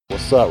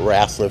What's up,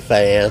 wrestling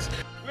fans?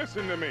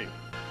 Listen to me.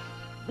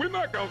 We're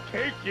not going to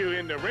take you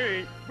in the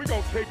ring. We're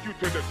going to take you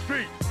to the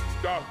streets,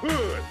 the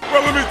hood.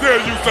 Well, let me tell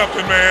you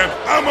something, man.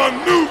 I'm a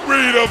new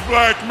breed of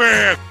black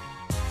man.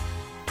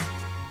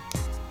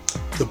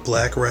 The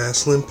Black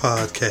Wrestling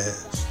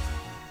Podcast.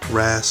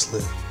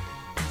 Wrestling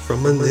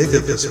from a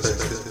nigga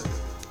perspective.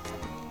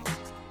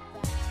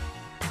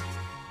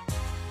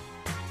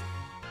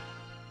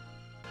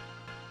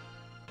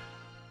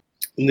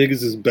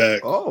 Niggas is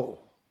back. Oh.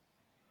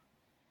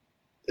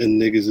 And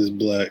niggas is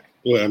black.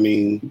 Well, I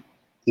mean,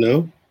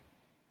 no.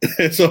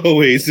 As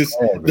always, it's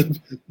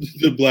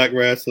the Black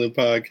Wrestling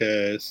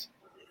Podcast.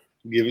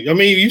 I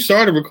mean, you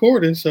started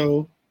recording,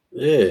 so.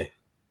 Yeah.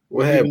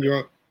 What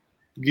happened?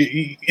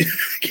 Giving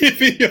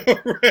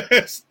your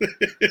rest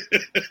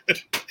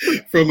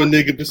from a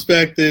nigga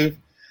perspective.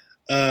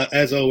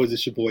 As always,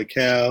 it's your boy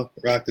Cal,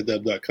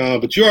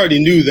 rockthedub.com. But you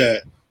already knew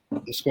that.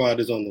 The squad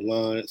is on the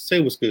line. Say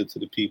what's good to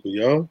the people,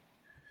 y'all.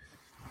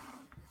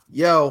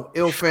 Yo,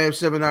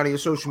 IlFam79, your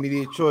social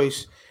media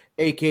choice,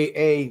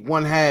 a.k.a.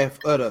 one half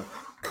of the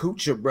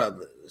Coocher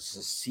Brothers.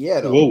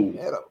 Seattle.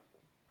 Whoa.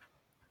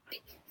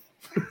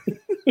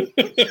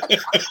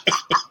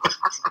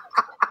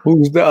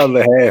 Who's the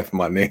other half,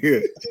 my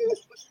nigga?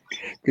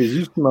 Because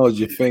you smelled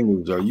your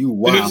fingers. Are you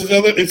wild?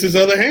 It's his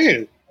other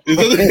hand.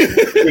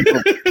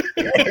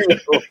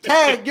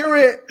 Tag, you're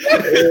it.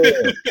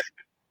 Yeah.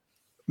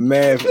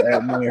 Math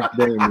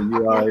Damon,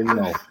 you already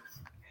know.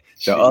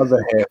 The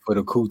other half of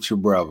the Coocher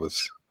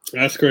Brothers.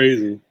 That's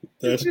crazy.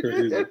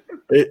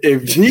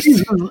 If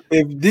Jesus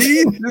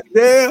is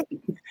there,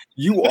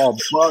 you are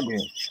bugging.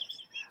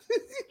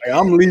 Like,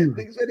 I'm leaving.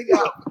 They said he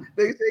got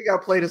to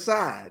play the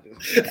side.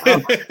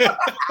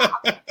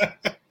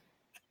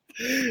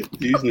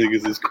 These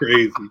niggas is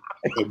crazy.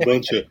 A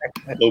bunch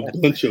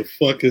of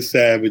fucking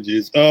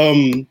savages.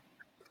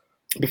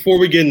 Before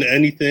we get into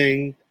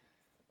anything,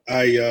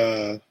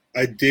 I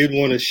did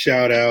want to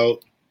shout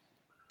out.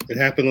 It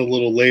happened a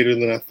little later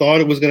than I thought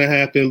it was going to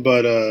happen,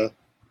 but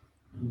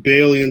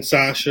Bayley and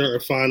Sasha are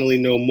finally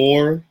no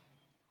more.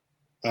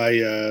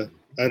 I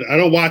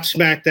don't watch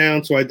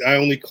SmackDown, so I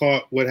only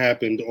caught what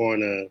happened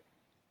on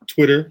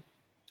Twitter.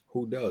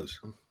 Who does?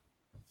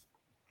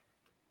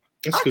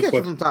 That's a good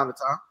question. From time to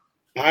time.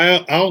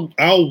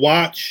 I'll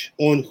watch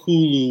on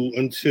Hulu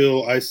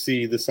until I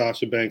see the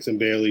Sasha Banks and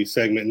Bayley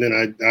segment, and then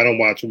I don't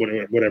watch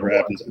whatever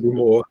happens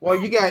anymore. Well,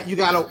 you got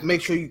to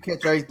make sure you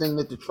catch everything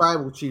that the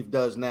Tribal Chief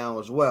does now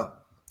as well.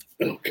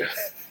 Oh God,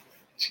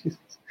 Jesus.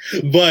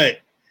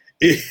 But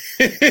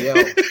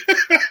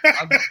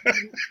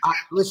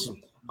listen.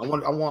 I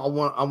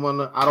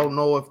don't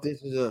know if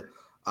this is a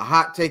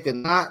hot take or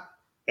not.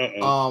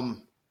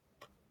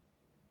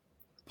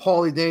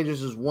 Paulie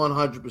Dangerous is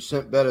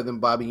 100% better than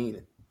Bobby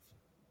Heenan.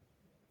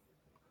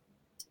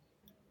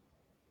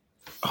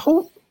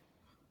 Who?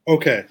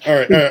 Okay. All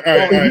right. That's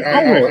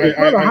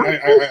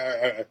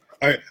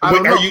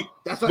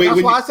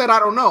why I said I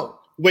don't know.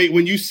 Wait,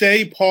 when you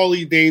say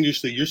Paulie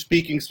Dangerously, you're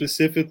speaking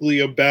specifically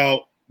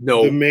about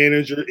the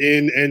manager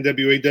in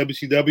NWA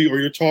WCW,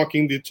 or you're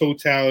talking the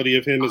totality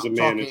of him as a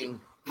manager?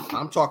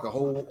 I'm talking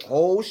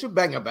whole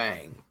shebang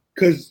bang.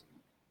 Because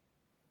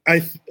I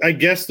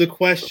guess the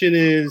question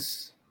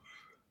is,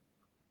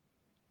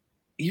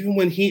 even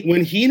when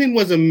Heenan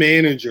was a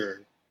manager,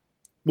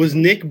 was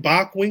Nick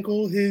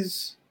Bockwinkel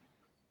his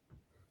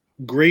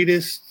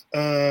greatest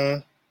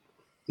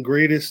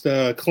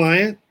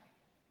client?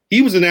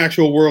 He was an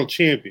actual world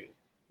champion.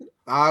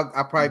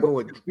 I probably go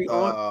with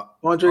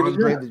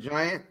Andre the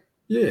Giant.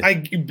 Yeah,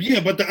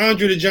 but the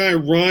Andre the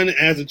Giant run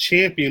as a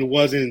champion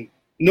wasn't.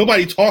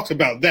 Nobody talks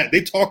about that.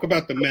 They talk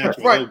about the match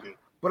with Hogan.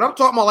 But I'm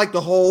talking about like the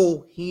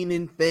whole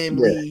Heenan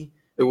family,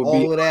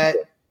 all of that.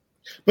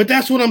 But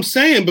that's what I'm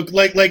saying. But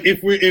like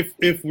if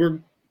we're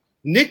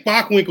Nick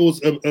Bockwinkel's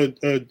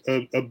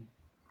a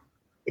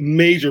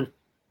major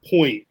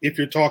point if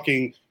you're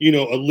talking,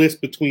 a list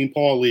between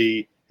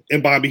Paulie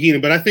and Bobby Heenan.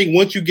 But I think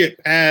once you get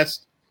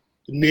past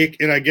Nick,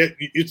 and I get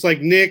it's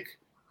like Nick,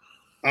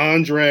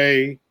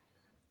 Andre,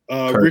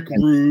 Rick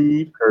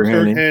Rude, Kurt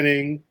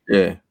Hennig,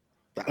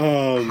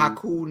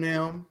 Haku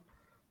now,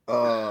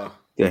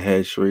 the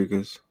Head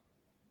Shriekers.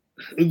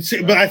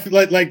 But I feel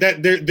like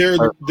that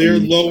they're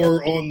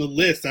lower on the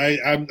list.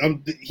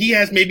 He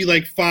has maybe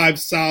like 5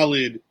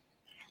 solid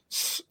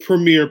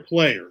premier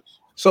players.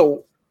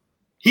 So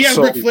he has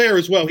Ric Flair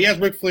as well. He has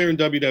Ric Flair in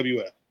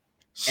WWF.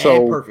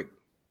 So and perfect.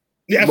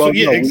 Yeah,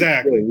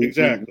 exactly.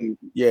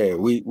 Yeah,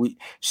 we.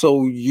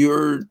 So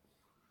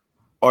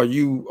are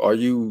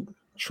you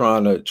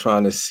trying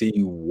to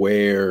see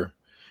where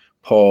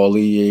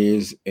Paulie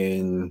is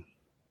in?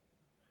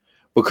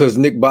 Because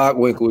Nick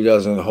Bockwinkel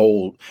doesn't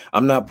hold.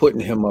 I'm not putting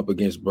him up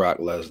against Brock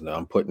Lesnar.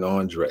 I'm putting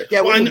Andre.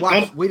 Yeah, we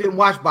didn't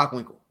watch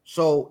Bockwinkel,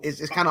 so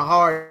it's kind of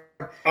hard.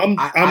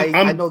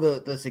 I know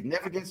the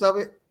significance of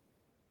it.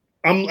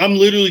 I'm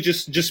literally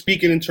just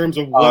speaking in terms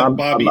of what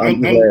Bobby.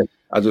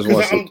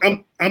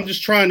 I'm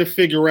just trying to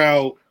figure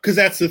out, because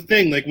that's the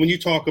thing. Like when you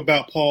talk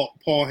about Paul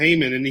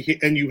Heyman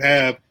and you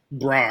have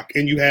Brock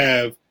and you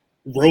have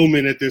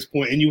Roman at this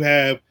point and you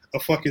have a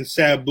fucking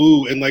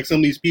Sabu and like some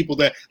of these people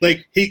that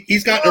like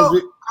he's got. I don't know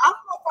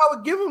if I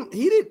would give him.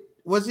 He did.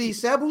 Was he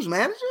Sabu's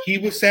manager? He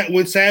was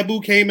when Sabu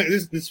came.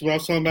 This is what I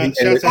was talking about.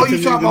 You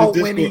talking about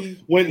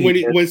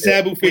when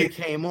Sabu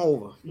came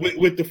over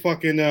with the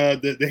fucking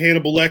the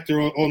Hannibal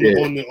Lecter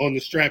on the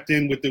strapped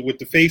in with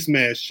the face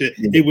mask shit.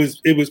 Yeah.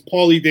 It was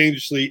Paulie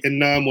Dangerously and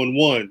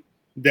 911.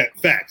 That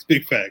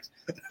big facts.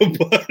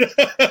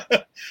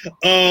 But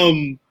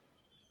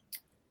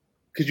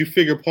because you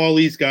figure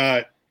Paulie's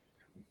got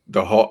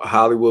the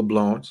Hollywood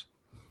Blondes.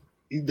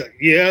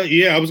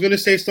 Yeah. I was gonna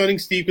say Stunning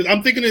Steve because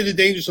I'm thinking of the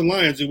Dangerous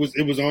Alliance. It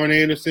was Arn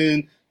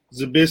Anderson,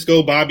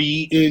 Zbyszko, Bobby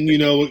Eaton. You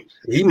know,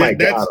 he might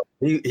got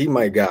him. He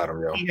might got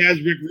him. Yo. He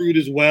has Rick Rude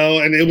as well,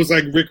 and it was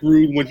like Rick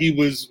Rude when he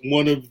was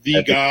one of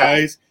the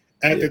guys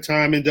at the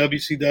time in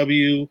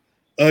WCW.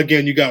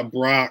 Again, you got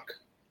Brock.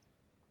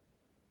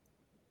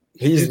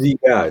 He's the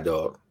guy,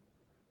 dog.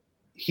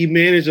 He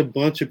managed a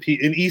bunch of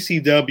people in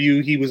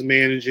ECW. He was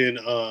managing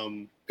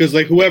because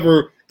like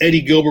whoever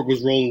Eddie Gilbert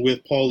was rolling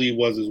with, Paulie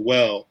was as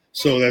well.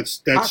 So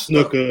that's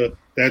Snuka,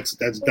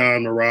 that's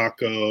Don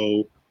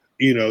Morocco,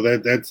 you know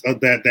that's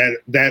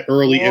that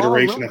early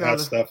iteration of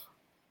hot stuff.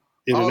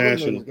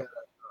 International.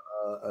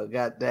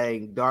 Got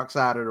dang Dark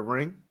Side of the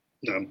Ring.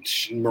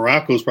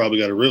 Morocco's probably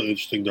got a real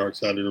interesting Dark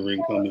Side of the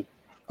Ring coming.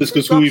 Just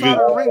because Dark Side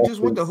of the Ring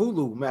just went to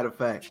Hulu. Matter of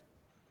fact,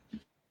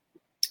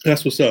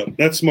 that's what's up.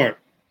 That's smart.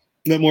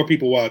 Let more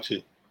people watch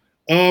it.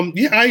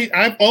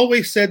 I've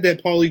always said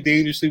that Paulie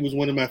Dangerously was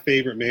one of my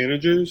favorite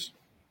managers.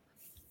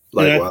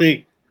 And I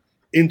think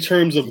in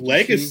terms of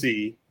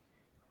legacy,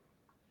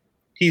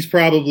 he's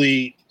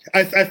probably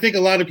I think a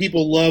lot of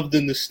people love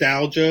the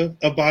nostalgia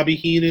of Bobby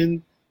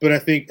Heenan, but I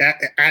think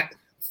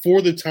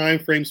for the time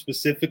frame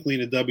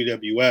specifically in the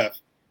WWF,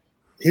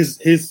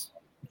 his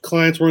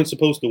clients weren't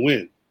supposed to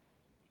win.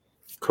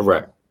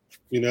 Correct.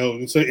 You know,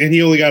 and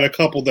he only got a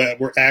couple that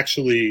were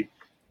actually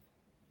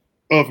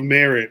of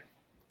merit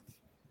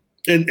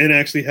and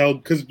actually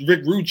held because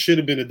Rick Rude should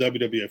have been a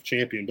WWF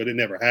champion, but it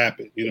never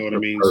happened. You know what I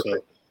mean?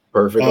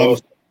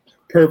 Perfect.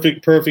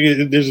 Perfect.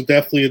 There's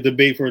definitely a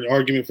debate for an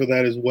argument for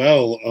that as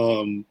well.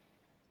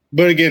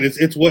 But again,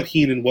 it's what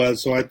Heenan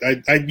was. So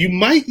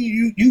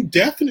you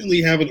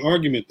definitely have an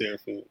argument there,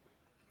 Phil.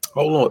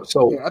 Hold on.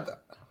 So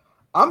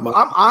I'm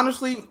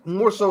honestly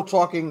more so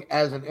talking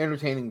as an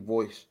entertaining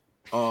voice,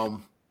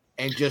 and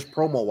just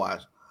promo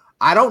wise.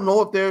 I don't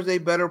know if there's a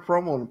better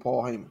promo than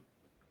Paul Heyman.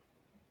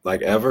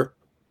 Like ever?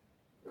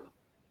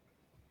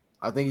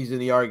 I think he's in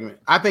the argument.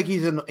 I think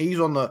he's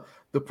on the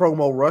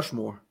promo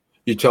Rushmore.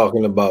 You're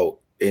talking about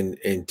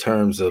in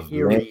terms of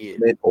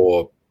management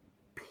or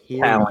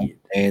talent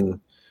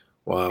and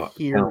wow.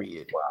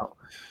 Period. Wow.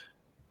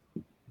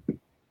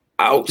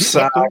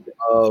 Outside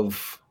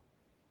of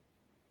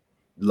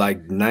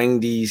like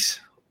 90s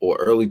or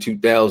early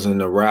 2000,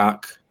 The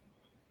Rock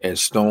and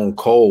Stone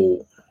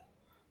Cold,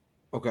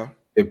 okay,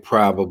 it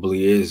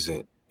probably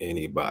isn't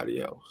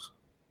anybody else.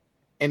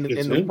 And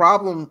the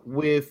problem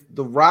with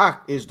The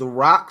Rock is The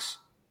Rock's,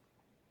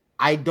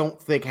 I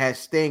don't think has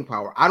staying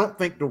power. I don't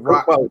think The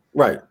Rock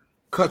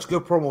cuts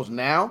good promos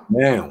now.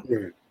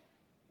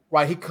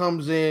 Right, he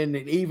comes in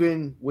and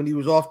even when he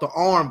was off the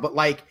arm, but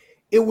like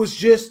it was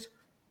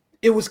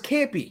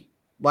campy.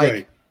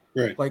 Like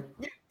like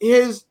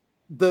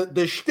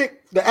the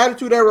shtick, the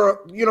attitude era,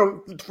 you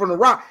know, from The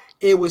Rock,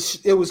 it was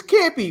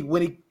campy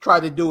when he tried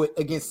to do it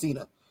against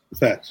Cena.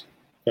 Facts.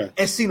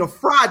 And Cena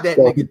fried that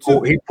nigga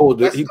too. He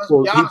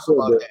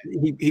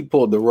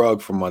pulled the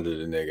rug from under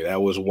the nigga.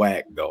 That was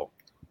whack though.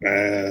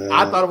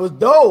 I thought it was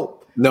dope.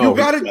 No, you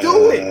got to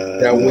do it.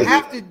 You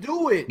have to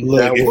do it.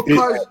 Look,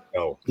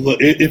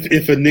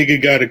 if a nigga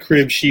got a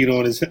crib sheet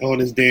on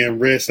his damn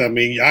wrist, I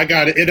mean, I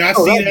got it, and I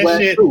see that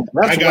shit.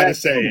 I gotta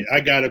say it. I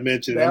gotta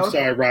mention it. I'm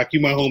sorry, Rock, you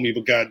my homie,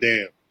 but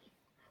goddamn,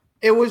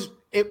 I'm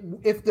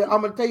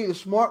gonna tell you the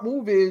smart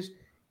move is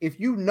if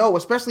you know,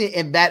 especially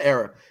in that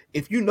era,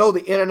 if you know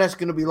the internet's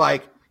gonna be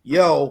like,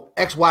 yo,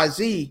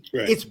 XYZ,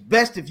 it's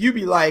best if you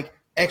be like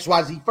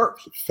XYZ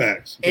first.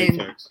 Facts.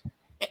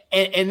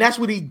 And that's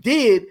what he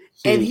did,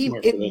 and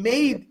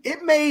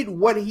it made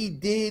what he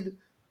did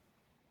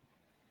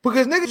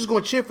because niggas just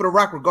gonna cheer for The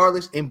Rock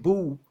regardless and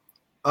boo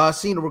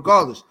Cena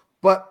regardless.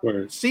 But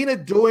Cena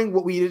doing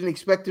what we didn't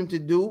expect him to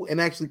do and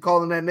actually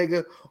calling that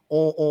nigga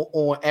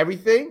on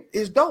everything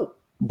is dope.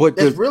 But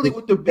that's really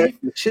what the beef.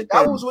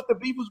 That was what the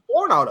beef was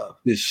born out of.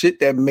 The shit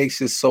that makes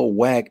it so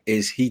whack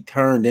is he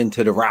turned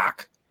into The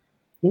Rock.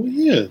 Well,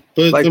 yeah,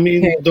 but like, I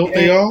mean, don't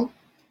they all?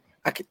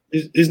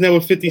 Isn't that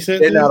what 50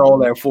 Cent? They're not all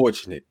that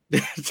fortunate.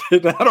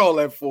 They're not all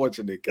that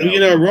fortunate. You're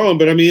not wrong,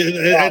 but I mean,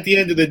 at the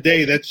end of the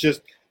day,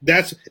 isn't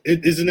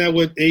that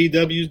what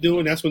AEW is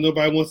doing? That's what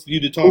nobody wants you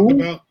to talk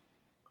about.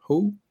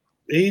 Who?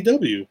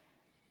 AEW.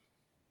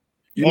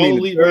 You all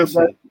mean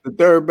the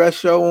third best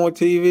show on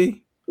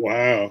TV?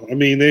 Wow. I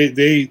mean, they're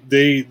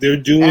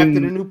doing after the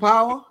new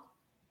Power.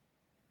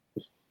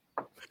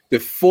 The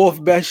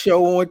fourth best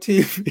show on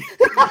TV.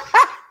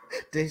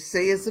 They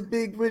say it's a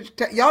big rich.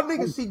 Y'all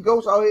niggas see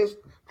Ghost out here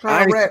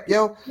trying to rap,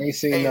 yo. I ain't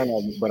seen none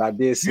of it, but I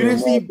did see. You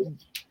didn't see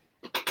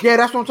Yeah,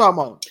 that's what I'm talking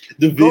about.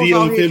 The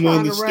video of him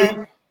on the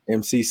stoop.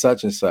 MC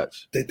such and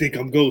such. They think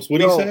I'm Ghost. What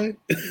do you say?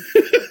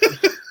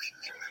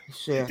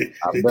 Shit.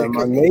 I bet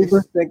my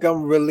neighbors think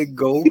I'm really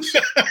Ghost.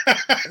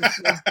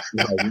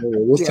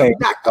 This ain't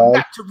not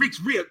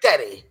Tariq's real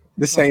daddy.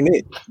 This ain't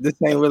it. This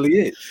ain't really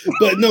it.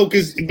 But no,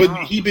 but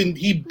he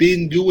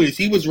been doing this.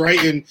 He was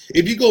writing.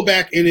 If you go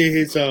back into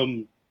his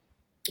on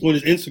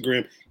his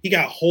Instagram, he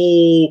got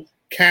whole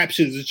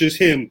captions. It's just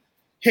him.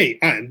 Hey,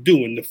 I'm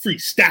doing the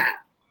freestyle.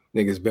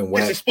 Niggas been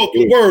whack. It's a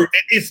spoken word,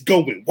 and it's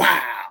going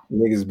wow.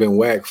 Niggas been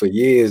whack for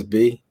years,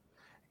 B.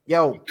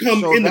 Yo,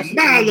 come in the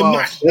mile of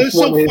my. That's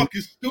so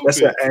fucking stupid. That's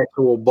an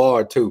actual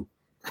bar too.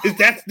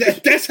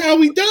 That's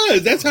how he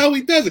does. That's how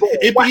he does it.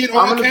 It be in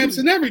all caps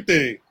and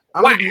everything.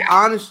 I'm gonna be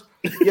honest,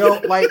 yo.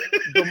 Like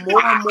the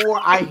more and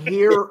more I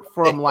hear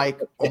from like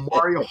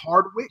Omari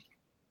Hardwick,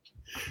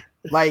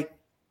 like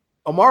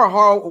Omari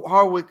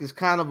Hardwick is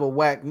kind of a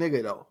whack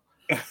nigga though.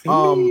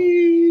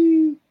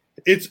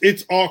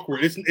 It's awkward.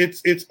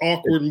 It's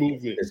awkward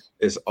movement.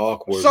 It's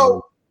awkward.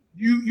 So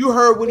you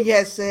heard what he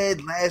had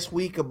said last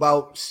week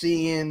about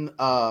seeing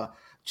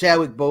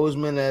Chadwick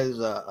Boseman as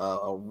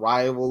a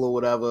rival or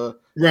whatever.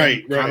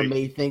 Right. Kind of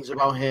made things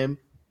about him.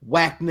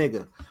 Whack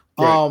nigga.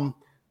 Right.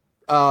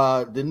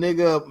 The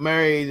nigga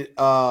married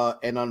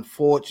an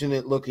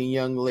unfortunate looking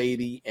young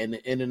lady, and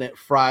the internet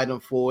fried him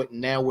for it.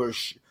 And now we're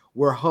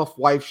huff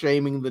wife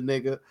shaming the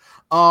nigga.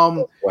 I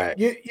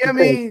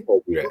mean.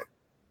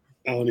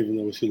 I don't even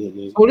know what she looks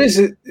like. What is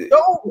it?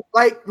 No,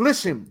 like,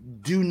 listen,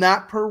 do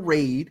not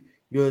parade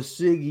your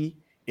Siggy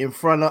in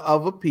front of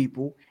other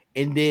people,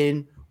 and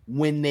then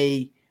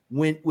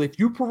if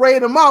you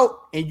parade them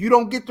out and you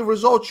don't get the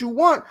results you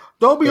want,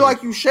 don't be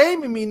like you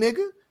shaming me,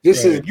 nigga.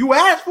 You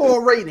asked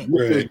for a rating.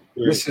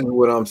 This is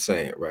what I'm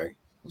saying, right?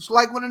 It's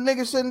like when a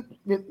nigga said,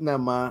 never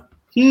mind.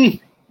 You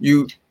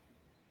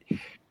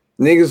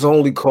niggas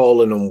only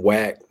calling him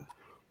whack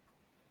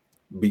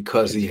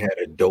because he had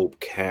a dope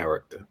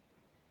character.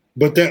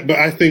 But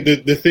I think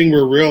that the thing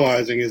we're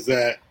realizing is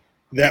that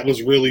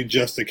was really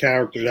just a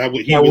character.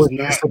 He was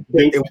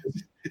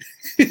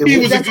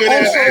a good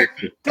ass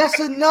actor. That's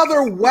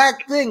another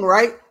whack thing,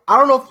 right? I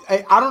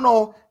don't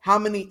know how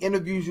many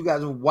interviews you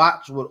guys have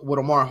watched with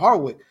Omar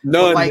Hardwick.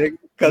 None,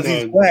 because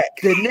he's whack.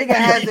 The nigga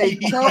has a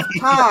tough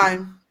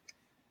time.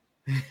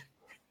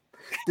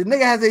 The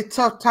nigga has a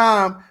tough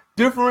time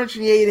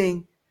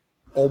differentiating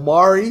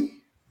Omari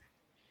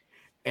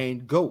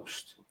and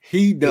Ghost.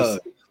 He does.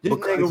 This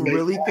nigga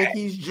really think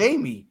he's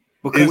Jamie.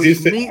 Because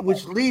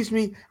which leads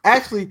me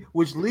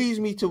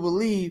to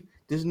believe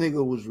this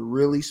nigga was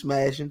really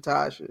smashing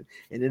Tasha,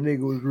 and the nigga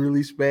was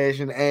really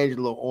smashing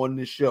Angela on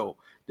the show.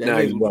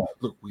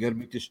 Look, we gotta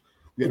make this.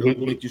 We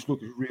gotta make this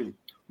look as real.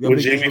 When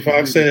Jamie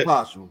Foxx said,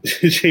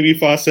 Jamie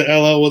Foxx said,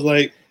 "Ella was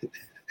like,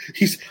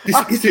 this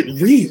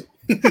isn't real.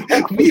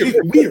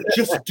 We're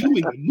just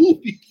doing a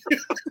movie.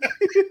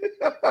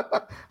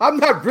 I'm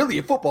not really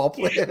a football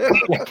player.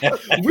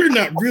 We're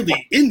not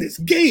really in this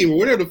game," or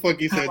whatever the fuck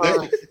he said.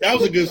 That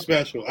was a good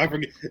special. I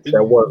forget.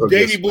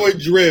 Davey Boy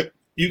Drip.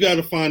 You got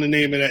to find the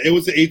name of that. It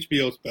was an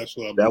HBO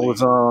special. That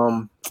was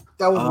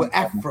with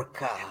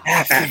Africa.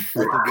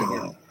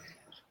 Africa.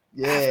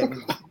 Yeah.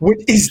 What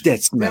is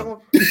that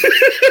smell? I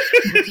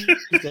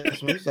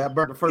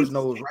burnt the first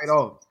nose right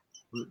off.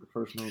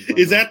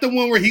 Is that the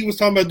one where he was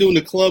talking about doing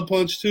the club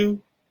punch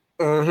too?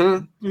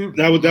 Mm-hmm.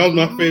 That was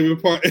my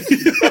favorite part.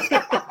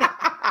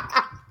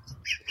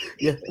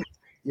 Yeah.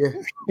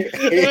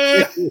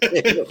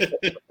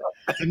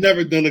 I've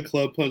never done a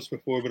club punch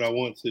before, but I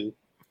want to.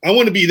 I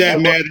want to be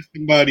that mad at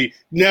somebody.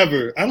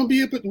 Never. I don't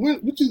be able.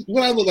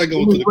 What I look like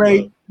going to the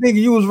club? Nigga,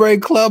 you was ready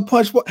club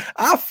punch.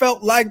 I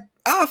felt like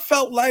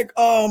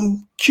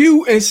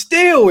Q and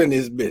Steel in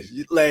this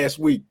bitch last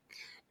week.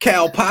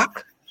 Cal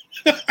Pac.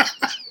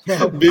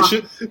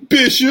 Bishop.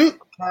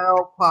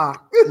 Cal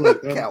Pac.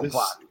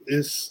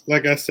 It's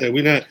like I said,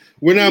 we're not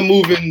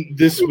moving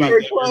this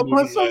week. Club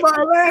punch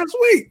somebody last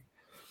week.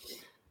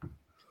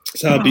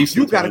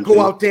 You got to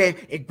go out there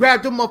and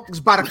grab them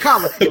motherfuckers by the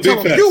collar and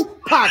tell them you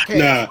podcast.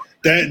 Nah,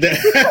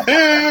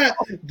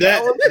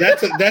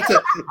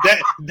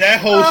 that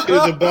whole shit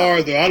is a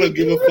bar though. I don't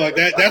give a fuck.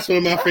 That's one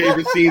of my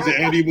favorite scenes in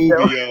any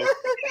movie, yo.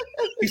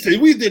 He said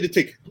we did to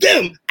take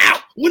them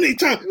out when they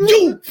time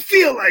you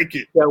feel like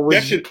it.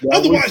 That shit.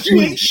 Otherwise,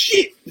 you ain't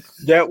shit.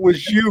 That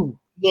was you.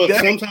 Look,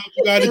 sometimes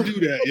you got to do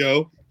that,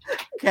 yo.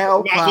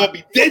 Cal Might as well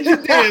be dead your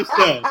damn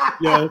self,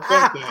 yo.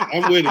 Fuck that.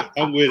 I'm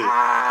with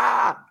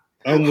it.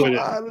 I'm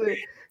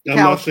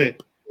not saying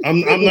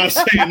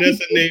that's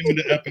the name of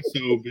the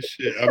episode, but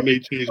shit, I may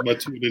change my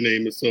Twitter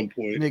name at some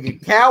point.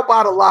 Nigga, Cal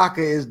Badalaka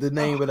is the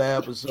name of the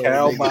episode.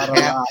 Cal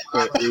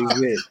Badalaka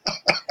is it.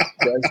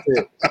 That's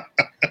it.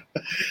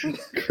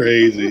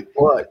 Crazy.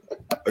 But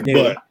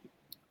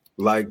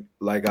like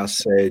I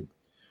said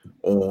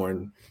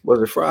on,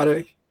 was it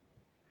Friday?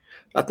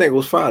 I think it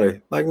was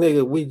Friday. Like,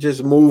 nigga, we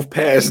just moved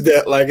past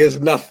that like it's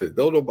nothing.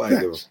 Don't nobody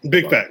give a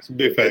big facts.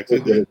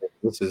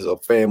 This is a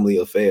family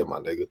affair, my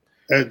nigga.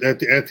 At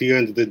the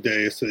end of the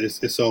day,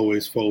 it's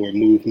always forward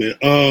movement.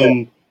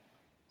 I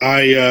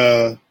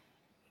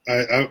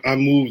I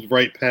moved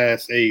right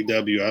past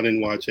AEW. I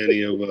didn't watch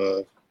any of.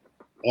 Well,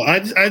 I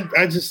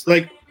just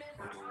like.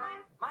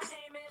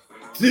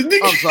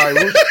 I'm sorry.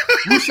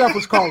 Rusev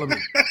was calling me.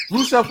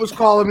 Rusev was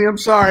calling me. I'm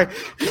sorry.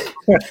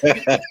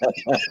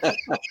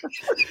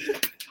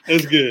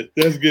 That's good.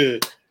 That's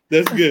good.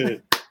 That's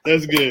good.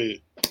 That's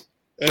good.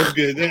 That's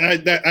good.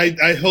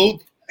 I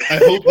hope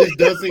this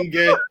doesn't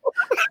get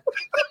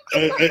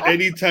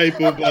any type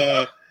of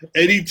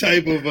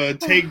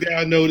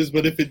takedown notice.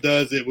 But if it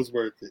does, it was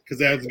worth it because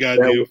that's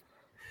goddamn.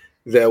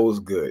 That was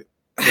good.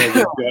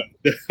 That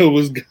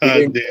was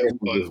goddamn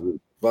fun.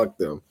 Fuck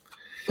them.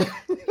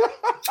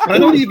 I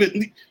don't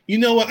even. You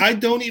know what? I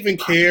don't even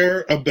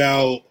care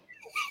about.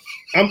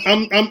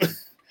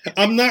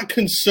 I'm not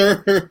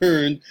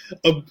concerned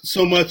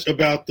so much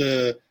about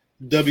the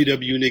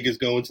WWE niggas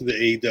going to the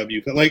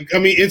AEW. Like, I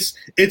mean, it's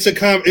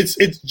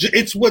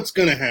what's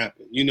gonna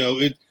happen. You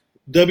know,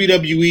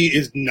 WWE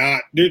is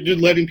not. They're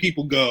letting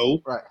people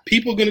go. Right.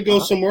 People are gonna go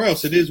somewhere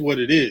else. It is what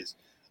it is.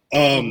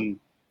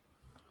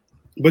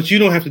 But you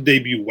don't have to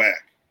debut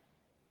whack.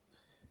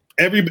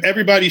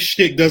 Everybody's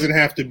shtick doesn't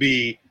have to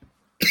be.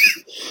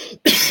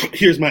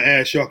 Here's my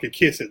ass. Y'all can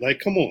kiss it. Like,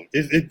 come on.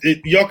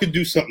 Y'all could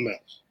do something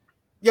else.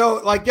 Yo,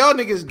 like y'all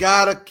niggas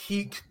gotta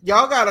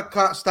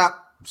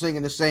stop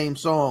singing the same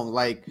song.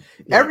 Like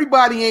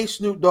everybody ain't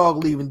Snoop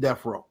Dogg leaving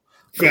Death Row.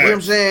 You know what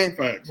I'm saying?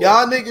 Facts.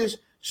 Y'all niggas,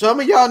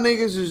 some of y'all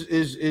niggas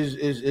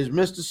is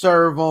Mr.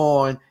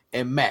 Serv-On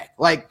and Mac.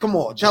 Like, come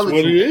on, tell the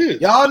truth.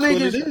 Y'all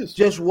niggas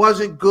just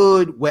wasn't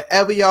good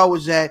wherever y'all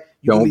was at.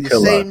 You can be the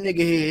same nigga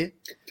here.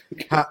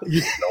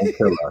 Don't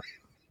kill us.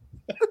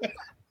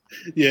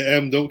 Yeah,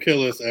 don't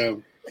kill us,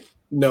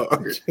 No,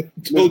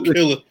 don't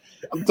kill us.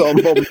 I'm talking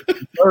about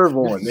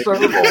Serv-On. No,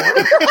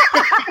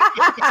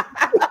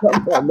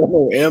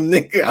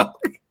 nigga.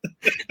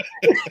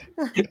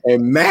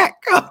 And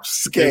Mac, I'm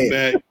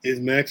scared. Is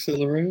Mac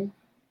still around?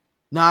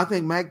 No, I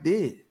think Mac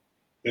did.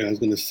 Yeah, I was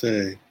gonna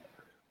say.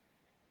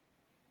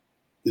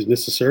 Is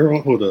Mr.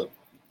 Serv-On? Hold up.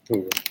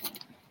 All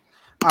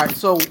right,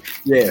 so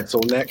next.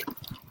 Mr.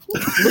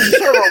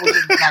 Serv-On was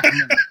in the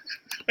documentary.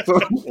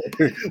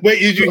 Wait,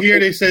 did you hear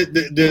they said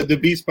the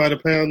Beats by the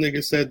Pound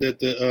nigga said that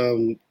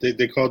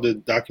they called the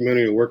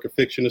documentary a work of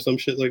fiction or some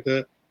shit like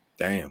that?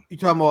 Damn. You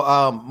talking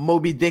about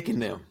Moby Dick and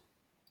them?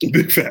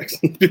 Big facts.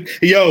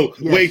 Yo,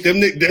 yes. Wait, them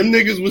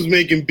niggas was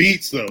making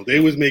beats though. They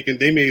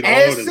made all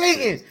and this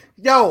singing. Shit.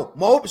 Yo,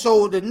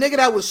 so the nigga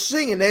that was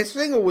singing, that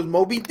singer was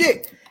Moby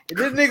Dick. And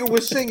this nigga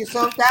was singing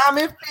 "Sometime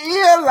It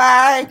Feel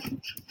Like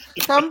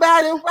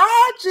Somebody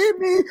Watching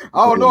Me."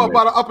 I don't know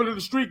about an Up Into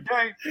the Street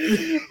gang.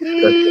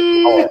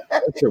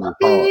 That shit was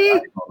hard. I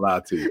ain't gonna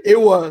lie to you.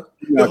 It was.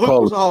 The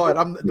hook was hard.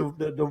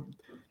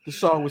 The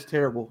song was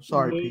terrible.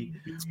 Sorry, Pete.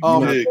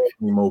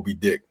 Moby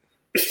Dick.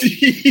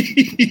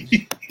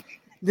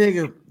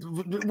 Nigga,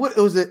 what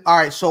was it? All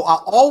right, so I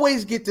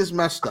always get this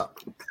messed up.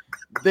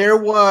 There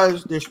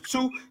was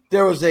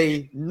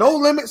a No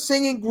Limit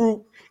singing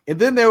group, and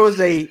then there was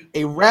a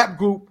rap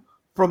group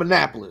from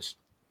Annapolis.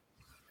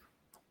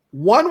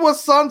 One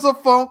was Sons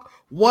of Funk,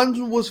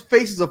 one was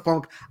Faces of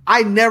Funk.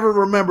 I never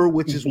remember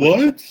which is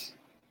what.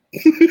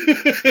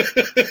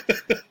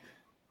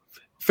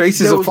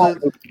 Faces of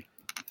Funk.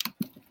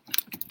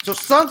 So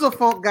Sons of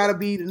Funk gotta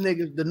be the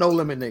niggas, the No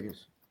Limit niggas.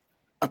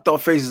 I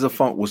thought Faces of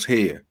Funk was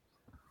here.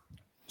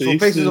 So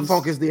Faces of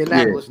Funk is the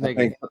Annapolis nigga. I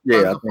think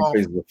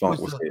Faces of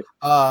Funk was here.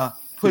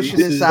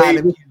 Pushing Inside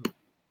of You.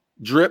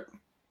 Drip.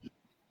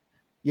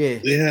 Yeah.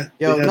 They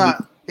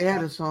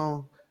had a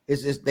song.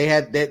 They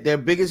had their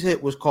biggest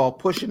hit was called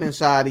 "Pushing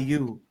Inside of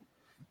You."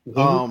 You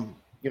know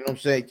what I'm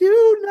saying?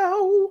 You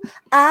know,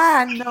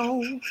 I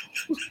know.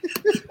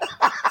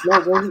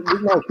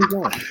 No, keep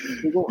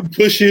going.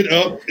 Push it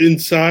up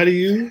inside of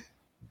you.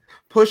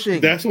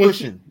 Pushing. That's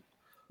what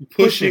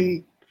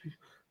pushing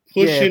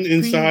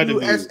inside of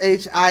you.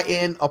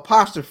 PUSHIN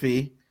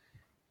apostrophe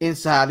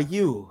inside of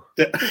you.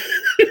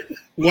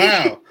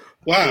 Wow.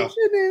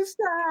 Pushing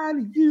inside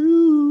of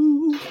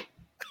you.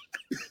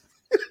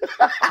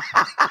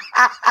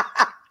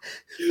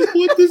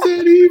 What does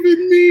that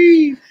even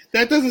mean?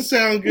 That doesn't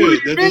sound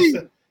good.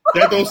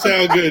 That don't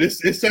sound good.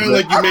 It sounds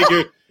like you make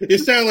it. It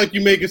sounds like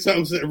you making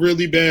something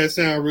really bad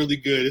sound really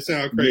good. It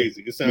sounds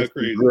crazy.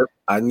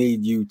 I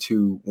need you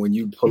to, when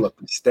you pull up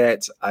the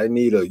stats, I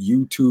need a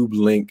YouTube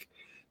link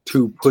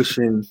to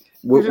pushing.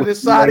 What's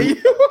inside of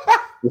you?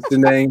 What's the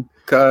name?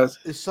 Cuz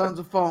it's Sons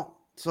of Funk.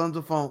 Sons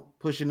of Funk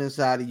pushing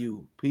inside of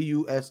you.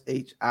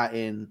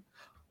 PUSHIN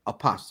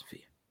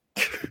apostrophe.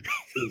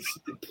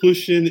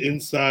 Pushing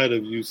inside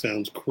of you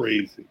sounds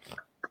crazy.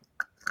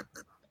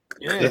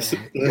 Yeah, that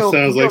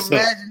sounds like something.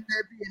 Imagine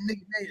that being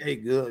nigga. Hey,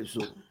 good.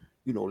 So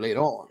later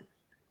on,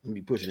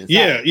 be pushing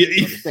inside.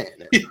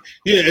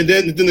 Yeah. And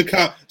then the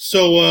cop.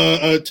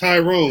 So,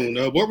 Tyrone,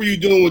 what were you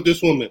doing with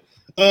this woman?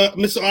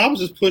 Mister, I was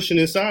just pushing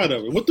inside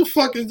of her. What the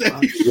fuck is that?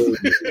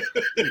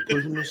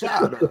 Pushing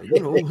inside of her.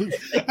 You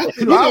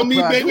know me,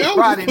 baby. I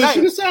was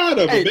pushing inside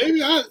of her, baby.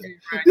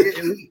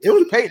 It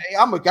was payday.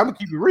 I'm gonna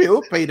keep it real. It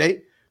was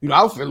payday.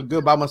 I was feeling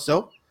good by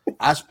myself. You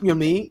know what I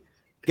mean?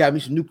 Got me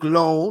some new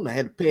cologne. I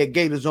had a pair of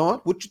gaiters on.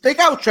 What you think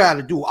I was trying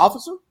to do,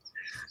 officer?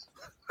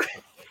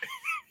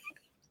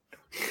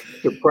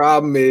 The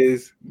problem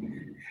is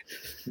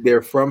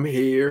they're from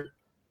here.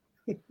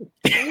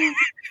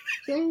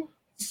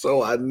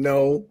 So I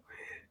know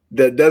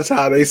that's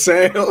how they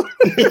sound.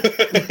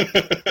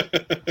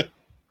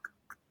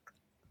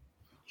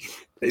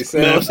 They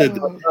sound.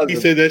 He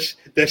said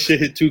that shit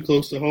hit too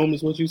close to home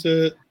is what you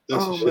said?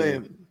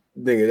 Man.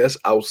 Nigga, that's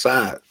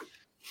outside.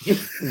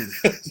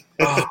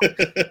 I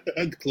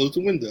had to close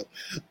the window.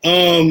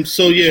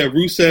 So yeah,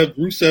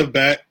 Rusev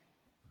back.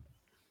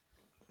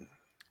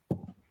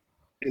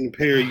 And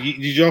Perry,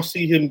 did y'all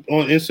see him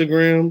on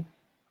Instagram?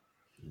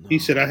 No. He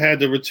said I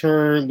had to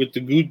return with the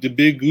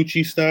big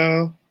Gucci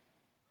style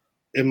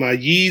and my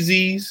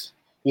Yeezys.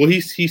 Well, he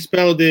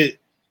spelled it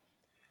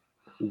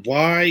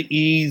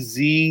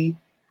Yezees.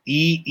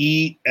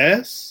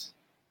 Yeezys.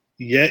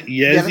 Yeah,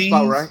 that's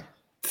about right.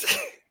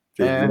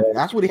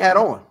 That's what he had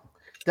on.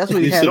 That's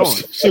what he had on.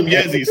 Some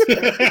Yeezys. That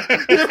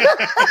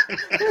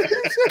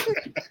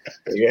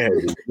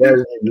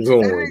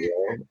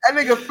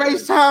nigga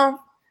FaceTime.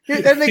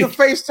 That nigga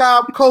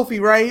FaceTime Kofi,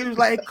 right? He was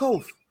like,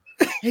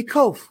 hey,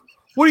 Kof,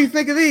 what do you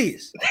think of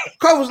these?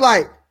 Kof was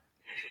like,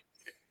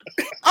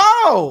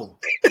 oh,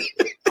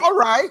 all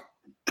right.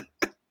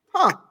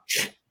 Huh.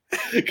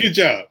 Good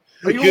job.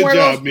 Good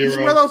job,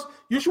 Miro.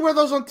 You should wear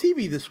those on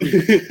TV this week.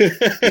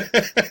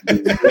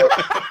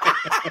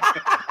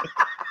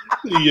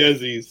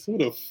 Yeezys. What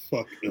the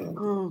fuck?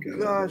 Oh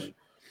gosh.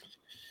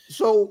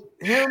 So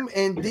him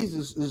and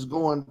Desus is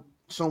going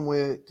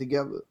somewhere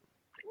together.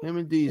 Him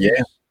and Desus.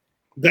 Yeah.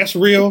 That's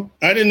real.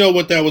 I didn't know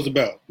what that was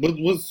about. What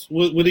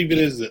even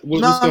is it?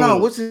 No.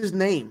 What's his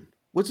name?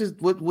 What's his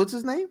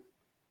name?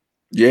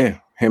 Yeah,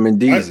 him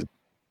and Desus.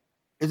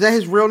 Is that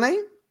his real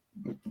name?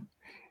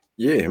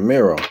 Yeah,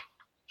 Miro.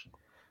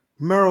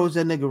 Miro is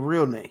that nigga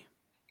real name.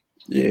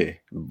 Yeah,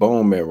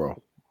 Bone Marrow.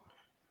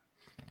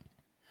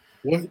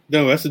 What?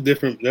 No, that's a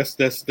different.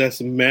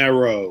 That's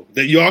marrow.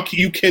 That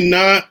you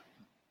cannot.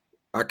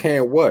 I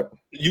can't what?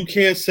 You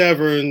can't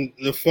sever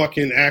the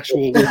fucking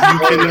actual word. You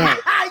cannot.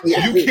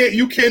 Yeah.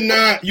 You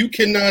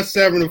cannot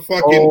sever the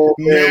fucking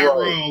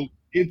marrow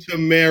into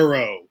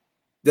marrow.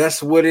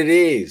 That's what it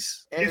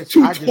is. It's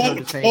I just heard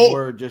the same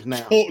word just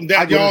now. Y'all are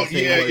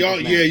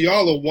wilding.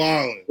 Y'all are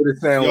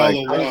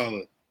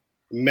wilding.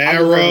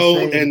 Marrow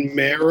and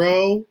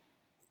marrow.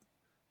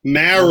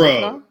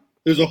 Marrow.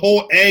 There's a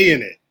whole A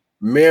in it.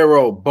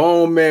 Marrow,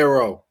 bone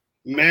marrow.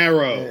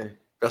 Marrow. Yeah.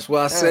 That's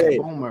what I said.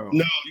 No,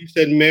 you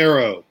said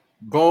marrow.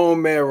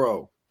 Bone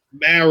marrow.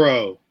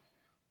 Marrow.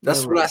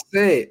 That's what I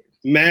said.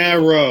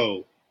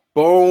 Marrow.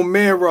 Bone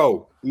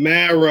marrow.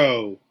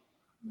 Marrow.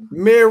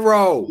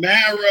 Marrow.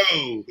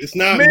 Marrow. It's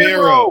not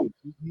marrow.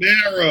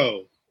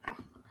 Marrow.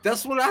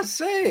 That's what I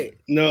said.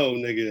 No,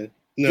 nigga.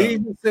 No.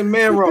 Jesus and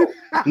marrow.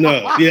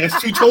 No. Yeah,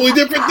 it's two totally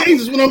different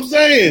things. Is what I'm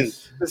saying.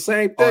 The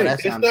same thing.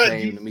 It's not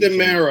Jesus and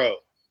marrow.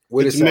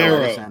 What it's is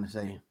marrow? That sound the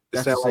same.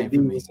 That's the same like for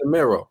me.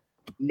 Marrow.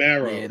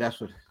 Marrow. Yeah, that's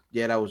what.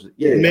 Yeah, that was.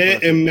 Yeah, man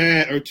and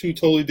Matt are two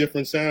totally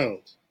different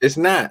sounds. It's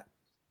not.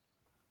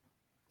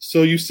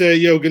 So you said,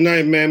 "Yo, good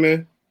night,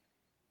 man."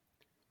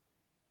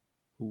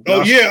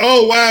 Oh yeah.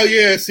 Oh wow.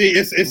 Yeah. See,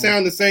 it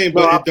sounds the same,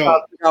 but it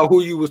don't. Out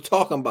who you was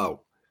talking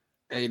about?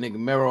 Hey, nigga,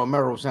 Mero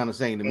sound the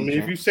same to me. I mean,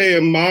 if you say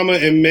mama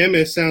and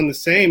meme sound the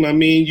same, I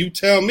mean, you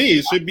tell me.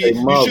 It should be.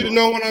 You should have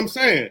known what I'm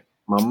saying.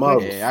 My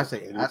mother. Yeah, I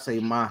say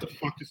my.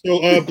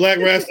 So, Black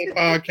Wrestling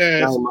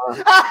Podcast,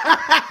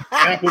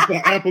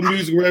 Apple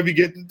Music, wherever you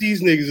get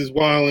these niggas is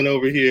wilding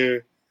over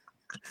here,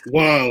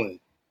 wilding.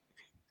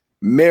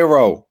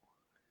 Miro.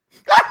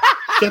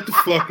 Shut the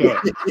fuck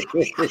up.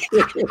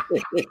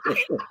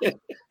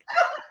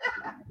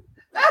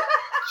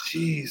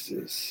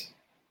 Jesus.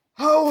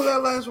 Oh,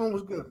 that last one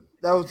was good.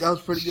 That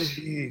was pretty good.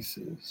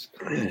 Jesus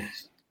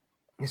Christ.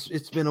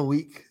 It's been a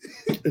week.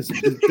 That's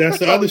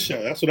the other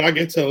show. That's what I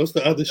get told. It's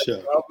the other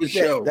show.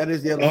 That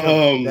is the other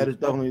show. That is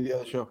definitely the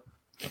other show.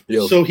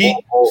 Yo, so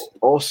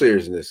all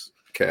seriousness,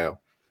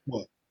 Cal.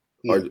 What?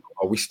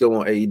 Are we still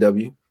on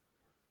AEW?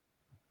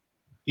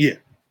 Yeah.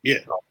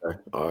 Okay.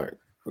 All right.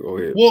 Go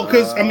ahead. Well,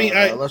 because I mean,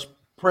 let's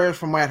prayers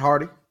for Matt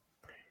Hardy.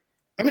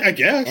 I mean, I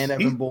guess. And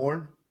Evan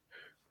Bourne.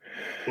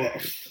 Well,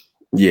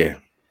 yeah.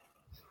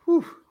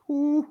 What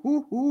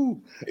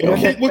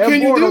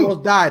can you do?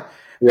 Almost died.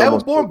 Evan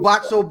Bourne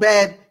blocked so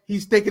bad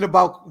he's thinking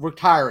about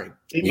retiring.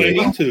 He might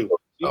need to.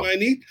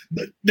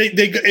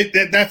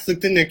 That's the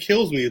thing that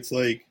kills me. It's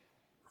like,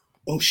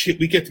 oh shit,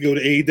 we get to go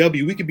to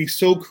AEW. We can be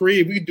so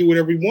creative. We can do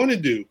whatever we want to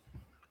do,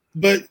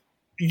 but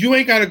you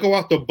ain't got to go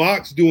out the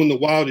box doing the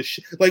wildest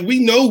shit. Like,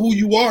 we know who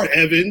you are,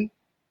 Evan.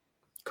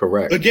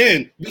 Correct.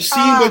 Again, we see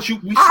what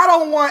you. I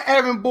don't want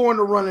Evan Bourne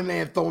to run in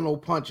there and throw no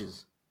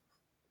punches.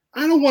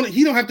 I don't want.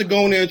 He don't have to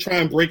go in there and try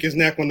and break his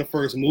neck on the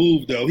first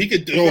move, though. He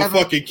could throw a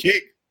fucking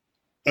kick,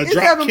 a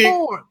drop Evan kick.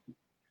 Bourne.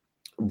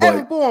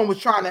 Evan Bourne was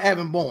trying to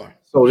Evan Bourne.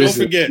 So don't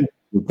forget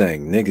the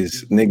thing,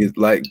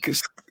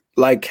 niggas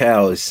like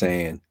Cal is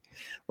saying,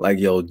 like,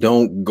 yo,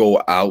 don't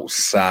go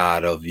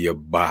outside of your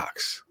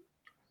box.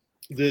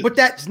 But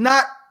that's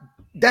not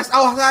That's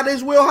outside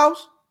his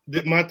wheelhouse.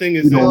 My thing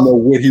is, you don't know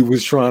what he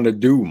was trying to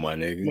do, my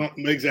nigga.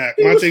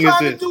 Exactly. My thing is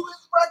this. Do his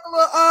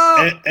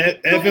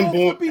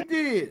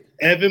regular,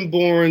 Evan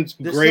Bourne's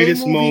the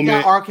greatest same movie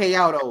moment. Got RK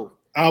out of.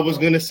 I was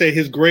gonna say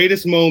his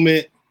greatest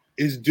moment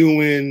is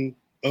doing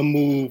a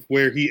move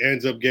where he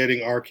ends up getting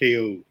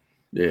RKO'd.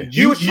 Yeah,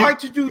 you was trying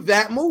to do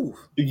that move.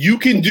 You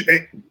can do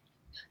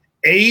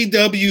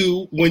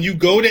AEW when you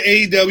go to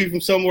AEW from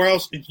somewhere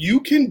else.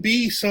 You can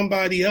be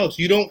somebody else.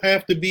 You don't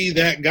have to be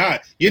that guy.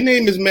 Your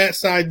name is Matt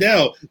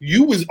Sydal.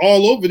 You was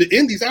all over the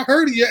Indies. I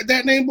heard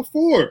that name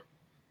before.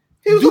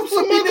 He was a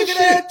flippy nigga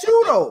there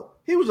too, though.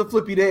 He was a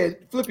flippy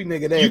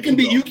nigga there. You can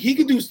be. He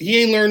can do.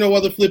 He ain't learn no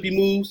other flippy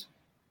moves.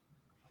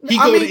 He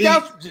go to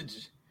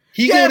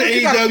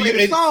AEW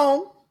and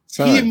song.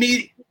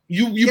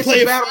 You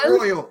play a battle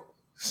royal.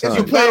 It's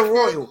a battle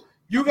royal.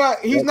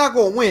 He's not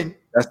gonna win.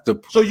 That's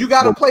so you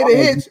got to play the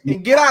hits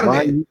and get out of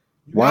there.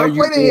 Why you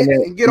play the hits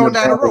and get on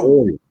down the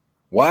road?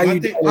 Why are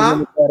you doing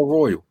the battle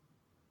royal?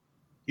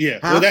 Yeah,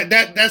 well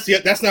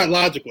that's not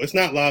logical. It's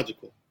not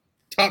logical.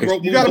 Top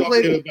rope. You got to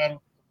play the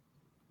battle.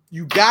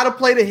 You got to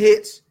play the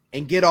hits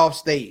and get off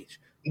stage.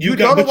 You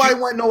don't nobody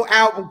want no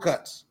album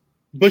cuts.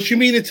 But you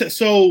mean it?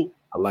 So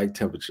I like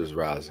Temperatures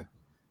Rising.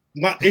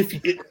 The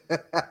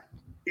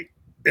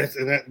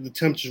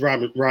Temperatures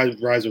Rising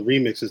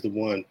remix is the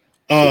one.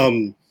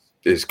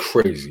 It's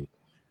crazy.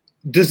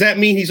 Does that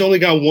mean he's only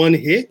got one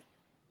hit?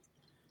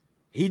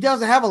 He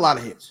doesn't have a lot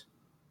of hits.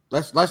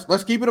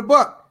 Let's keep it a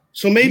buck.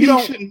 So maybe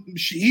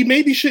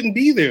he shouldn't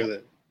be there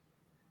then.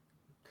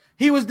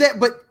 He was there,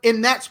 but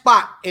in that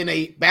spot in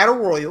a battle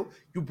royal,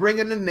 you bring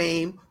in a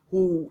name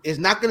who is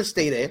not going to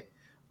stay there,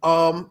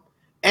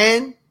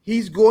 and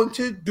he's going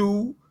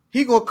to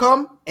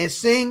come and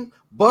sing,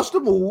 bust a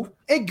move,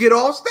 and get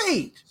off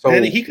stage. So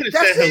and he could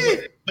have said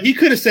hello. He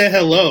could have said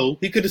hello.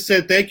 He could have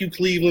said thank you,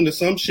 Cleveland, or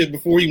some shit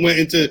before he went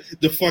into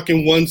the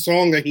fucking one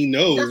song that he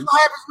knows. That's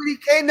what happens when he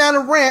came down the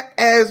ramp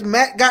as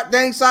Matt got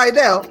dang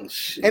Sydal,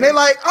 and they're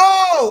like,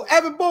 "Oh,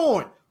 Evan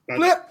Bourne,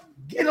 flip,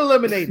 get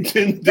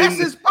eliminated." That's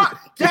his spot.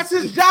 That's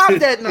his job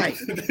that night.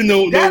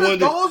 No wonder.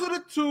 Those are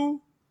the two.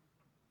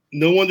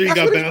 No wonder he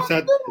got bounced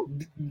out.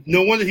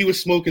 No wonder he was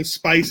smoking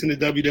spice in the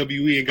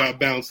WWE and got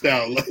bounced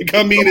out. Like,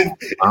 I mean,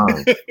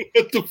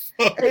 what the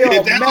fuck? Hey,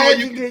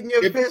 imagine getting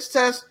your piss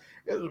test.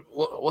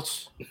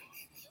 What's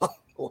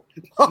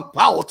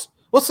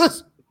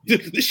this?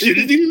 This shit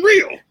isn't even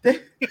real. They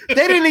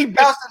didn't even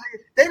bounce the nigga.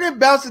 They didn't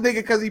bounce the nigga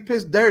because he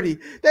pissed dirty.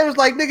 They was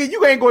like, nigga,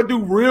 you ain't gonna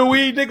do real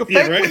weed, nigga.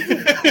 Fake weed.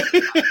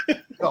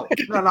 No.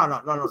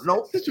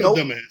 No.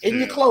 In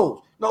your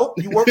clothes. No,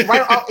 you work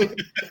right out.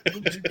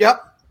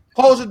 Yep.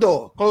 Close the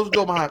door. Close the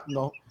door behind.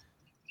 No.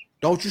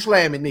 Don't you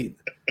slam it neither.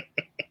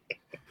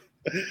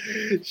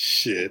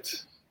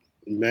 Shit.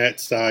 Matt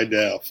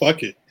Sydal.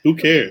 Fuck it. Who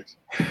cares?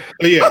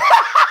 But yeah.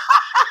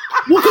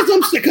 Well,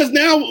 because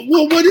now,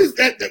 what is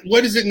that?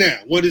 What is it now?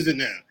 What is it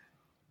now?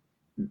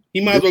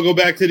 He might as well go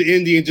back to the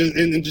indie and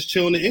just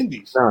chill in the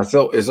indies. Nah,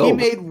 so it's over. He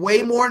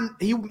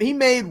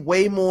made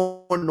way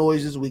more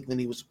noise this week than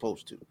he was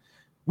supposed to.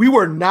 We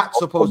were not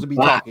supposed to be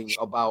talking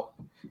about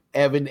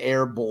Evan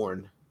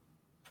Airborne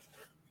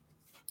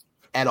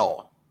at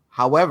all.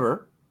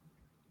 However,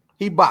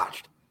 he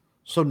botched.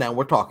 So now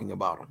we're talking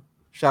about him.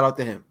 Shout out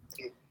to him.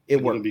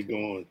 It worked. Be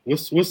gone.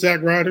 What's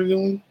Zack Ryder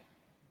doing?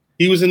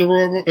 He was in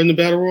the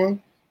Battle Royal.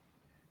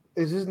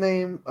 Is his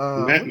name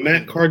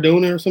Matt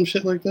Cardona or some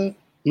shit like that?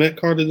 Matt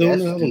Cardona?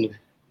 Yes. I don't know.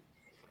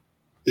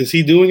 Is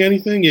he doing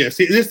anything? Yeah.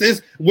 See, this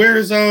is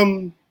where's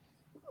Black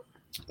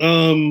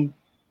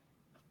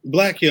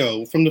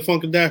Yo from the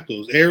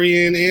Funkadactyls,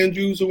 Ariane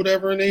Andrews or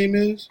whatever her name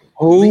is.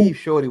 Who? Leave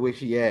Shorty where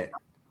she at.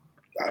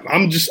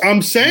 I'm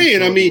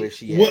saying. I mean,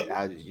 what?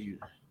 I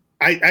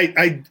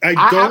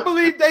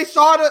believe they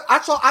saw the.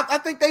 I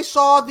think they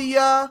saw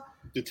the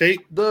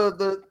tape.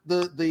 The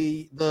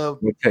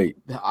tape.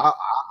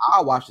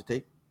 I'll watch the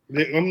tape.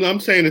 I'm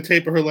saying the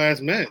tape of her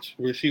last match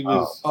where she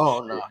was.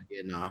 Oh no,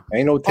 yeah, no,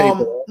 ain't no tape.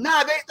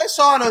 They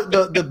saw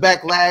the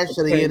backlash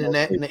to the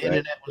internet, and the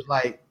internet was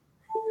like,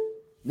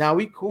 "Now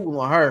we cool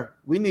on her.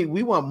 We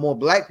want more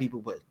black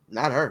people, but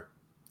not her."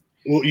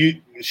 Well,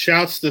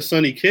 shouts to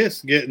Sonny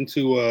Kiss getting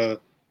to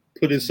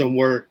put in some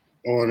work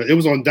on. It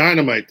was on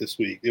Dynamite this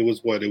week. It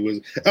was what it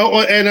was.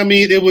 Oh, and I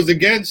mean it was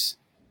against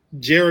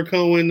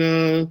Jericho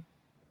and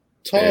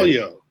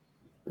Talia.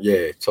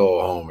 Yeah,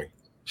 tall homie.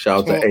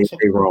 Shout out to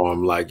A-Ron.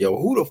 I'm like, yo,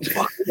 who the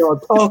fuck are y'all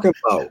talking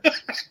about?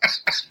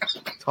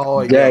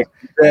 Tall Jack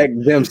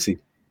Dempsey.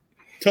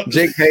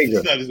 Jake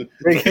Hager.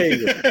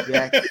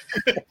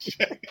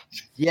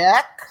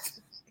 Jack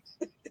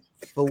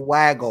the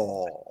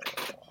Waggle.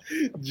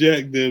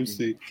 Jack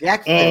Dempsey.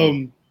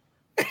 Jackson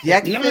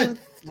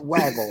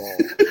Waggle.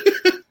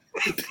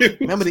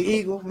 Remember the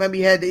eagle? Remember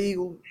he had the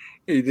eagle?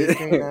 He did.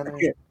 He did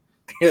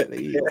have the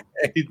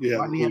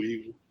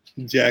eagle.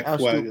 Jack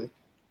Swagger.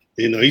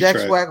 You know, Jack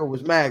Swagger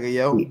was MAGA,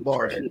 yo.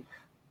 Bars.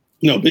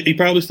 No, but he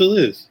probably still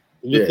is.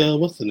 With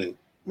what's the name?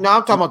 No,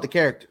 I'm talking about the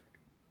character.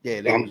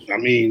 Yeah,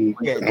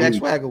 Jack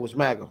Swagger was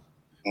MAGA.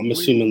 I'm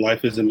assuming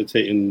life is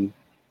imitating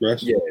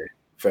wrestling. Yeah,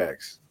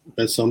 Facts.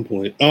 At some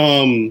point.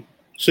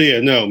 So yeah,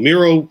 no.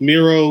 Miro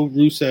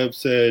Rusev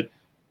said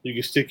you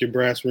can stick your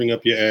brass ring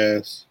up your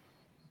ass.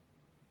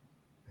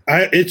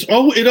 It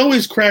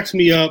always cracks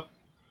me up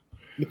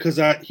because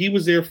he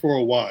was there for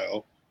a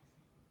while.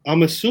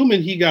 I'm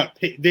assuming he got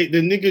paid. The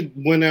nigga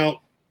went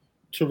out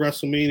to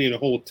WrestleMania in a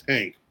whole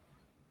tank.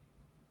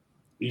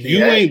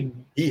 He ain't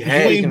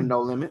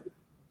no limit.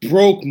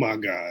 Broke my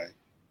guy.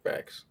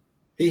 Facts.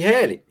 He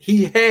had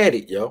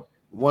it, yo.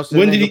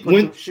 When he put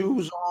them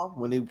shoes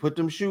on,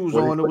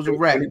 it was a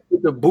wrap. When he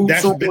put the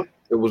boots on,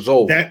 it was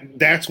over.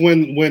 That's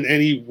when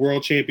any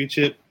world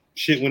championship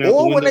shit went out.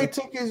 Or when they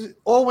took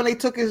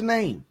his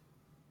name.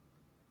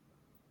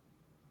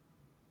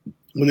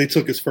 When they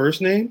took his first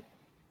name?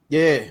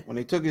 Yeah, when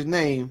they took his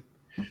name.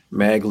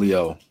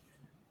 Maglio.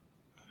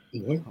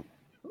 What?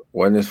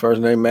 Wasn't his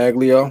first name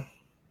Maglio?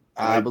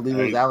 I believe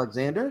it was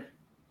Alexander.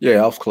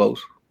 Yeah, I was close.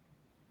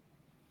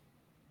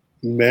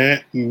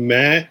 Matt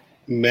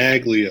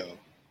Maglio.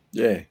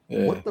 Yeah.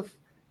 What the?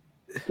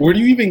 Where do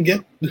you even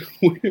get?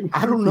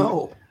 I don't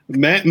know.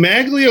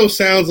 Maglio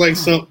sounds like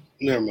some.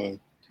 Never mind.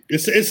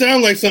 It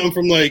sounds like something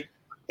from like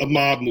a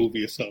mob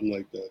movie or something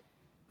like that.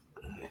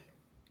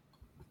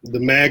 The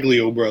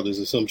Maglio brothers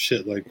or some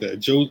shit like that.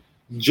 Joey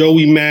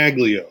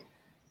Maglio.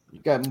 You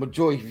got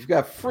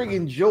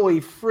friggin' Joey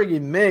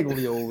friggin'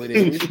 Maglio over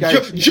there. This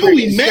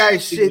guy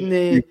sitting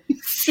there,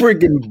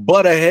 friggin'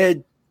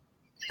 butterhead.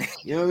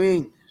 You know what I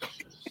mean?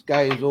 This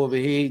guy is over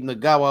here eating the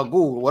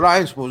gabagool. What I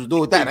ain't supposed to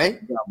do with that, eh?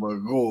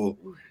 Gabagool.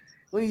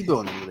 What are you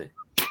doing over there?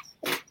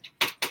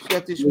 You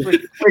got this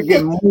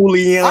friggin'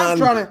 Moulian.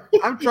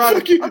 I'm trying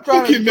to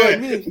enjoy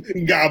me.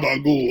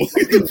 Gabagool.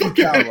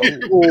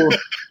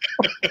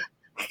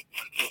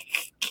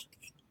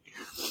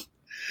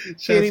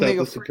 Shouts out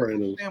to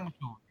Sopranos.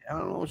 I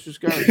don't know what's this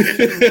guy.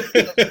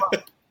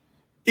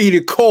 Eat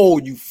it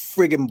cold, you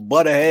friggin'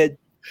 butterhead.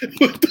 Eat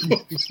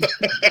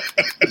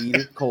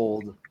it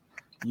cold.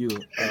 You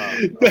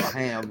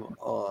ham.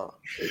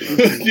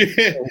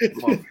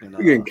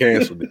 You're getting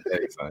canceled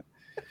today, son.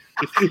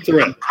 It's a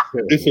wrap.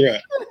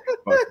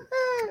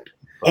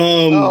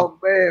 Oh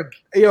man,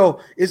 yo,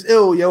 it's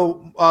ill,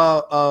 yo.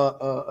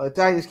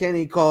 Italians can't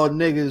even call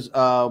niggas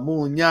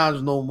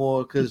moulignans no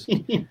more because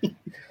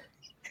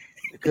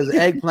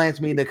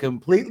eggplants mean a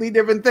completely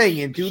different thing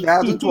in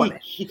 2020.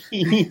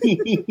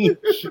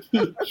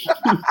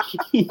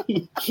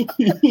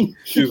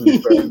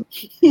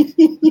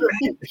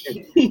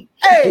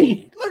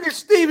 Hey, look at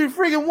Stevie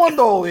friggin'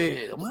 Wonder over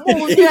here.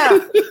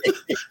 Moulignan.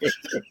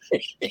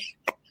 This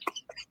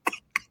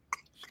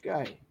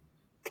guy.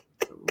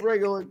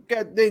 Regular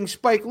goddamn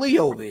Spike Lee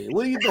over here.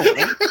 What are you doing,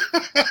 man?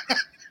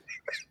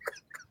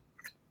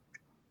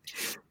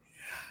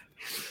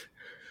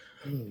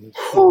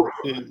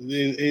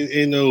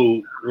 Ain't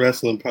no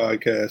wrestling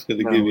podcast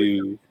gonna give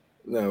you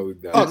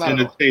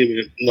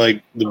entertainment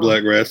like the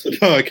Black Wrestling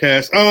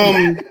Podcast.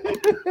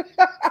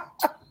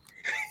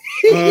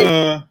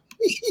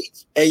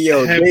 Hey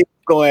yo, Dave's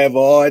gonna have a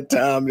hard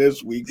time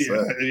this week.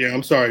 Yeah,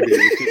 I'm sorry, Dave.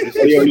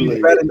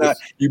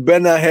 You better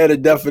not have a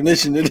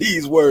definition of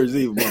these words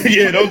either.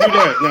 Yeah, don't do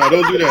that. No,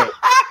 don't do that.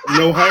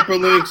 No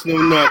hyperlinks, no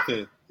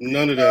nothing.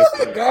 None of that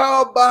stuff.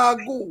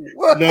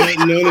 None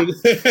of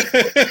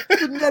that.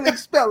 Phonetic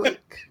spelling.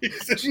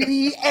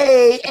 GAABA.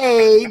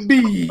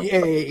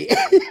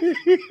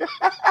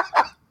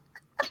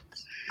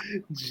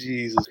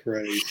 Jesus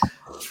Christ.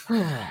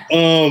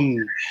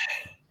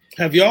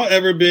 Have y'all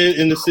ever been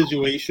in a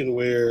situation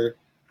where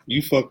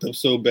you fucked up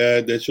so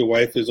bad that your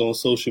wife is on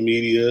social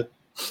media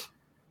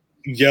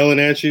yelling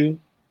at you?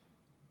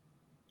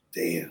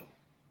 Damn.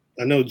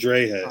 I know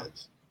Dre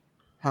has.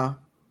 Huh?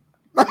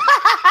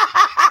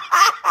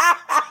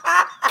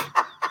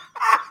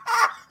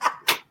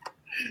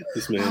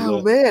 This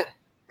man, man.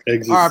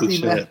 Exits the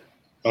chat.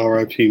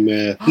 R.I.P.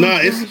 man. Nah,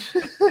 it's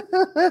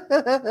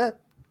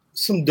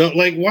some dumb.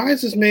 Like, why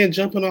is this man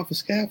jumping off a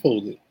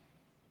scaffolding?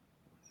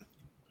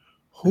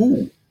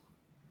 Who?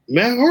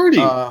 Matt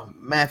Hardy.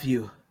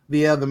 Matthew,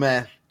 the other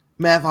Matt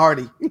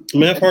Hardy.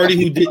 Matt Hardy,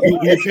 who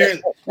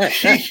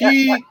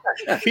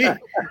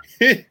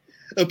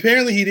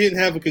apparently he didn't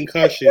have a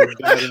concussion.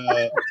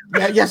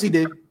 But, yes, he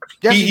did.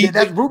 Yes, he did.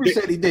 That's Ruby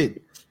said he did.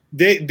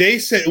 They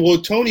said,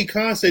 well, Tony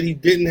Khan said he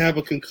didn't have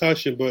a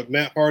concussion, but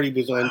Matt Hardy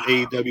was on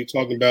AEW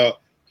talking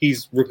about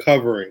he's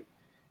recovering.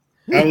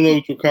 I don't know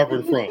what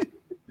recovering from.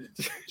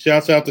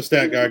 Shouts out to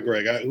Stat Guy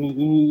Greg.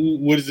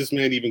 What is this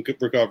man even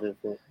recovering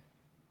from?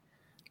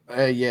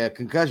 Yeah,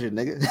 concussion,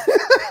 nigga.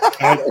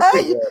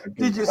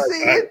 Did you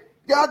see it?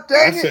 God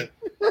dang it.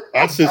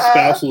 I said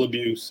spousal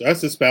abuse. I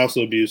said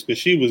spousal abuse because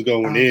she was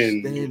going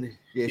in.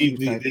 Yeah,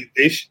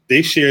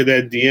 they shared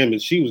that DM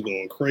and she was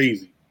going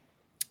crazy.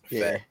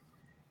 Yeah.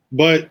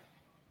 But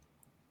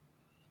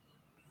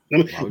I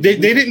mean, they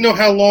didn't know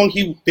how long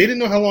he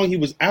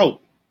was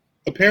out.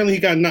 Apparently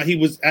he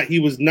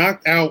was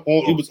knocked out.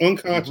 He was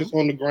unconscious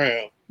on the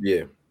ground.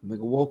 Yeah.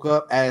 Nigga woke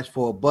up, asked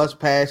for a bus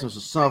pass and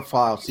some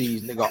sunflower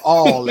seeds, nigga,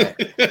 all that.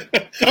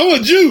 I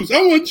want juice.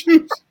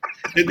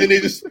 And then they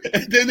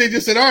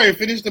just said, all right,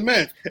 finish the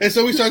match. And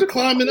so we started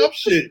climbing up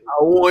shit.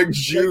 I want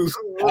juice.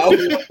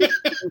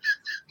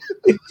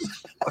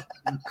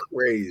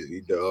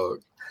 Crazy,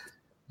 dog.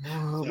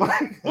 Oh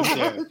my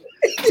God.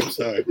 I'm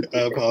sorry. I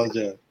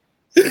apologize.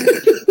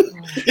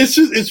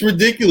 It's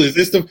ridiculous.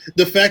 It's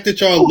the fact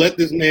that y'all let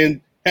this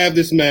man have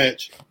this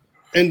match,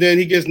 and then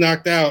he gets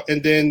knocked out,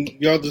 and then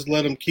y'all just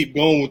let him keep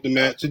going with the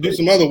match to do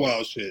some other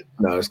wild shit.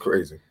 No, it's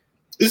crazy.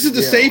 This is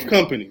the Save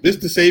Company. This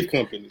is the Save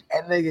Company.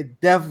 That nigga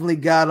definitely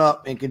got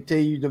up and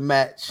continued the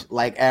match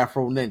like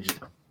Afro Ninja.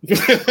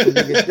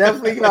 Nigga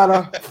definitely got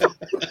up.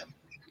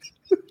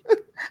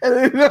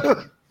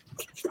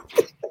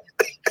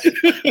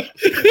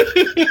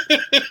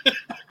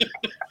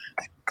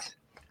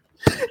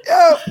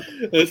 Yo,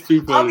 that's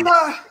too funny. I'm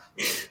not.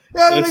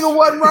 That nigga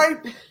wasn't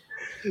right.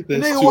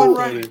 That's nigga wasn't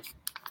right.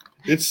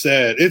 It's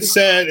sad. It's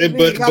sad,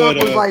 but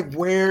was like,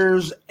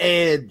 "Where's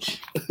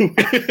Edge?" I'm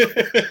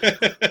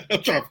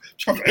trying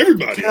for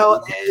everybody.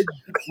 Tell Edge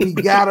we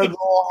gotta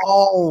go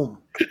home.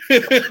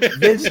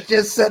 Vince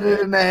just said it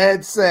in the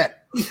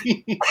headset.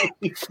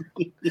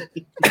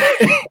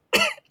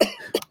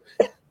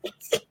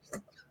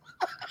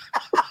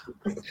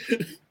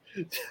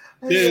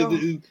 Yeah,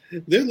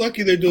 they're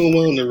lucky they're doing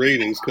well in the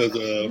ratings because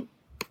the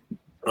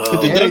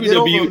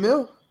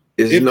WWE.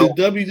 If the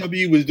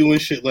WWE was doing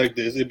shit like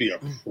this, it'd be a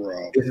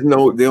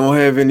problem. They don't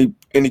have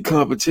any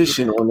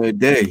competition on their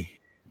day.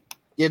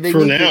 Yeah, they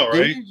right?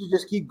 They need to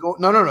just keep going.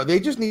 No. They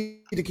just need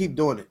to keep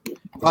doing it.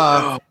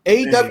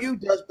 AEW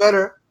does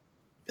better.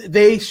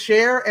 They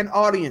share an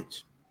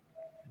audience,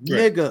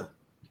 right. Nigga.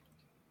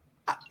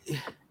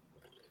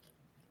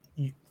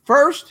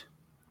 First,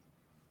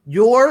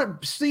 your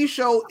C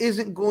show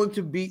isn't going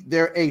to beat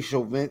their A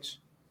show, Vince.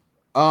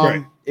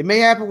 Right. It may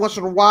happen once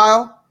in a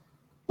while,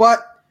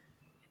 but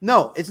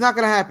no, it's not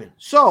going to happen.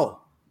 So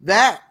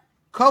that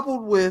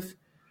coupled with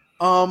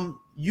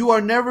you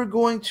are never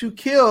going to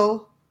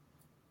kill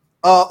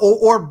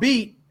or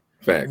beat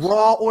Facts.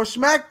 Raw or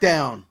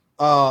SmackDown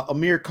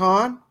Amir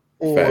Khan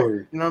or Facts.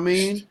 You know what I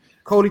mean?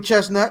 Cody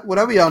Chestnut,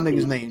 whatever y'all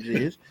niggas' names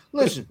is.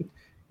 Listen,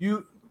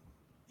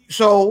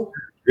 so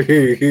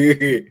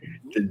today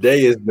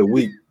is the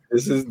week.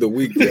 This is the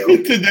week, yo.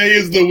 Today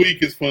is the week.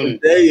 It's funny.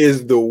 Today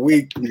is the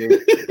week, man.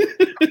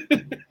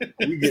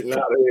 We getting out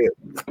of here.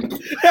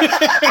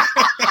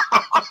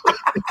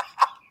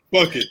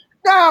 Fuck it.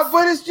 Nah,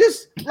 but it's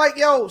just like,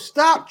 yo,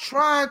 stop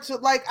trying to,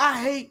 like,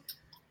 I hate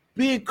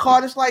being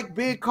caught. It's like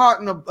being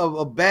caught in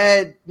a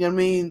bad, you know what I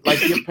mean?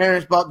 Like your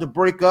parents about to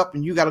break up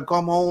and you got to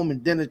come home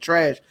and then the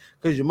trash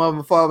because your mother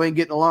and father ain't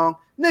getting along.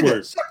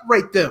 Nigga,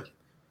 separate them.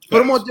 Put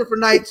them on different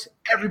nights.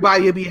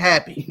 Everybody will be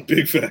happy.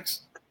 Big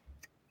facts.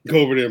 Go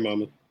over there,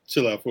 mama.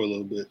 Chill out for a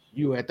little bit.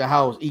 You at the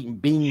house eating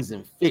beans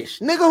and fish.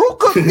 Nigga, who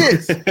cooked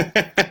this?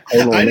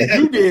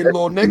 You did,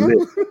 little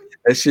nigga.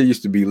 That shit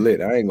used to be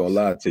lit. I ain't gonna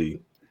lie to you.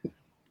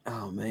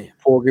 Oh, man.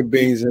 Pork and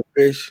beans and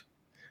fish.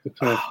 What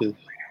kind of fish?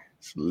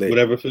 It's lit.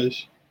 Whatever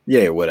fish?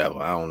 Yeah, whatever.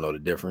 I don't know the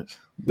difference.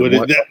 What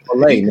is that?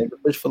 Fillet, nigga.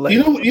 Fish fillet.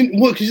 You know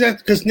what?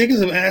 Because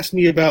niggas have asked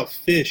me about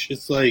fish.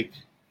 It's like,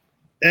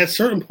 at a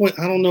certain point,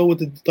 I don't know what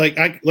the, like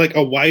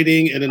a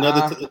whiting and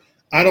another...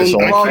 I don't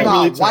know.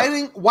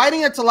 Really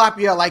whiting and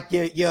tilapia are like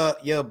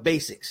your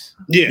basics.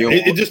 Yeah,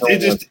 it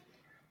just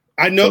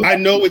I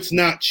know it's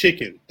not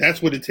chicken.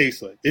 That's what it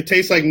tastes like. It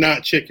tastes like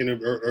not chicken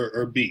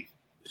or beef.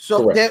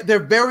 So they're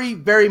very,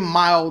 very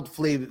mild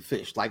flavored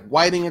fish. Like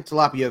whiting and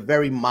tilapia are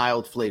very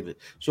mild flavored.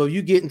 So if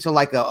you get into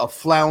like a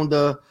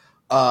flounder,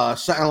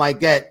 something like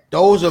that,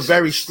 those are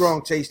very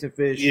strong tasting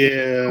fish.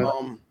 Yeah.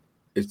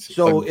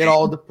 It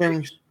all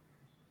depends.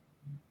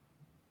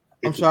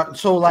 I'm sorry.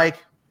 So like.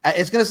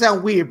 It's gonna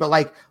sound weird, but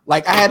like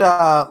I had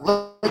a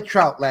lake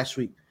trout last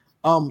week.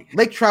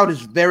 Lake trout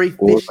is very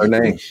fishy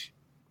fish.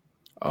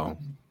 Oh,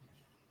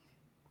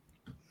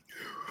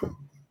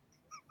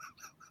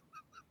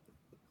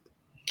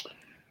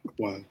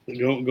 wow!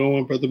 Go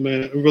on, brother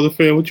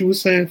fan. What you were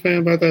saying, fam,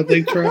 about that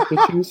lake trout?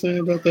 What you were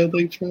saying about that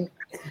lake trout?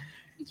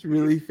 It's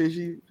really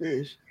fishy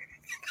fish.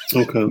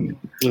 Okay,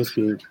 that's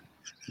good.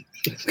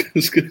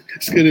 It's good.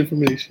 It's good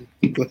information.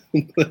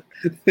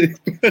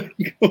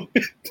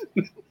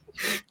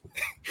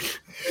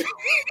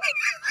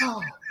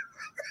 Oh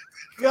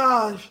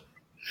gosh.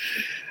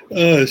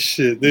 Oh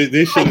shit.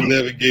 They should have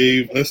never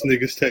gave us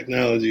niggas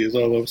technology is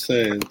all I'm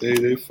saying.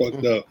 They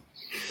fucked up.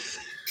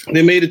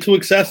 They made it too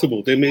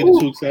accessible. They made it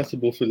too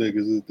accessible for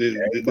niggas.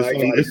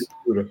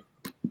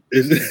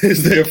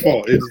 It's their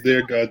fault. It's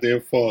their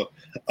goddamn fault.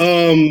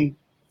 The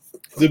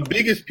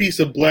biggest piece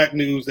of black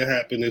news that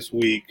happened this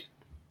week.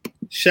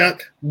 This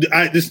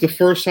is the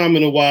first time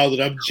in a while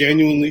that I've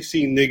genuinely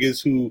seen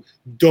niggas who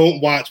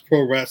don't watch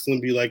pro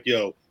wrestling be like,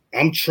 yo,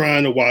 I'm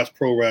trying to watch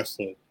pro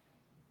wrestling.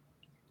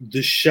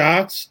 The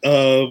shots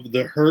of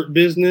the Hurt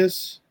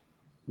Business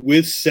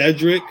with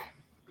Cedric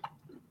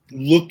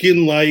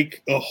looking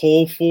like a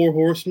whole four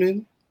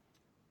horsemen.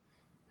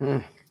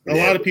 A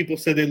lot of people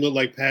said they look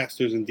like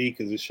pastors and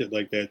deacons and shit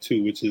like that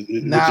too, which is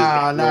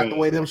not the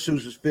way them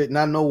suits is fitting.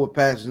 I know what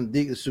pastors and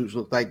deacons suits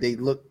look like. They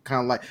look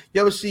kind of like.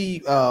 You ever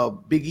see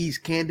Big E's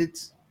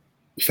Candidates?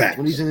 Facts.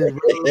 When he's in his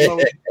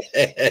room.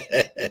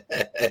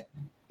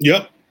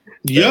 Yep.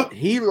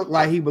 He looked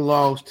like he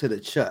belongs to the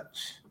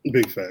church.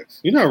 Big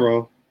facts. You're not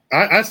wrong.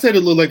 I said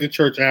it looked like a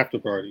church after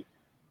party.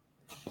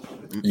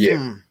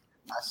 Yeah.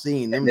 I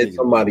seen them. And then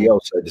somebody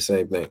else said the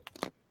same thing.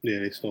 Yeah,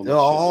 they stole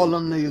all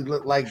them niggas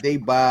look like they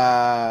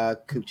buy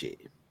coochie.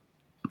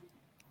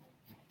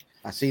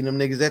 I seen them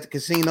niggas at the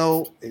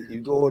casino. You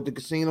go to the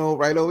casino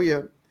right over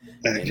here.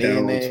 That cat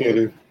on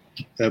Twitter.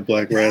 That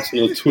black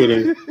rascal on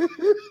Twitter.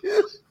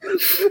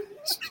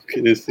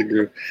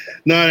 Instagram.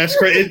 No, that's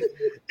crazy.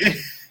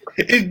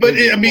 But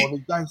I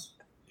mean,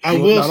 I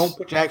will. Now, don't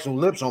put your actual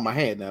lips on my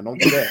hand. Now, don't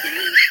do that.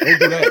 Don't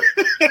do that.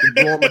 You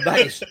blow on my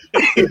dice.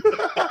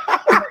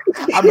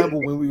 I remember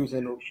when we was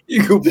in the.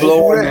 You could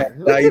blow on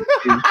that dice.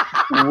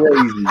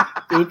 Crazy.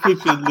 Don't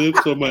put your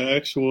lips on my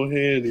actual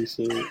hand. He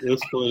said,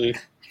 "That's funny.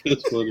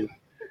 That's funny."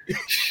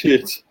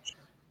 Shit.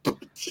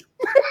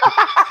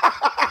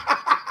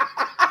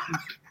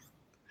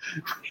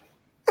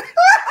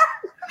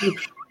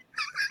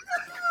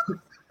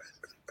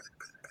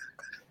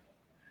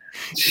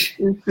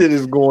 This shit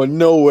is going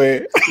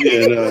nowhere.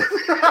 Yeah,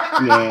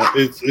 no,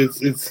 it's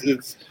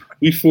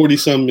we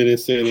 40-some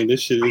minutes in, and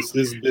this shit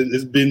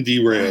it's been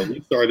derailed.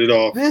 We started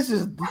off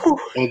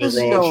on the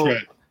wrong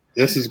track.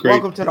 This is great.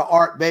 Welcome to the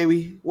art,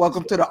 baby.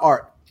 Welcome to the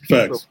art.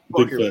 Facts.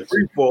 Big facts.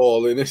 Free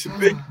fall, and it's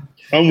big.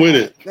 I'm with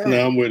it.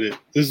 No, I'm with it.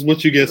 This is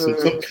what you get.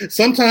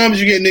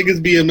 Sometimes you get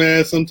niggas being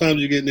mad.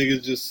 Sometimes you get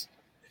niggas just.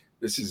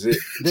 This is it.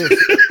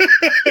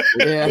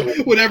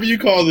 Yeah. Whatever you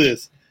call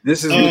this.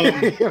 This is.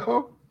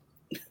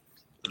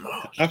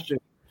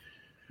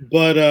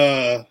 But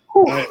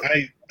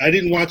I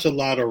didn't watch a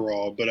lot of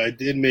Raw, but I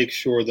did make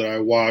sure that I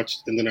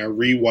watched and then I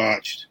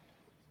rewatched.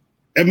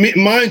 And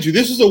mind you,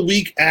 this is a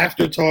week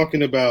after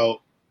talking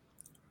about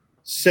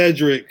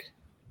Cedric.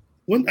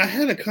 When I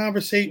had a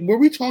conversation, were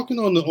we talking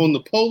on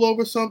the polo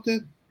or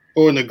something,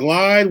 or in the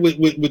glide with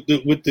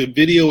the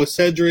video of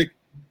Cedric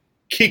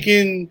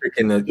kicking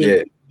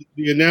the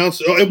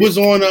announcer? Oh, it was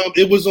on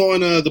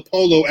the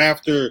polo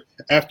after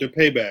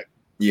Payback.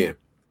 Yeah.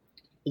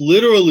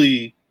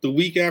 Literally the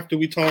week after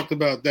we talked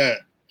about that,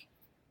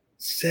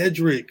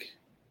 Cedric,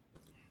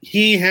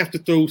 he didn't have to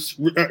throw.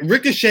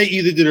 Ricochet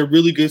either did a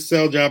really good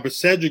sell job, or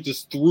Cedric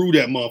just threw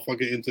that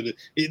motherfucker into the.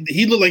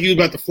 He looked like he was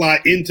about to fly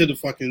into the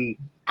fucking.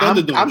 I'm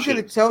going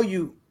to tell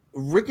you,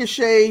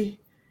 Ricochet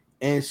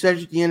and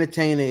Cedric the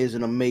Entertainer is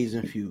an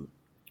amazing feud.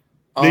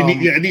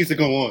 It needs to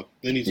go on.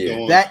 They need to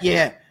go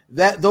on.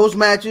 Those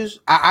matches,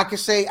 I can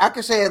say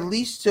at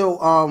least till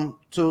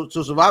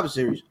Survivor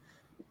Series,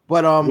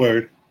 but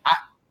Word.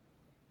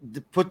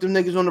 Put them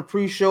niggas on the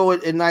pre-show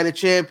at Night of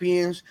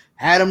Champions.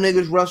 Had them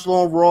niggas wrestle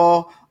on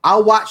Raw. I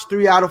watched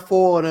 3 out of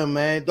 4 of them,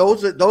 man.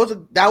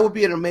 That would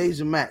be an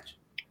amazing match.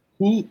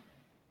 Who?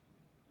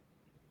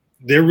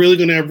 They're really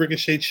gonna have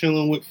Ricochet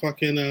chilling with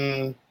fucking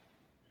the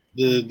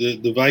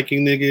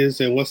Viking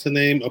niggas and what's the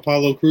name,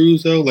 Apollo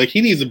Crews though. Like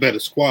he needs a better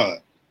squad.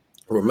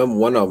 Remember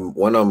one of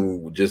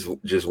them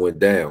just went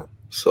down.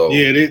 So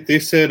yeah, they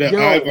said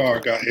Ivar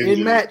got injured.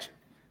 In match,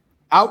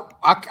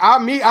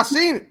 I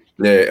seen it.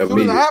 Yeah, as soon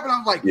as it happened, I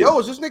was like, "Yo,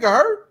 is this nigga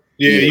hurt?"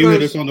 Yeah, you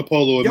hit us on the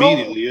polo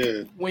immediately.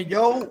 Yeah, when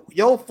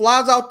yo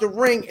flies out the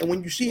ring, and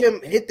when you see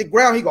him hit the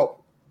ground, he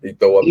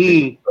throw up.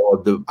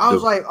 I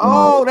was like,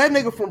 "Oh, that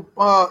nigga from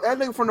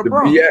the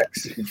Bronx."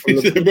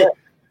 BX.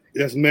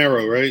 That's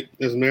Mero, right?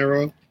 That's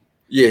Mero.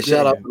 Yeah,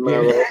 shout out to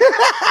Mero.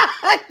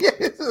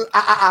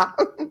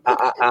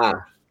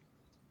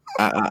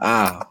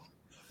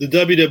 The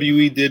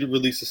WWE did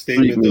release a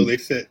statement though. They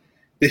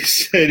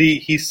said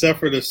he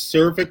suffered a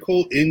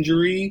cervical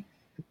injury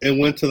and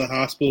went to the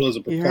hospital as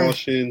a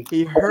precaution.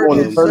 He hurt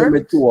his him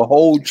into a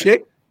whole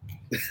chick.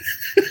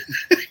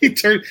 They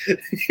turned it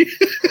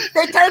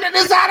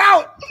inside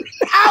out.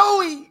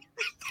 Owie.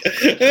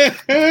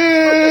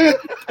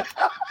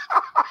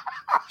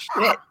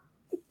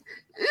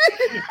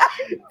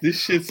 This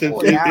shit said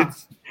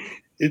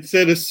it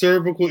said a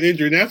cervical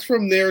injury. That's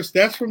from the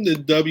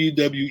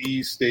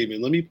WWE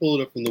statement. Let me pull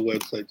it up from the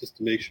website just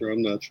to make sure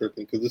I'm not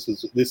tripping because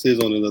this is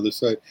on another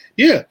site.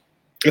 Yeah,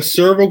 a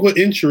cervical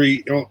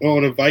injury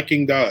on a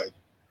Viking dive.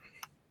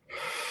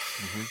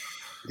 Mm-hmm.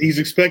 He's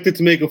expected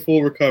to make a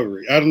full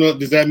recovery. I don't know.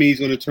 Does that mean he's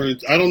going to turn?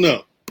 I don't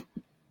know.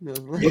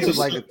 It's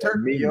like a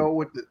turkey, yo,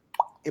 with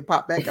it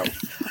popped back out.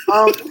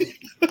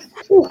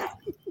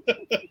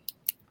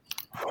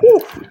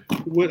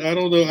 What I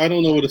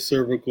don't know what a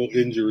cervical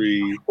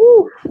injury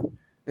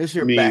it's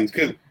your means.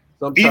 Back.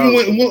 But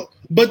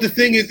the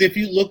thing is, if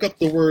you look up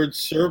the word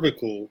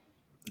cervical,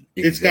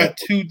 it's got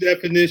 2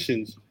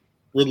 definitions.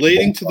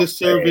 Relating to the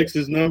cervix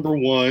is number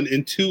 1,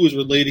 and 2 is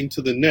relating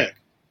to the neck.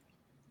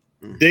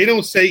 They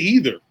don't say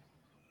either.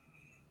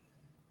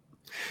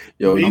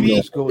 Yo, maybe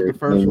let's go with the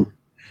first one.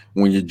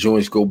 When your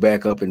joints go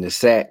back up in the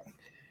sack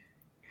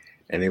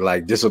and they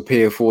like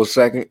disappear for a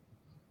second.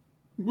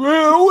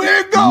 Well,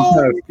 where it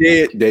go?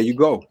 There you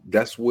go.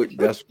 That's what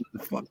the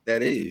fuck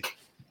that is.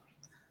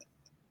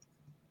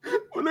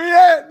 Where they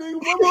at,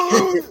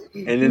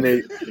 nigga? And then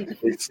they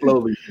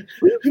slowly.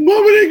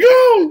 Mama, they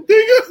go.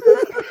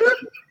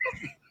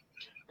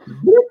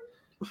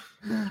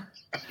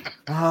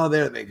 Oh,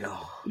 there they go.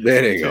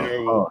 There they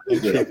go.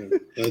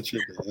 That's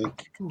tripping.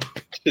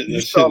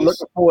 You start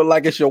looking for it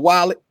like it's your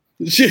wallet.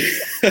 I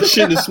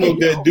shouldn't have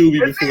smoked that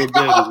doobie before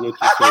bed. Is what you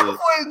said.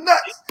 For his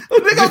nuts. The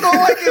nigga don't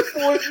like it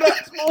for his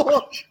nuts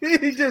more.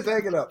 He just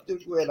hanging up.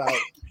 Just going out.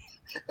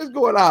 It's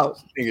going out.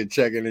 Nigga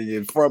checking in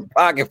your front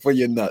pocket for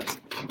your nuts.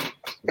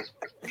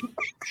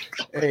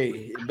 Hey,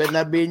 it better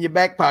not be in your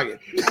back pocket.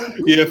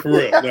 Yeah, for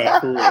real. Nah,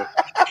 for real.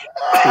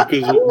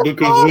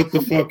 Because what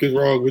the fuck is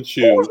wrong with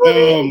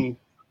you?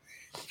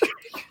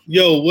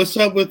 Yo, what's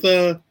up with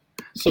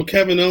so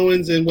Kevin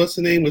Owens and what's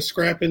the name was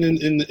scrapping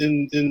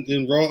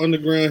in Raw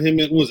Underground? Him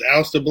it was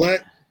Aleister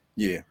Black.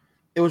 Yeah,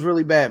 it was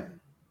really bad.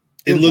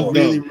 It looked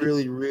really, dumb.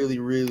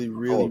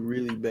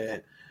 really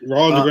bad.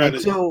 Raw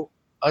Underground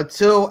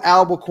until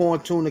Albacore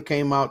Tuna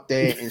came out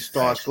there and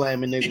started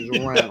slamming niggas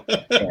around.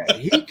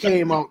 He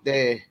came out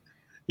there.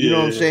 You know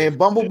what I'm saying?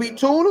 Bumblebee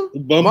Tuna.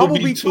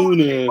 Bumblebee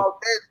Tuna came out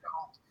there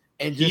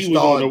and just he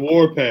was on the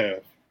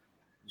warpath,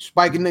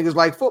 spiking niggas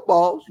like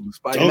footballs.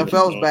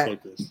 NFL's back.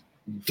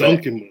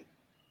 Dunking them.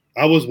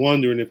 I was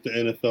wondering if the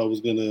NFL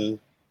was gonna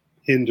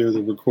hinder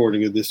the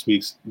recording of this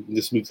week's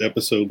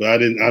episode,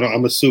 but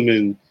I'm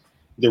assuming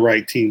the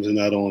right teams are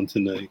not on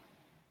tonight.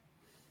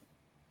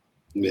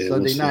 Man,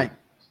 Sunday night.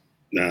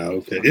 Nah,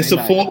 okay. It's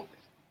a full.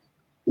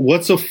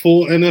 What's a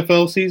full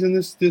NFL season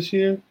this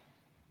year?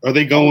 Are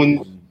they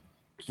going?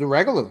 It's the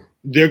regular.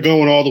 They're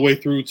going all the way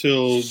through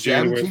till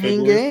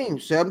January.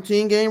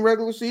 17 game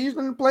regular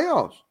season and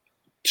playoffs.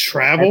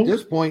 Travel At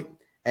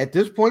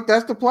this point,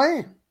 that's the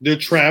plan. They're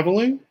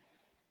traveling.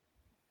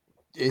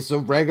 It's a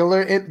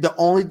regular. The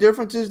only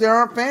difference is there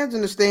aren't fans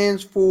in the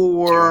stands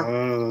for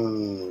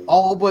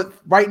all but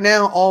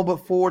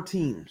 4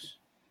 teams.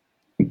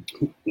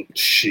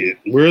 Shit,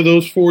 where are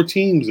those 4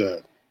 teams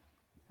at?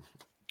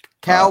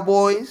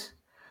 Cowboys,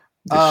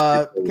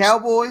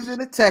 Cowboys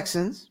and the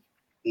Texans,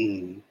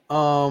 Mm.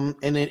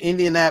 And then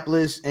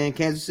Indianapolis and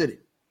Kansas City.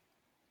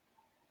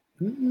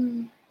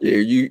 Yeah,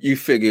 you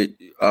figured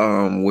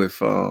with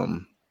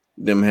them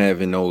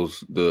having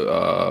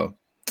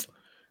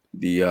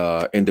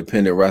the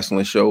independent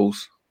wrestling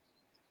shows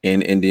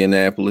in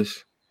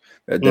Indianapolis,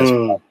 that's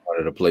one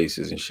of the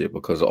places and shit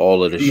because of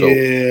all of the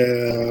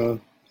shows.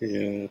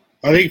 Yeah.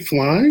 Are they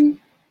flying?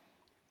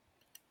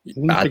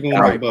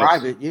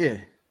 Private, yeah.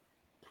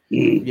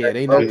 Yeah,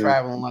 they not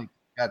traveling like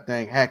that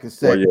thing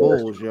Hackensack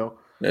Bulls, yo.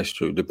 That's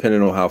true.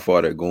 Depending on how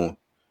far they're going.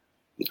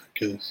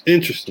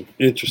 Interesting.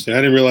 I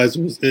didn't realize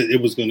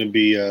it was going to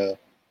be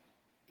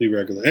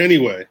regular.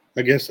 Anyway,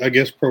 I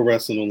guess pro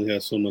wrestling only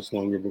has so much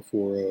longer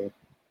before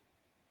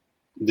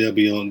they'll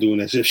be on doing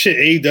that shit. Shit,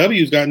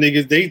 AEW's got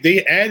niggas.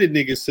 They added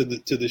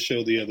niggas to the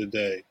show the other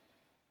day.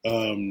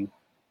 I'm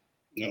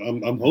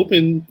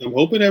hoping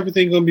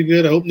everything's gonna be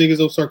good. I hope niggas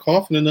don't start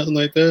coughing or nothing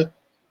like that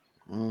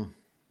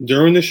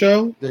during the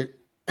show. They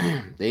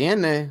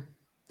in there.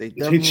 They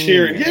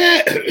cheering.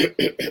 Yeah.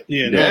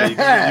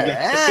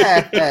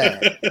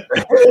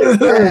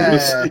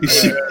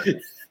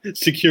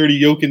 Security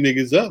yoking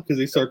niggas up because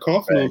they start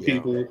coughing on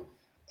people.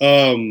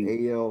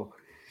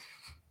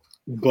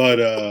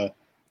 But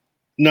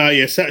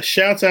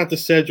shouts out to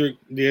Cedric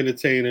the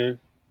Entertainer.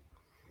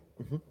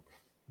 Mm-hmm.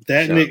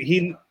 That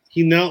nigga,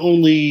 he not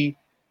only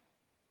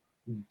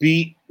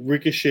beat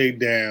Ricochet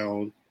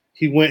down,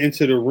 he went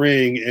into the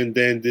ring and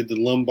then did the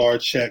lumbar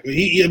check. That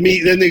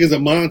nigga's a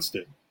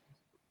monster.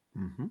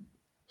 Mm-hmm.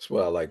 That's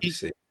what I like to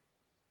see.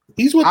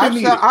 He's what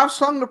I've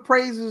sung the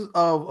praises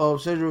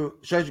of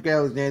Cedric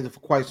Alexander for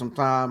quite some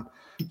time.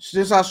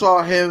 Since I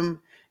saw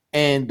him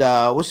and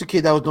what's the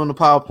kid that was doing the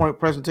PowerPoint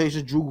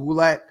presentation, Drew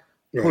Gulak,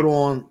 put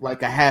on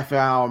like a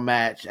half-hour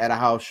match at a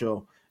house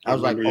show. I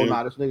was like, this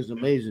nigga's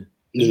amazing.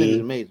 This nigga's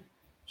amazing.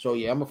 So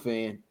yeah, I'm a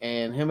fan.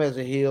 And him as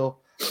a heel,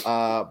 his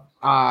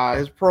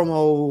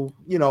promo,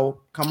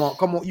 come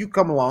on, you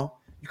come along.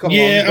 You come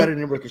along, you're better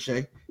than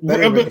Ricochet.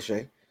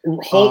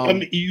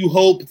 You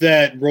hope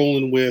that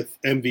rolling with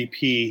MVP,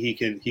 he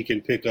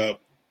can pick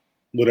up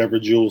whatever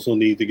jewels he'll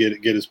need to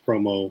get his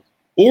promo,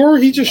 or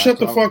he just shut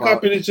the fuck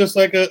up and it's just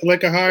like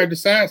a hired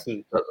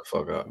assassin. Shut the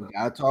fuck up.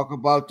 I talk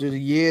about the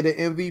year the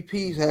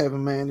MVP's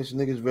having, man. This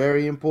nigga's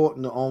very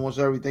important to almost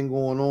everything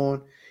going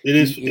on.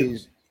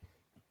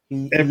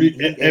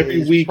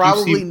 Every week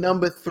probably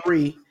number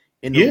 3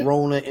 in the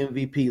Rona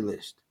MVP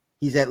list.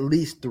 He's at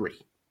least 3.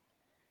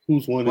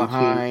 Who's one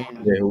behind?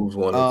 And 2? Yeah, who's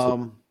 1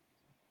 and 2?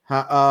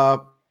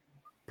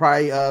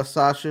 Probably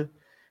Sasha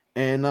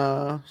and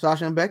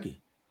Becky.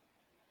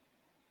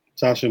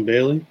 Sasha and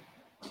Bailey.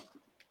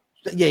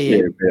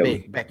 Yeah,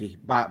 Becky.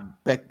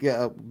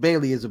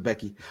 Bailey is a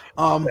Becky.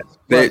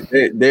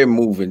 They're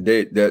moving.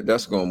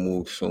 That's gonna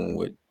move soon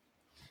with.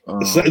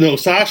 No,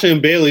 Sasha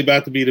and Bailey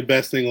about to be the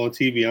best thing on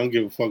TV. I don't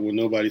give a fuck what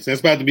nobody says.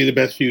 That's about to be the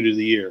best feud of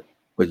the year.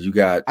 But you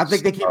got. I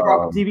think they keep it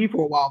off TV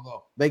for a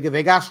while though.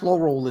 They got slow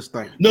roll this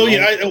thing. No,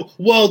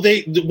 what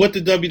the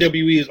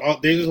WWE is.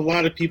 There's a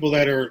lot of people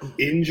that are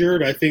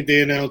injured. I think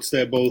they announced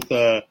that both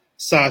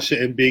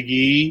Sasha and Big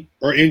E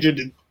are injured.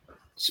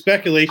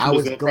 Speculation. I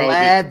was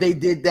glad they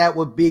did that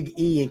with Big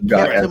E and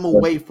kept him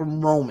away from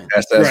Roman.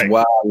 That's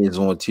why he's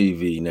on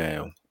TV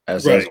now.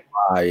 That's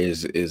why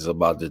is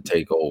about to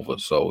take over.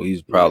 So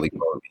he's probably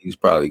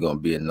going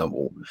to be a number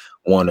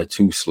 1 or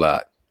 2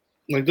 slot.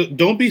 Like,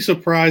 don't be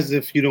surprised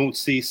if you don't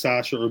see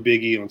Sasha or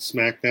Big E on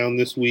SmackDown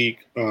this week.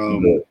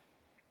 They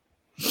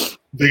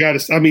got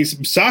to. I mean,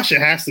 Sasha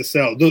has to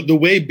sell. The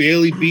way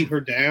Bayley beat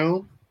her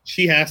down,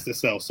 she has to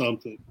sell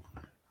something.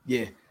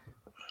 Yeah,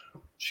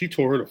 she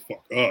tore her the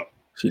fuck up.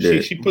 She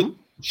did.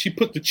 She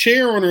put the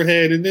chair on her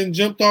head and then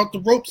jumped off the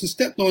ropes and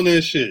stepped on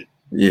that shit.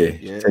 Yeah.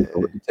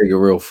 Take a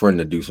real friend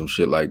to do some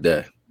shit like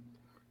that.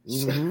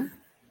 Mm-hmm.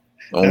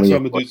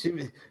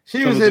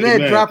 She was in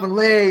there dropping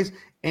legs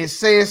and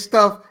saying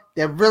stuff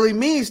that really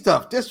means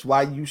stuff. That's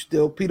why you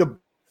still Peter.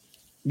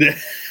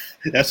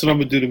 That's what I'm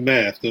gonna do. The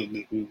math.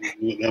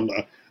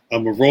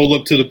 I'm gonna roll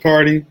up to the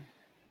party,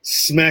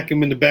 smack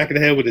him in the back of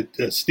the head with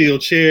a steel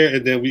chair,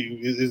 and then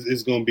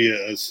it's gonna be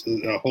a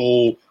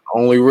whole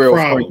only real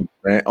problem.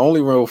 Friends, man. Only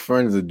real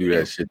friends will do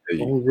that shit to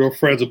you. Only real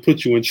friends will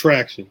put you in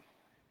traction.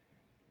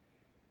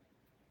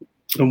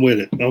 I'm with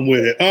it.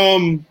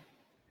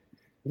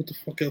 What the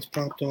fuck else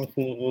popped off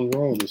on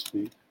Raw this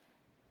week?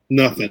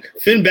 Nothing.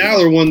 Finn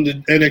Balor won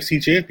the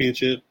NXT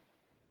Championship.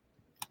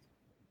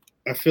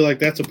 I feel like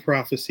that's a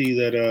prophecy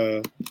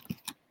that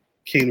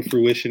came to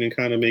fruition and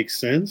kind of makes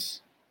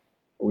sense.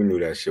 We knew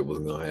that shit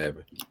wasn't gonna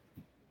happen.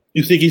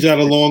 You think he's got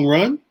a long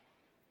run?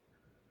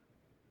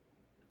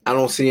 I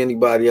don't see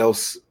anybody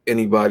else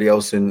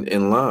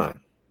in line.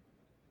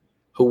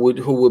 Who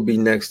would be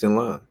next in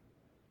line?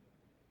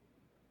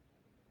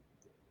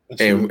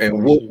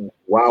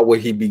 Why would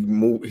he be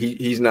moved?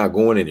 He's not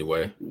going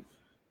anywhere.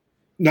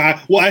 Nah,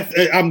 well,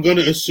 I'm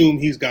gonna assume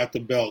he's got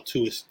the belt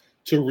to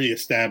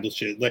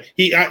reestablish it. Like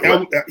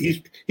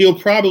he'll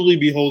probably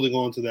be holding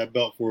on to that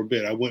belt for a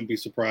bit. I wouldn't be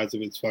surprised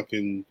if it's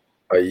fucking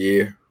a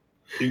year.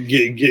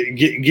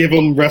 Give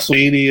him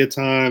WrestleMania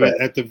time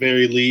at the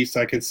very least.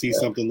 I can see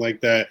something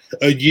like that.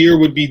 A year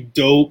would be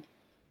dope.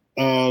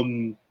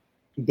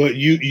 But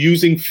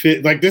using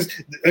Finn like this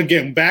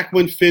again, back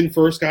when Finn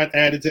first got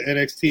added to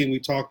NXT and we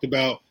talked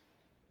about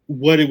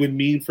what it would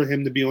mean for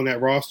him to be on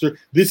that roster.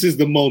 This is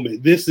the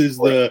moment. This is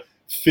the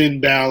Finn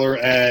Balor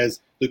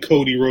as the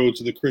Cody Rhodes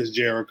or the Chris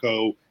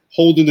Jericho,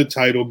 holding the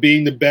title,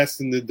 being the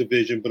best in the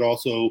division, but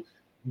also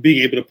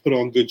being able to put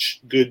on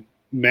good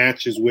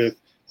matches with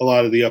a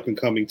lot of the up and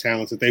coming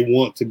talents that they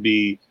want to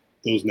be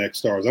those next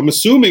stars. I'm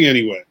assuming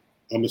anyway.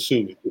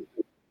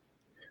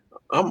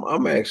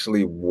 I'm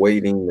actually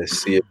waiting to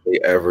see if they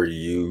ever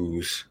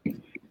use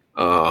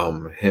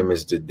him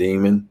as the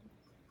Demon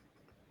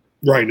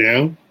right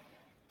now.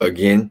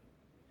 Again,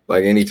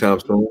 like anytime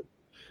soon,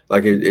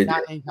 like it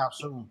not anytime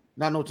soon,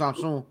 not no time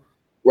soon.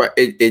 Right.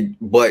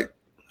 But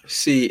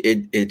see,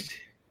 it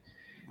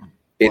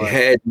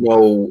had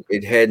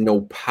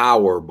no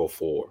power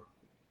before.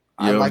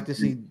 I'd like to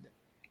see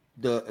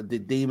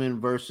the Demon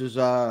versus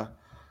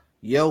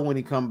Yo when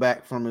he come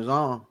back from his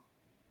arm.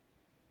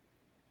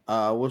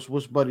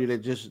 What's buddy that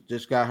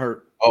just got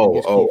hurt?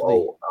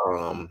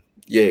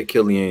 Yeah,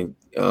 Karrion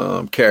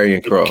Kross.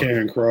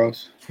 Karrion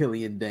Kross.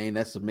 Killian Dane,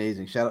 that's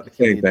amazing. Shout out to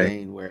Killian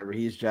Dane wherever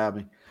he's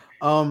jobbing.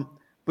 But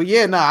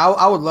yeah, no,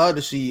 I would love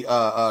to see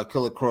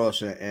Killer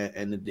Kross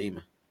and the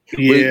Demon.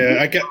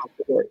 Yeah,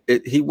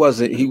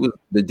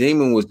 the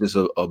Demon was just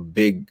a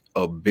big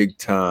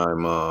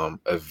time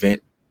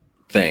event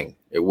thing.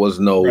 It was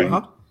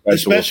no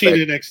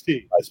especially in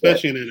NXT.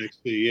 In NXT,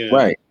 yeah.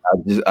 Right.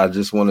 I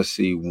just want to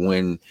see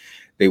when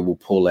they will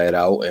pull that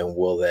out and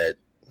will that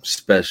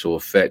special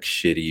effects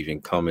shit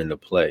even come into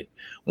play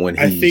when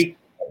he's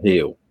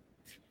healed.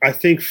 I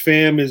think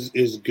Fam is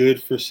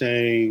good for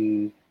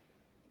saying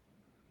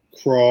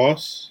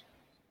Cross.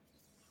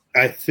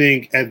 I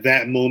think at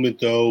that moment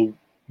though,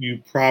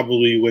 you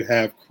probably would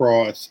have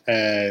Cross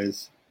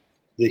as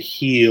the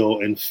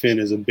heel and Finn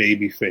as a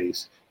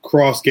babyface.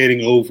 Cross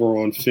getting over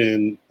on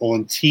Finn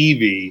on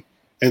TV,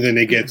 and then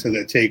they get to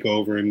that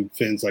takeover, and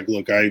Finn's like,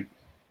 "Look, the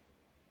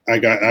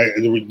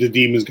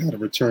Demon's got to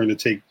return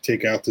to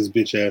take out this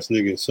bitch ass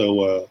nigga."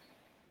 So,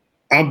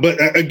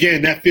 but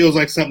again, that feels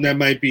like something that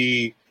might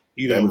be,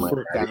 down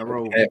the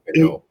road.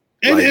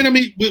 And I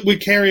mean,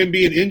 with Karrion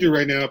being injured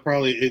right now,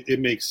 probably it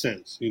makes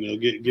sense.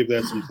 Give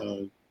that some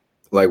time.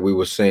 Like we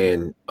were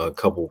saying a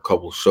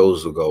couple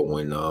shows ago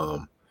when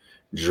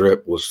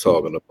Drip was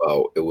talking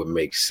about, it would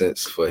make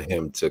sense for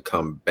him to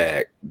come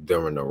back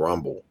during the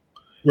Rumble.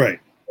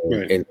 Right.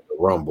 In the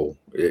Rumble,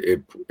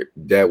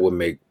 that would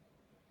make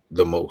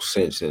the most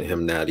sense in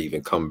him not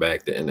even come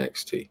back to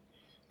NXT.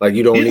 Like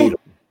you don't need him.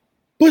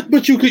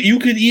 But you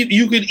could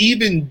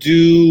even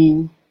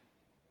do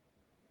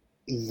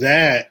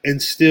that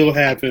and still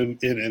have him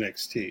in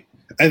NXT.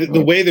 I think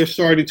the way they're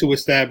starting to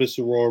establish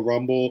the Royal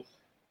Rumble,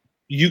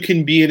 you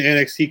can be an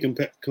NXT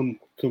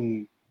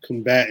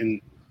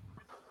combatant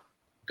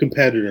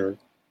competitor,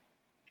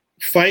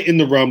 fight in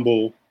the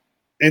Rumble,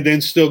 and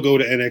then still go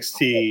to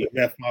NXT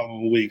that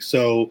following week.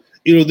 So,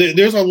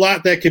 there's a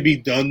lot that could be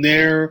done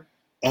there.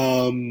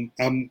 Again,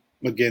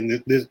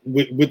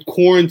 with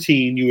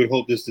quarantine, you would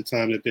hope this is the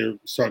time that they're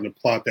starting to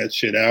plot that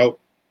shit out.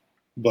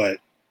 But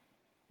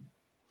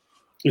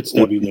it's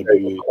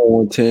WWE.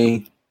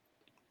 Quarantine.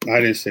 I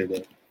didn't say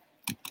that.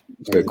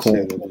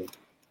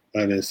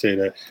 I didn't say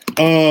that.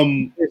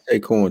 Say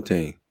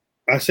quarantine.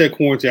 I said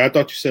quarantine. I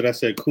thought you said I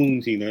said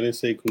quarantine. I didn't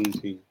say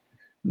quarantine.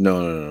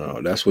 No.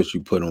 That's what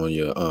you put on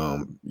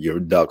your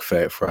duck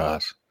fat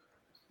fries.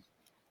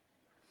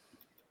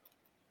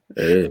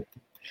 Yeah.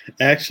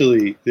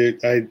 Actually,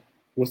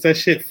 what's that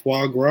shit?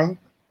 Foie gras.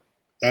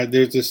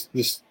 There's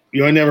this.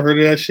 You ain't never heard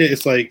of that shit?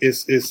 It's like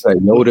it's like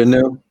Yoda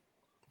now.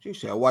 She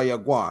said, "Why you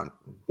guan?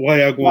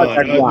 Why you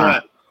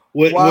guan?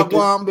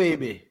 What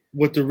baby?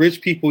 What the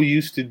rich people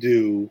used to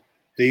do?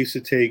 They used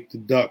to take the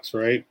ducks,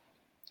 right,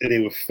 and they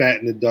would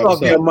fatten the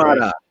ducks up.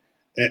 Right?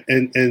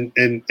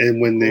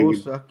 And when they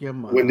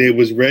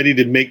was ready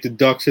to make the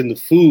ducks into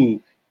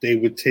food, they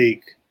would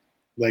take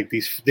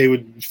they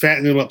would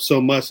fatten them up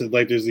so much that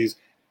there's these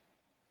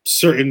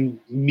certain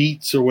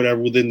meats or whatever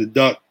within the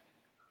duck.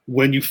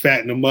 When you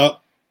fatten them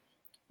up,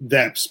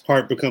 that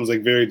part becomes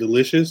very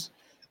delicious.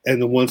 And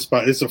the one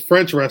spot, it's a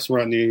French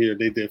restaurant near here.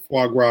 They did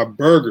foie gras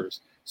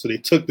burgers. So they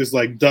took this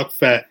duck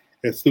fat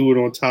and threw it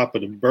on top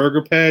of the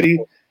burger patty.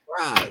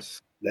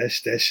 Fries. That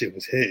shit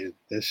was hitting.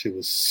 That shit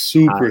was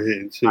super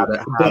hitting too.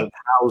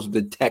 How's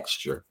the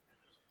texture?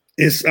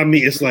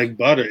 It's like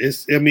butter.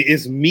 It's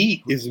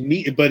meat. It's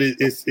meat, but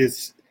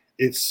it's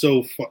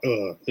so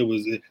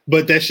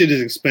but that shit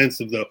is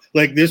expensive though.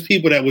 There's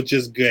people that would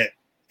just get.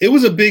 It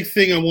was a big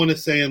thing. I want to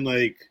say in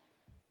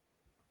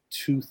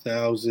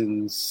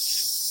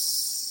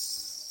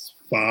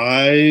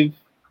 2005,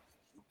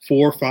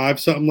 4 or 5,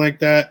 something like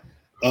that.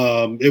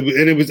 I think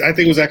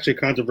it was actually a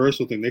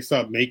controversial thing. They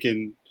stopped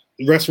making.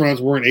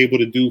 Restaurants weren't able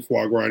to do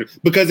foie gras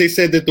because they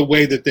said that the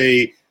way that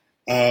they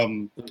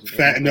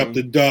fatten up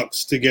the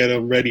ducks to get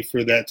them ready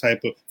for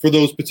for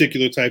those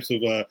particular types of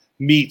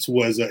meats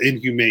was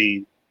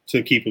inhumane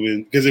to keep them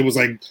in, because it was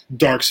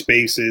dark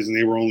spaces and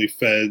they were only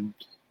fed.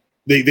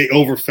 They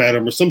overfed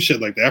them or some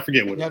shit like that. I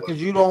forget what. Yeah, because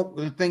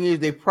the thing is,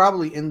 they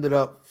probably ended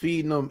up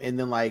feeding them and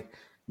then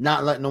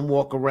not letting them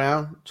walk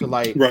around to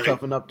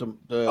toughen up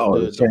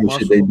the same muscle.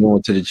 Shit they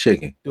doing to the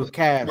chicken. The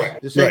calves.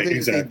 Right. The same thing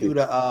Exactly. they do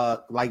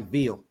to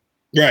veal.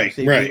 Right.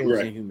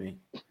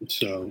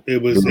 So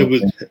it was.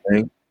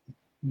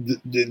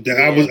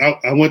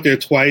 I went there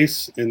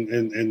twice and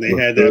they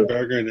had that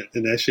burger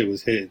and that shit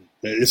was hidden.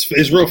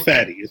 It's real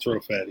fatty. It's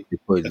real fatty. They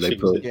put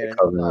it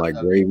covering like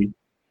gravy.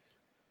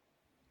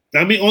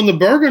 I mean, on the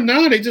burger,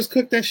 they just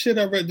cooked that shit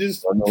up.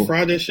 Just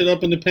fried that shit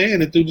up in the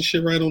pan and threw the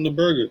shit right on the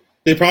burger.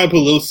 They probably put a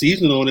little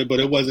seasoning on it,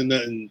 but it wasn't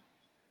nothing.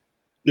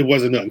 It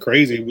wasn't nothing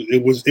crazy.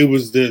 It was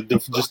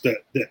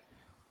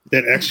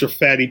that extra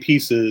fatty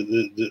piece of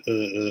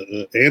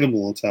the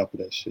animal on top of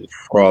that shit.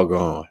 Frog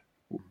on.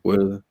 What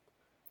is it?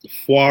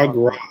 Foie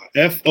gras.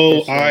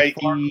 FOIE.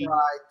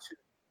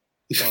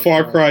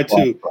 Far Cry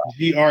 2.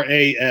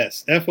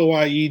 GRAS.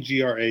 FOIE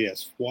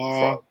GRAS.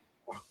 Foie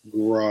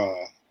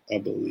gras, I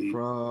believe.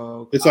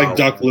 It's like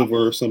duck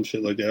liver or some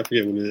shit like that. I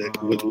forget what it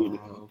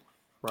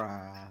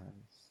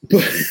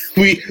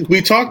is.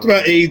 We talked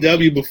about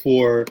AEW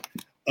before.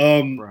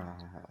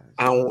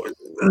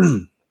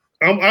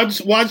 I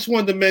just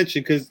wanted to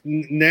mention, because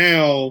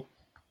now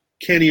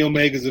Kenny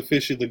Omega's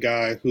officially the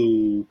guy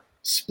who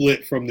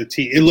split from the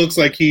team. It looks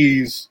like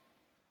he's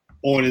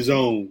on his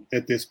own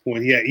at this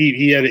point.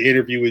 He had an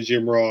interview with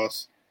Jim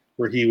Ross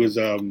where he was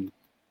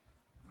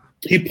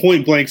he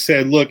point blank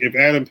said, "Look, if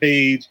Adam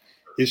Page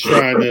is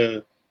trying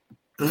to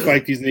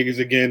fight these niggas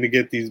again to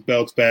get these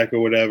belts back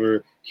or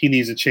whatever, he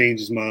needs to change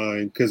his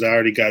mind, because I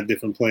already got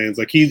different plans."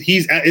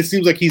 It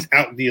seems like he's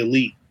out in the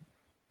elite.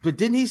 But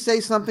didn't he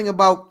say something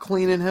about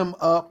cleaning him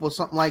up or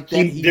something like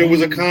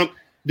that?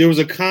 There was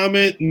a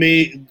comment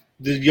made.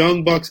 The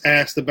Young Bucks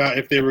asked about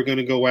if they were going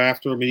to go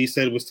after him, and he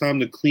said it was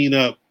time to clean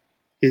up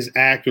his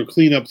act or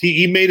clean up.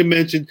 He made a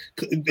mention,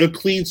 a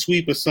clean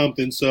sweep or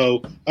something.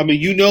 So, I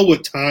mean, you know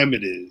what time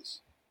it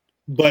is.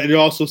 But it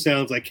also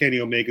sounds like Kenny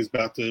Omega's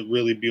about to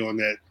really be on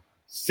that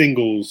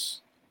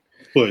singles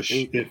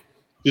push.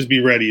 Just be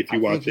ready if you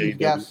watch AEW. He's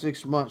got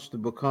 6 months to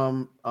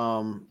become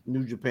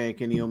New Japan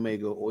Kenny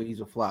Omega, or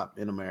he's a flop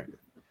in America.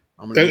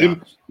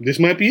 This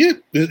might be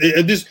it.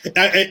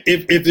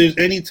 If there's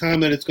any time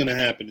that it's going to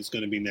happen, it's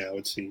going to be now.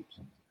 It seems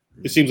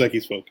like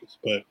he's focused,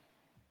 but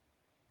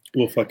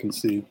we'll fucking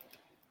see.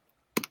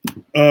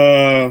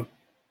 The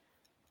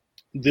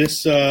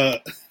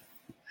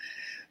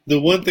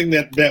one thing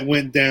that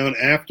went down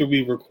after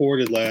we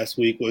recorded last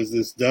week was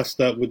this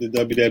dust up with the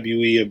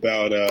WWE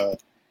about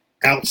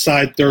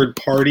outside third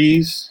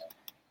parties.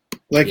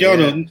 Y'all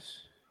know,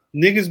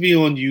 niggas be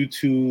on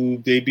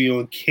YouTube, they be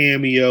on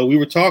Cameo. We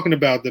were talking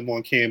about them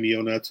on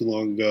Cameo not too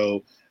long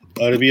ago.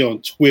 To be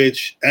on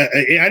Twitch.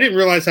 I didn't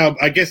realize how,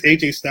 I guess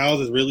AJ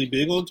Styles is really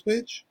big on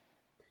Twitch.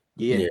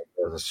 Yeah,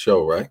 there's a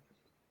show, right?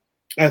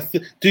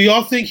 Do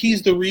y'all think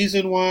he's the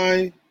reason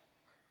why?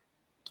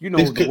 You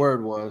know what the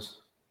word was.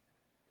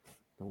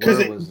 The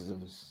word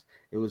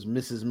it was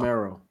Mrs.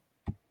 Miro.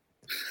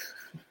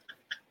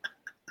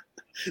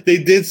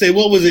 They did say,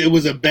 what was it? It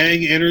was a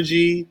Bang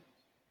Energy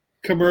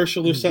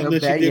commercial or something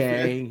that she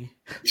did.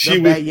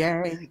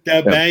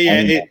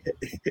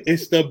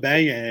 It's the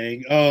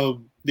Bang.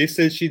 They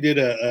said she did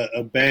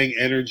a Bang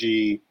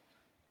Energy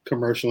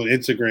commercial on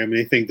Instagram, and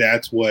they think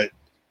that's what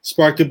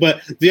sparked it.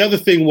 But the other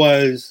thing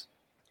was,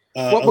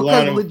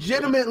 because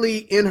legitimately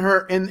in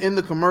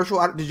the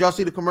commercial, did y'all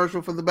see the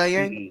commercial for the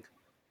Bang?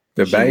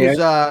 She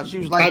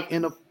was like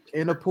in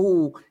a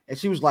pool, and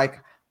she was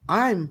like,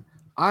 I'm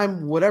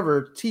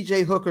whatever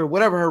TJ Hooker,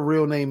 whatever her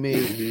real name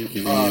is.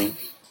 She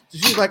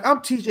was like, I'm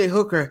TJ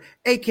Hooker,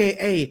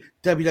 aka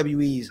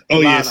WWE's.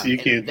 Oh yes, you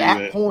can't do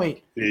that.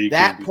 Point. Yeah,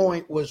 that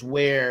point was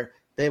where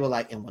they were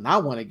like, and when I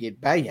want to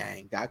get Bang,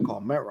 I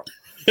call Mero.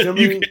 You know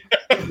what I mean?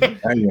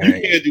 You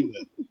can't do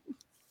that.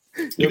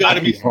 You got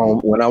to be home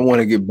when I want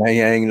to get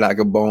Bang like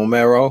a bone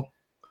marrow.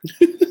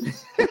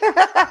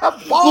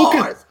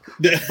 Bars.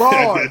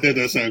 That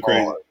does sound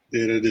crazy. Bars.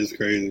 Yeah, that is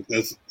crazy.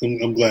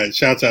 I'm glad.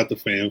 Shouts out to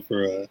Fam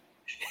for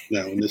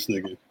that one.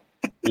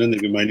 That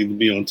nigga might need to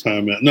be on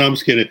timeout. No, I'm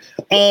just kidding.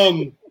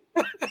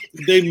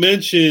 They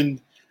mentioned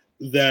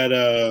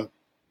that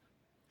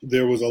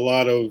there was a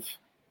lot of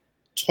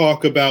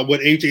talk about what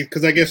AJ,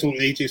 because I guess when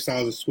AJ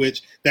Styles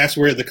switched, that's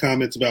where the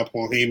comments about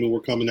Paul Heyman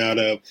were coming out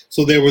of.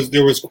 So there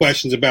was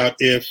questions about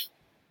if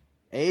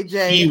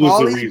AJ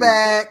Paulie's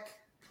back.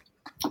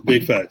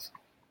 Big facts.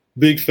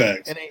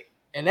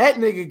 And that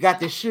nigga got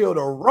the shield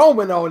of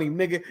Roman on him,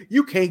 nigga.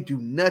 You can't do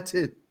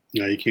nothing.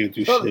 No, you can't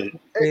do shit.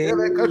 Hey,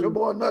 that country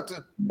boy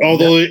nothing.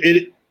 Although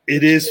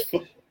it's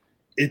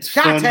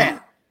funny.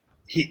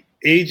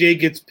 AJ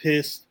gets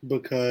pissed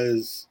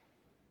because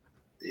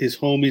his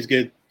homies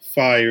get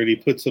fired. He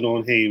puts it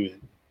on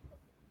Heyman.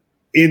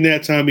 In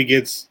that time, he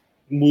gets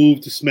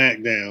moved to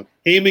SmackDown.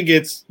 Heyman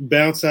gets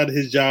bounced out of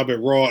his job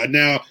at Raw, and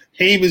now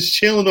Heyman's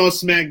chilling on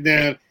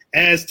SmackDown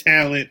as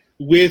talent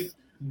with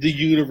the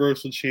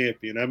Universal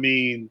Champion. I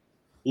mean,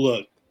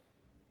 look,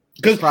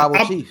 because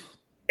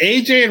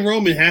AJ and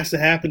Roman has to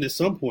happen at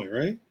some point,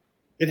 right?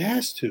 It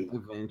has to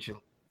eventually.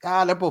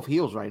 God, they're both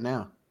heels right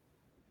now.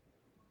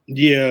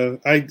 Yeah,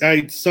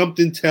 I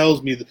something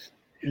tells me that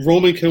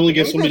Roman can only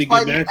get so many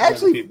good matches.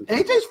 Actually,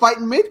 AJ's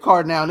fighting mid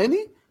card now, isn't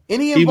he?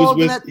 Ain't he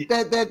involved in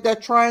that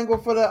triangle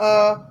for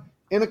the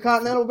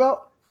Intercontinental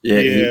belt?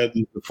 Yeah,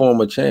 he's the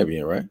former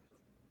champion, right?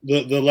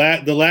 The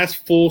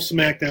last full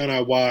SmackDown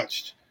I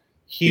watched,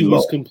 it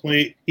was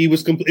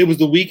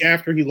the week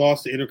after he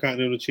lost the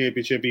Intercontinental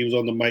Championship. He was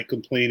on the mic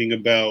complaining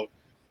about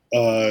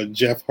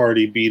Jeff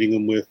Hardy beating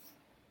him with.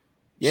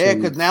 Yeah,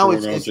 because now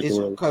it's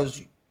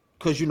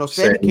because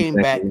Sammy came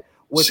back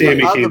with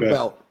the other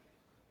belt.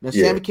 Now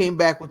Sammy came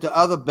back with the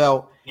other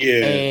belt.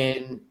 Yeah,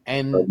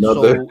 and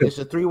so it's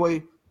a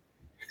 3-way.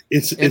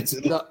 It's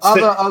the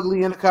other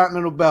ugly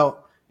Intercontinental belt.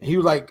 And he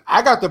was like,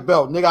 "I got the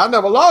belt, nigga. I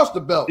never lost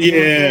the belt."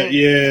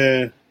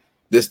 Yeah.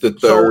 This the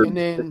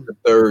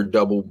third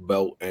double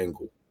belt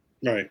angle.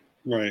 Right.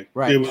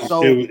 It was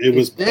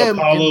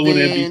Apollo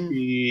and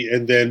MVP,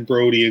 and then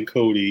Brody and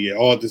Cody. Yeah,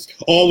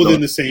 all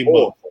within the same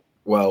month.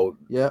 Well,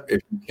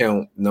 if you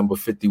count number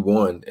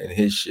 51 and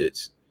his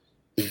shits.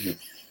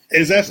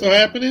 Is that still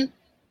happening?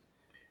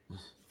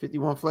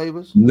 51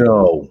 flavors?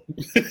 No.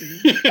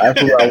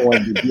 That's what I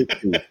wanted to get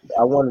to.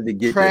 I wanted to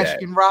get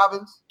Trashkin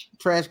Robbins.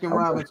 Trashkin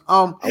Robbins.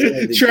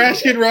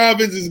 Trashkin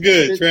Robbins is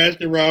good.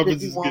 Trashkin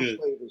Robbins is good.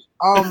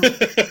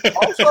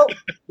 Also,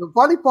 the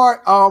funny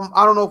part,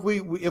 I don't know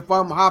if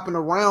I'm hopping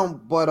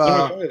around, but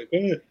go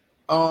ahead.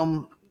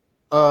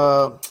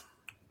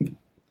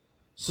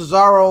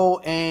 Cesaro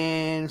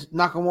and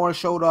Nakamura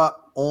showed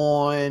up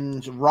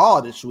on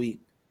Raw this week.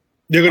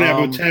 They're gonna have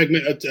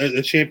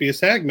a champions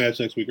tag match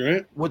next week,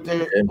 right?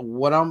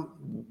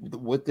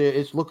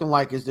 It's looking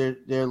like is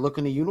they're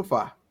looking to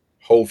unify.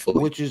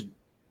 Hopefully, which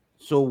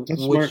will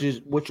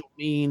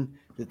mean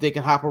that they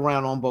can hop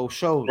around on both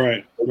shows.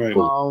 Right.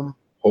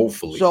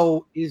 Hopefully.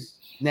 So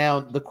now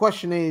the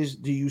question is,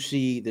 do you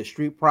see the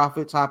Street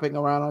Profits hopping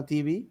around on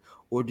TV,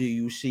 or do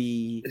you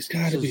see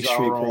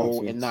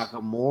Cesaro and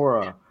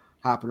Nakamura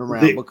hopping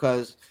around?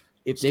 Because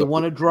if they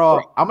want to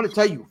draw, I'm going to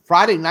tell you,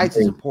 Friday nights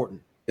is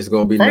important. It's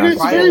going to be Friday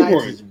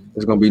nights.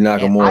 It's going to be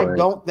Nakamura. I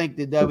don't think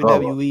the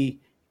WWE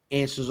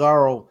and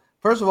Cesaro.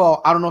 First of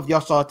all, I don't know if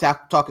y'all saw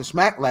Talking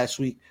Smack last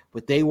week,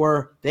 but they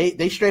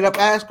straight up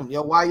asked him,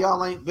 "Yo, why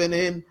y'all ain't been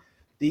in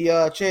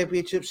the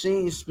championship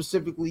scene,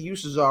 specifically you,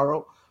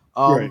 Cesaro?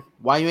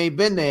 Why you ain't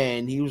been there?"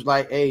 And he was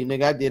like, "Hey,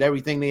 nigga, I did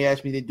everything they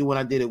asked me to do, and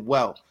I did it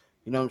well."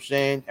 You know what I'm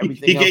saying?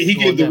 Everything. He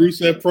gave the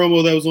Rusev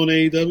promo that was on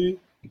AEW.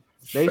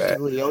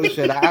 Basically, he always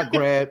said, "I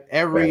grabbed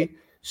every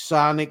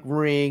Sonic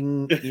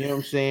ring." You know what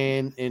I'm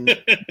saying? And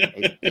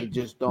it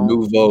just don't.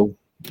 Nouveau.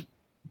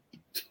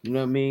 You know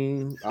what I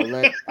mean? I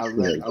let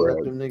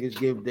them niggas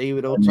give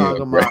David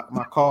Otunga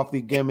my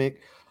coffee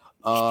gimmick.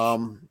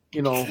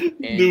 You know,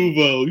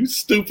 Nouveau, you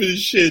stupid as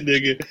shit,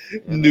 nigga.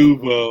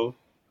 Nouveau.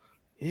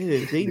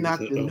 Yeah, they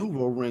knocked the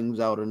Nouveau rings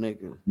out of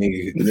nigga.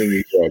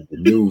 Nigga got the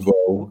Nouveau.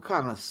 What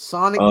kind of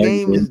Sonic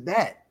game is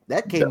that?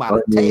 That came out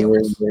of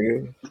Tails.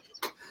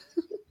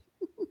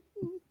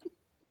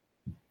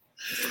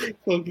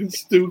 Fucking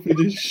stupid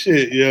as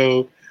shit,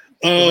 yo.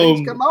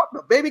 Come out,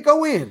 no, baby,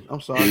 go in.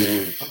 I'm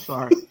sorry.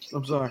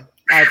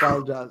 I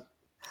apologize.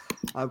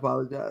 I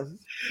don't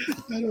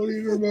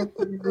even remember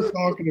what we were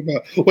talking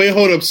about. Wait,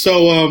 hold up.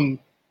 So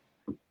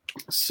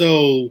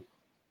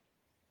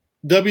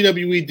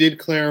WWE did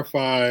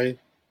clarify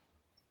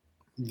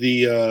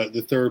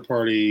the third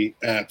party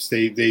apps.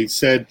 They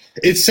said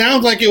it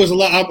sounds like it was a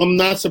lot. I'm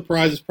not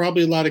surprised. It's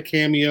probably a lot of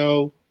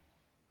Cameo.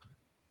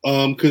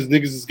 Because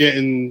niggas is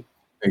getting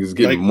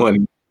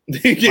money.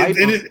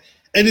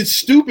 And it's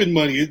stupid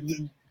money.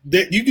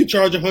 That you can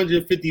charge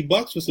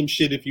 $150 for some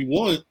shit if you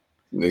want.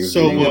 Niggas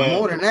so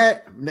more than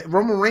that.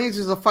 Roman Reigns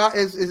is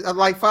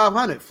like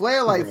 500.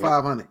 Flair like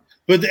 500.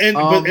 But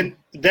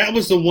that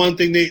was the one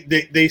thing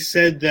they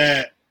said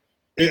that.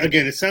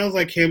 Again, it sounds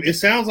like him. It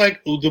sounds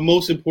like the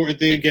most important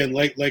thing. Again,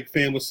 like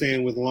Fan was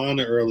saying with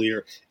Lana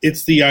earlier,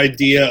 it's the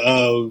idea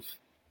of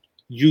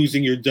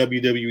using your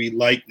WWE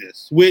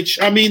likeness,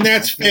 which I mean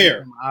that's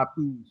fair.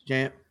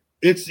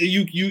 It's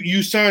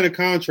you sign a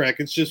contract.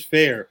 It's just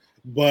fair.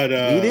 But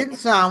he didn't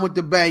sign with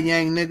the Bang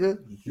Yang nigga.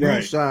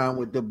 You signed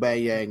with the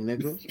Bang Yang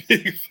nigga.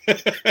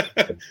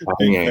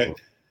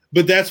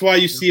 But that's why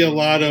you see a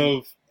lot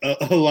of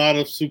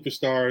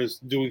superstars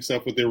doing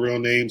stuff with their real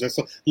names. I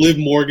saw Liv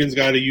Morgan's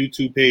got a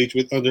YouTube page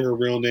under her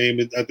real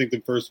name. I think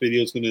the first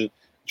video is going to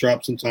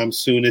drop sometime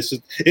soon. It's a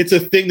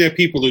thing that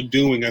people are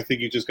doing. I think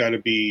you just got to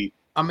be.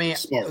 I mean,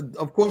 smart.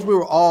 Of course, we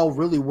were all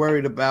really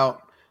worried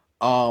about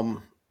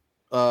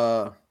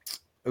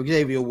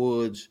Xavier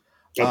Woods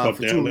for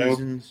two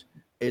reasons.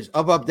 It's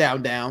up,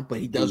 down, but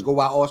he does go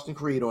out Austin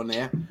Creed on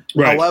there.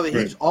 Right, However,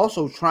 he's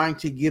also trying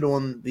to get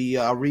on the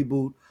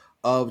reboot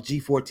of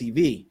G4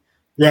 TV.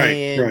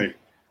 Right.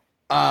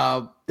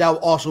 That will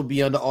also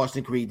be under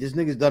Austin Creed. This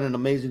nigga's done an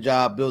amazing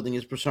job building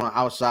his persona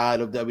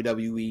outside of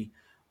WWE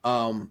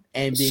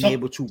and being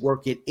able to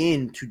work it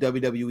into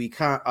WWE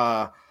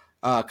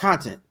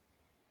content.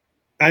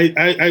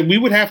 We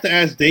would have to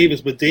ask Davis,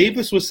 but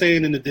Davis was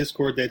saying in the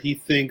Discord that he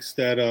thinks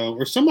that,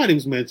 or somebody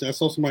was mentioning, I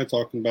saw somebody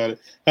talking about it,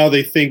 how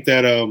they think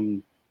that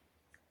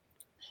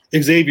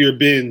Xavier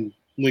been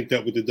linked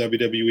up with the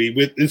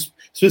WWE,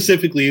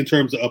 specifically in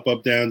terms of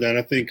up, down.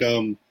 I think,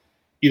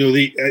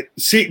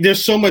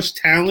 there's so much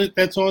talent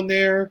that's on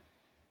there.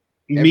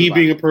 Everybody. Me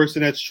being a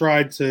person that's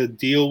tried to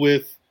deal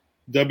with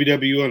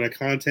WWE on a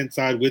content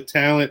side with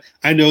talent,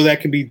 I know that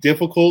can be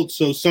difficult.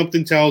 So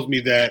something tells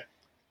me that,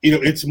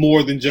 it's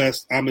more than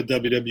just I'm a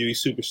WWE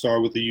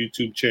superstar with a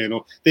YouTube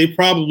channel. They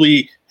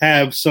probably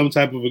have some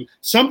type of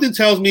something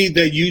tells me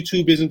that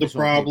YouTube isn't the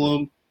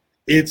problem.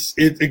 It's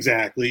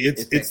exactly.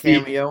 It's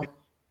cameo.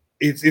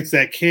 It's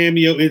that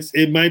cameo.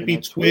 It might be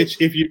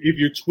Twitch. If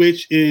your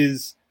Twitch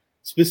is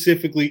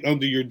specifically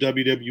under your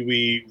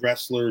WWE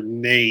wrestler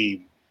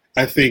name,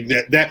 I think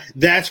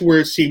that's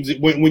where it seems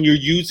when you're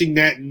using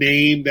that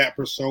name, that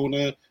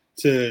persona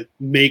to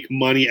make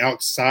money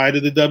outside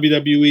of the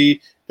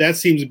WWE. That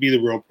seems to be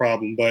the real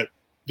problem, but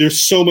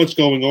there's so much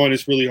going on.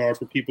 It's really hard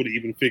for people to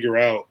even figure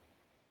out.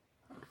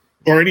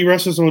 Are any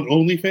wrestlers on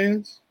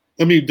OnlyFans?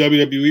 I mean,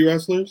 WWE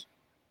wrestlers?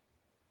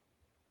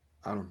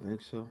 I don't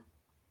think so.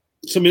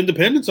 Some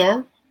independents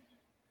are.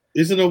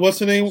 Isn't it? What's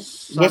the name?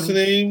 Sonny. What's the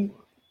name?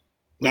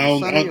 No,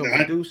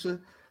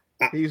 producer.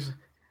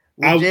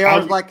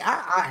 JR's like,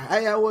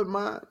 I wouldn't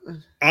mind.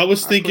 I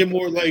was thinking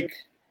more like,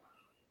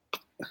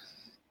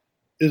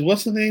 is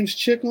what's the name's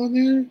chick on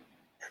there?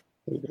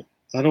 Okay.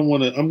 I don't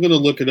want to. I'm going to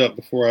look it up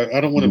before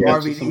I don't want to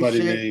mention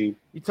somebody's name.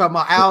 You talking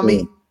about Al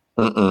Meat?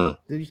 Did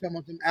you talking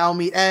about some Al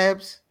Meat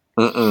abs?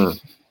 No.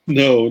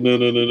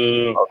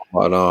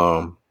 But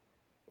I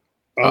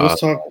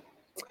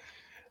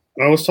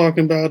was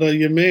talking about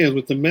your man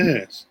with the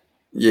mask.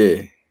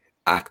 Yeah,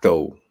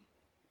 Octo.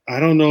 I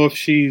don't know if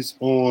she's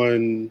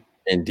on.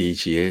 Indeed,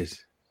 she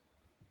is.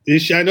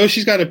 Is she? I know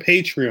she's got a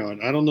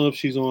Patreon. I don't know if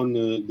she's on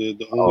the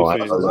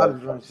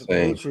OnlyFans.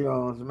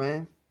 Patreons,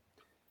 man.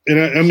 And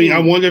I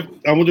wonder if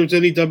there's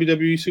any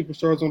WWE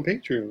superstars on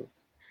Patreon.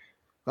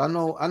 I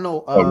know.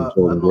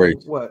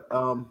 Great. What?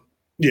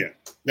 Yeah,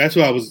 that's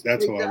what I was. I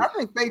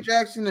think Faye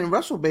Jackson and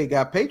Russell Bay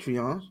got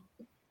Patreons.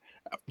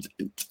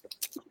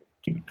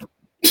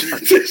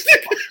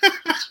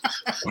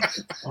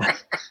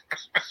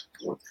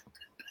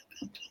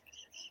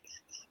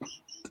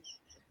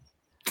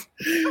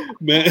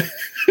 Man,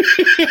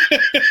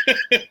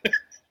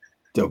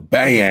 the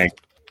bang.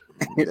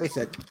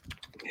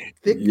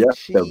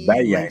 The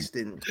bang.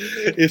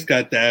 It's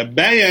got that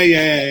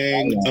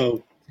bang.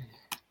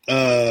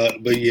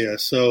 But yeah,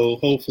 so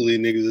hopefully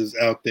niggas is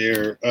out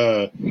there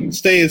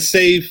staying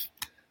safe.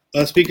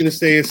 Speaking of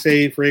staying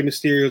safe, Rey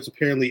Mysterio is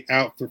apparently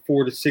out for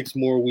 4 to 6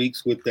 more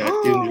weeks with that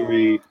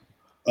injury.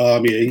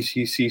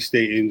 He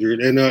stayed injured,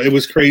 and it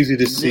was crazy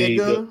to see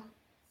the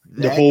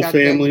whole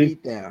family.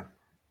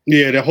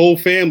 Yeah, the whole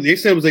family. They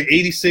said it was like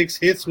 86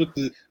 hits with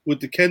the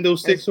kendo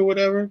sticks or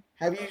whatever.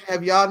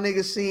 Have y'all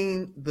niggas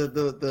seen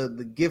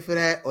the gif of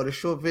that or the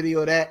short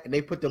video of that? And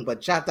they put the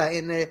bachata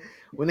in there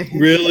when they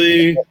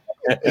really.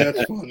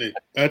 That's funny.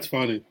 That's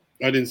funny.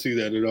 I didn't see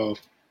that at all.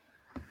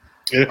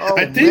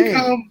 I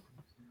think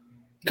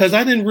because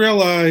I didn't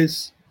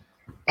realize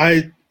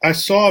I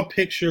saw a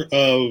picture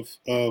of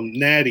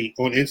Natty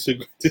on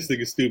Instagram. This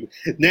thing is stupid.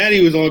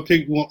 Natty was on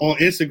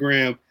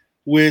Instagram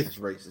with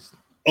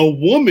a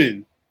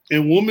woman.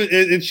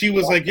 And she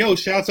was like, yo,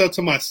 shouts out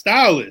to my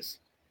stylist.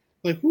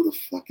 Like, who the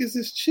fuck is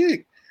this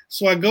chick?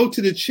 So I go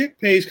to the chick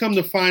page, come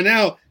to find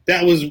out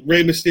that was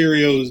Rey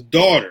Mysterio's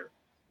daughter.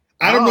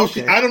 I don't know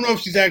if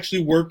she's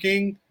actually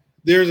working.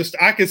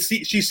 I can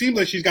see she seems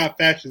like she's got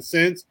fashion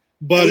sense.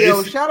 But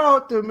shout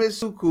out to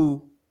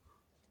Mitsuku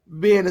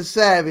being a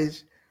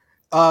savage,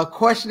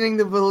 questioning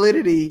the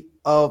validity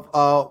of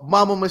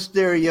Mama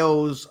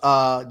Mysterio's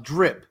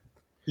drip.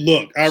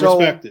 Look, I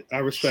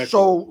respect it.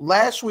 So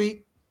last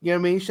week, you know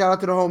what I mean? Shout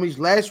out to the homies.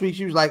 Last week,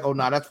 she was like, oh,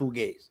 nah, that's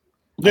Fugazi.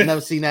 I've never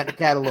seen that in the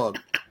catalog.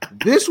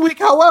 This week,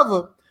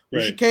 however,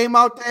 when she came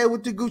out there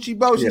with the Gucci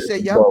bow, she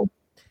said, yo.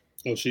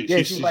 Oh,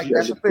 she's like,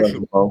 that's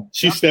official.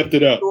 She stepped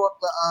it up.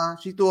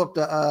 She threw up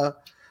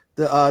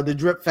the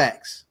drip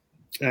facts.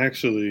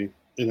 Actually,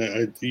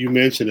 and you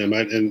mentioned them,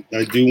 and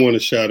I do want to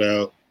shout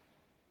out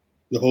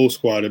the whole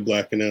squad at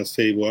Black Announce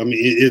Table. I mean,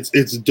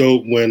 it's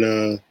dope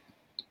when,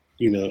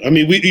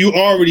 you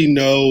already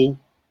know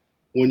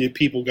when your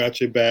people got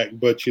your back,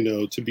 but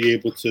to be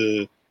able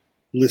to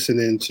listen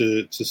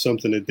into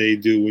something that they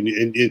do,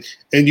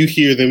 and you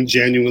hear them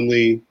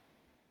genuinely,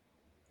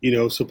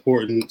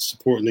 supporting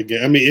the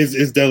game. I mean,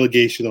 it's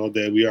delegation all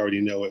day. We already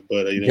know it,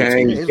 but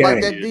it's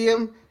like that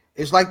DM.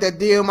 It's like that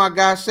DM my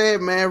guy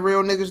said, man.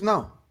 Real niggas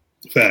know.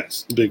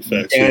 Facts, big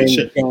facts.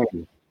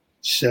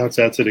 Shouts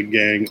out to the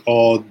gang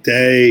all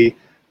day.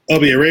 Oh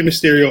yeah, Rey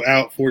Mysterio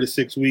out 4 to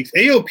 6 weeks.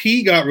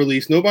 AOP got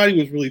released. Nobody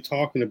was really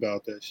talking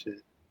about that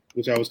shit,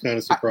 which I was kind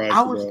of surprised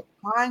I was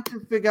trying to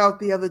figure out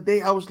the other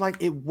day. I was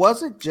like, it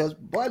wasn't just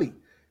Buddy.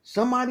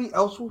 Somebody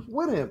else was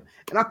with him.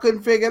 And I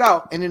couldn't figure it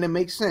out. And then it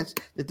makes sense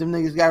that them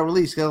niggas got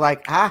released. Because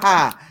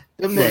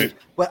them niggas. Right.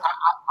 But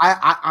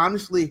I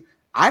honestly,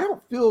 I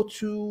don't feel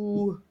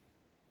too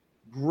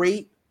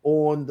great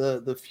on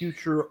the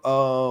future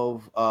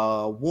of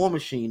War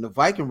Machine, the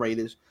Viking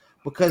Raiders,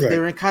 because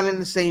they're in kind of in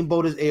the same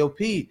boat as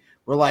AOP.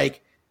 Where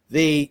like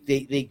they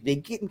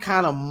getting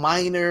kind of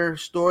minor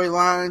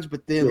storylines,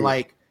 but then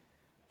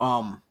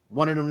one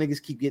of them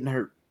niggas keep getting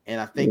hurt. And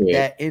I think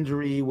that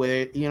injury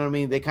where,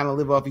 they kind of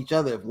live off each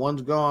other. If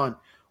one's gone,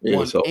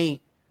 one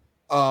ain't.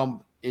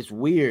 It's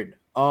weird.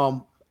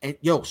 And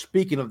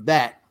speaking of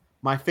that,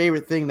 my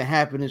favorite thing that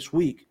happened this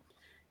week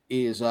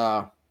is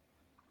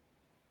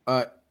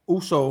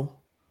Uso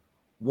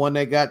won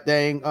that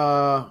goddamn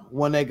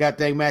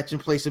match in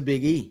place of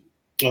Big E.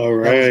 All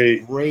right. That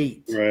was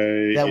great.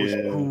 Right. That was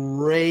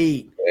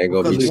great.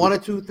 Because one or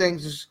two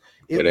things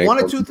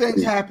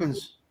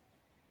happens.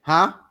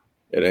 Huh?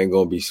 It ain't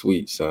gonna be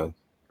sweet, son.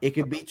 It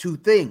could be two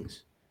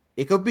things.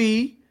 It could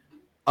be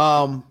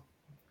them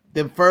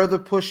further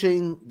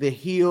pushing the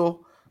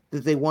heel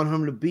that they want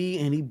him to be,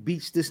 and he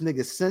beats this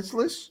nigga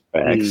senseless.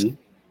 Facts.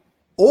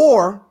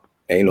 Or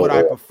I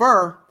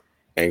prefer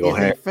ain't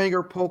gonna is a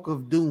finger poke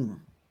of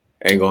doom.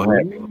 Ain't gonna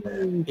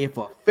happen. If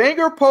a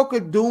finger poke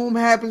of doom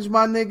happens,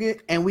 my nigga,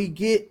 and we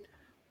get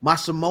my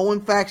Samoan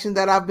faction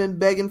that I've been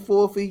begging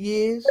for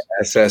years.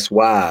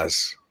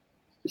 SSYs.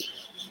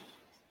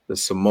 The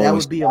Samoan. That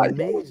would be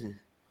amazing.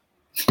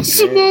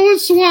 Samoan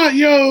SWAT,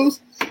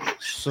 yos.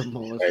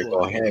 Samoan SWAT. Ain't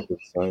gonna happen,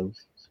 son.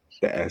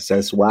 The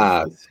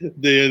SSYs.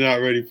 They are not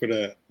ready for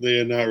that.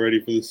 They are not ready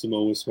for the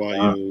Samoan SWAT,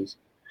 yos.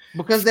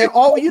 Because they're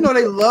all,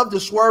 they love the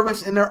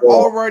swervers, and they're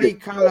already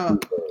kind of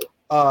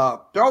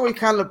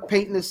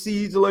painting the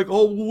seeds of like,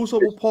 oh, what's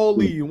up with Paul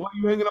Lee? Why are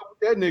you hanging out with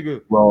that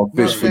nigga? Raw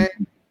fish for you.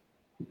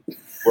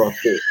 Raw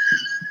fish.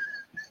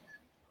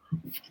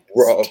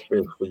 Raw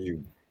fish for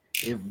you.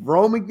 If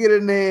Roman get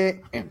in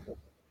there and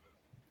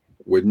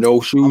with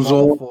no shoes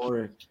on,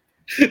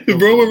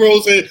 Roman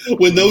rolls in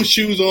with no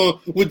shoes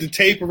on, with the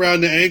tape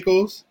around the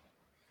ankles.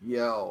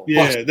 Yo,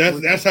 yeah,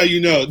 that's how you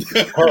know.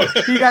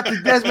 He got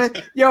the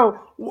Desmond.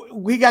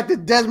 We got the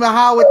Desmond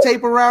Howard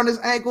tape around his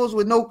ankles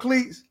with no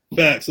cleats.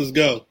 Facts. Let's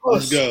go.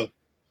 Let's go.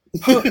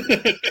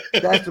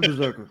 That's the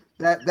berserker.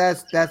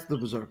 That's the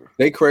berserker.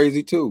 They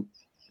crazy too.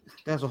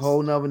 That's a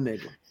whole nother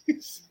nigga.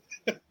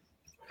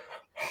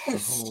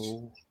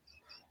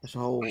 That's a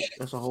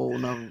whole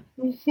nother.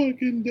 I'm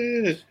fucking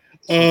dead.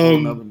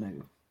 Another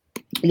nigga.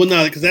 Well,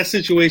 no, because that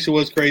situation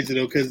was crazy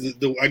though. Because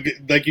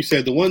like you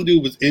said, the one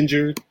dude was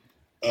injured.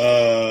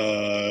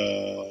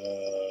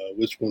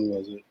 Which one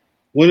was it?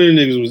 One of the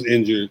niggas was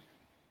injured.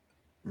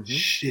 Mm-hmm.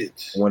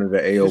 Shit. One of the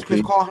AOP.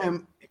 Just call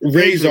him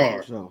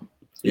Razor. So.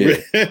 Yeah.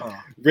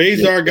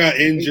 Razor got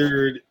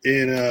injured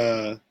in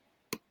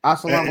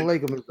Assalamu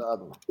alaikum is the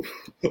other one.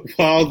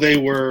 While they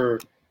were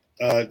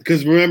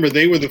because remember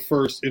they were the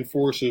first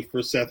enforcers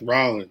for Seth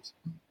Rollins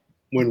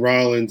when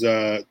Rollins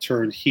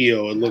turned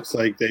heel. It looks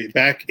like they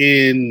back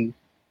in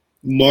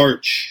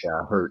March.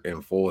 Got hurt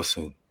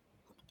enforcing.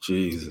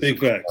 Jesus. Big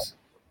facts.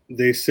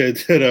 They said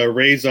that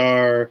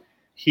Razor,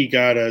 he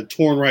got a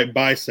torn right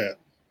bicep.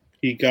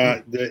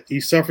 He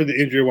suffered the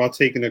injury while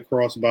taking a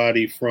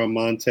crossbody from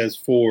Montez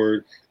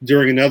Ford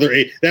during another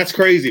That's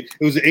crazy.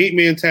 It was an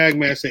 8-man tag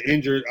match that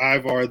injured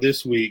Ivar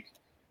this week.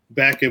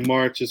 Back in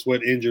March is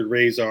what injured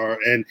Razor.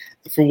 And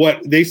for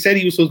what they said,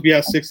 he was supposed to be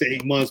out 6 to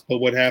 8 months, but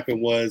what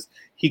happened was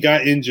he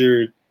got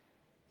injured.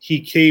 He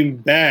came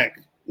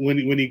back when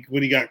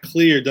he got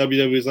cleared.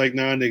 WWE was like,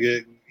 nah,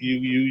 nigga,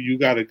 you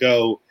gotta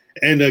go.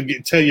 And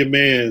tell your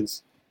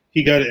mans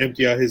he got to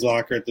empty out his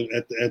locker at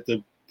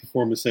the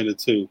Performance Center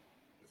too.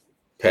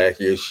 Pack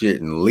your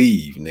shit and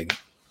leave, nigga.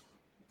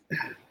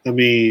 I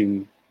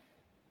mean,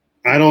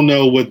 I don't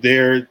know what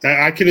they're.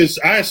 I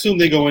assume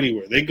they go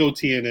anywhere. They go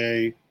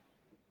TNA.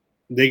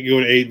 They can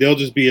go to A. They'll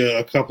just be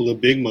a couple of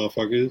big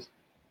motherfuckers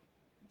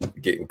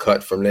getting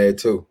cut from there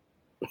too.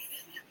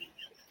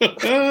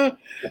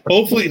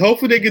 Hopefully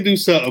they can do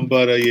something.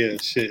 But yeah,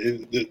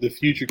 shit. The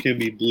future can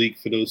be bleak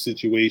for those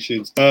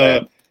situations.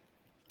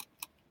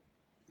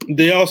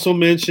 They also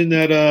mentioned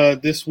that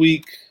this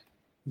week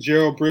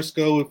Gerald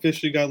Briscoe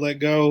officially got let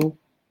go.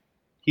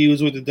 He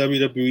was with the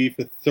WWE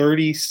for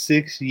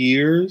 36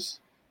 years.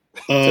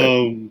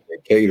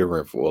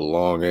 Catering for a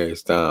long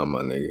ass time,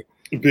 my nigga.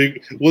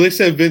 Well, they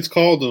said Vince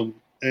called him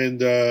and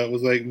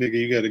was like, "Nigga,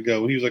 you got to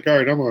go." And he was like, "All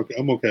right,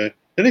 I'm okay."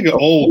 That nigga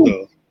old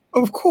though.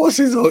 Of course,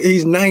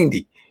 he's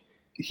 90.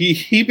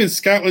 He been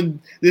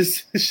scouting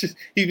this.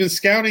 He's been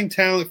scouting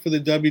talent for the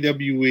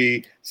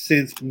WWE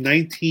since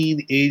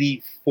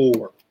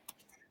 1984.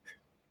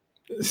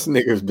 This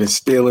nigga's been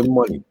stealing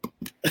money.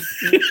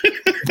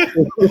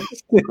 Stealing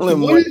What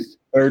money. is-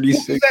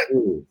 36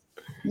 years.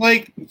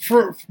 Like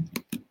for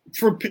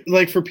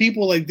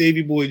people like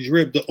Davey Boy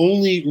Drip, the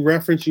only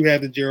reference you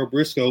have to Gerald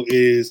Briscoe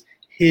is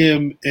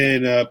him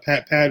and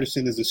Pat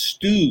Patterson as a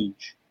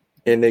stooge.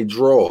 And they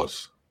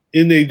draws.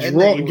 And they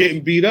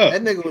getting beat up.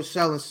 That nigga was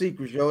selling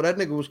secrets, yo. That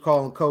nigga was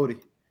calling Cody.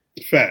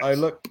 Facts. Hey,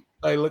 look.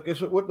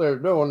 It's what they're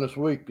doing this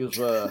week is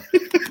they're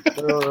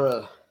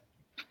gonna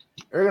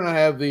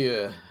have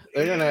they're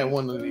gonna have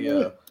one of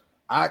the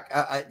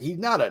he's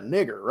not a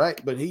nigger,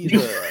 right? But he's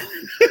what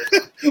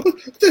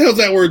the hell's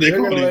that word they they're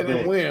call gonna let him?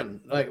 him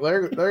win. Like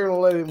they're gonna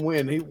let him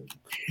win.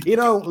 He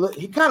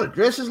kind of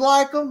dresses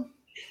like him,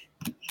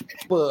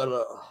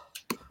 but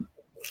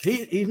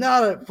he's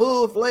not a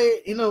full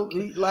fledged. He don't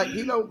be like,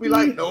 know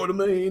what I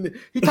mean?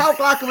 He talk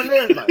like him and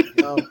everything,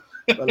 you know.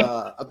 But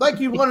I think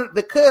he's one of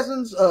the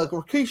cousins,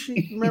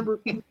 Rikishi,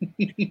 remember?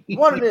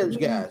 One of those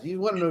guys. He's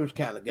one of those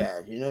kind of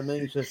guys, you know what I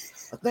mean? So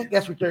I think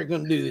that's what they're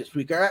going to do this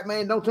week. All right,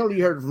 man? Don't tell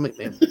you heard it from me,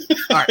 man.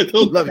 All right.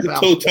 Love you,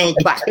 pal.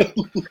 Bye.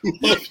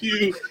 Love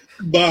you.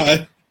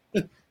 Bye.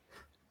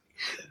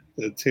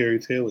 The Terry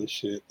Taylor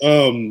shit.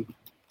 Man,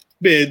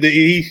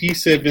 he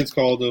said Vince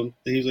called him,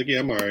 and he was like, yeah,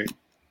 I'm all right.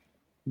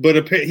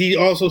 But he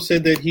also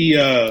said that he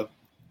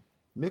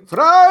McFry,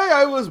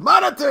 I was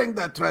monitoring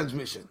that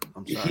transmission.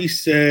 I'm sorry. He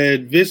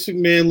said, Vince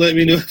McMahon let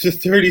me know after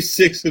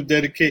 36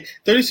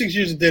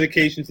 years of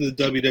dedication to the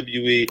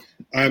WWE,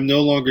 I'm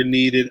no longer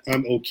needed.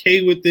 I'm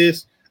okay with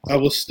this. I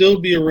will still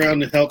be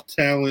around to help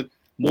talent.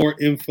 More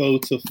info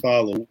to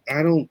follow.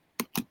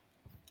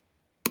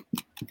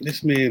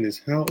 This man is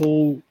how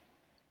old?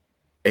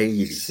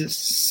 80.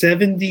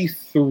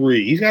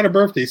 73. He's got a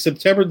birthday,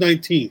 September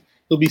 19th.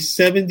 He'll be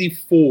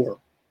 74.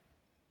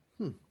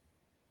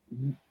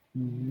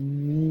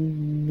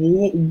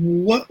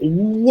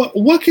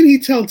 What can he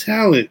tell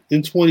talent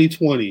in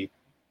 2020?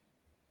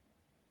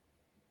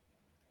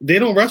 They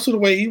don't wrestle the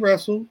way he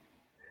wrestled.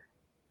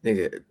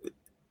 Nigga,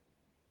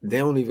 they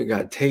don't even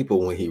got tape of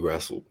when he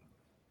wrestled.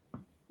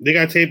 They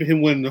got tape of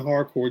him winning the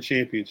Hardcore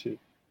Championship.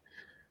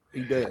 He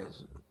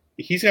does.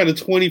 He's got a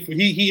 20.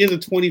 He is a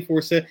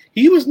 24/7.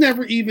 He was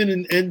never even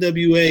an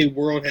NWA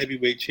World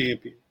Heavyweight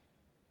Champion.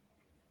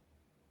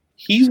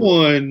 He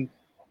won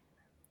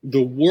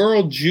the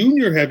World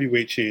Junior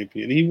Heavyweight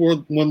Champion. He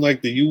won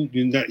like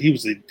he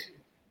was a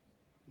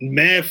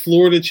Mad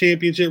Florida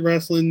Championship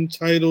Wrestling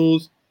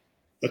titles,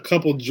 a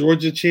couple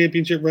Georgia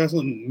Championship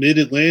Wrestling, Mid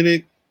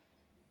Atlantic.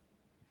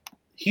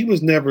 He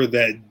was never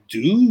that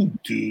dude.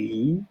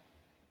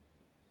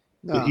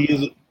 No. But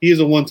he is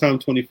a one-time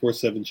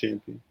 24/7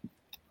 champion.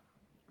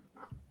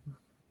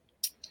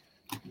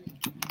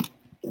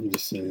 I'm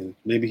just saying,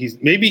 maybe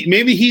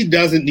he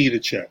doesn't need a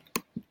check.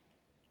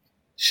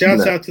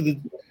 Shouts out to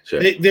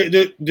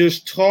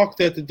there's talk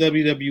that the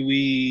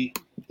WWE,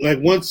 like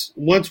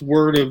once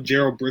word of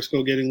Gerald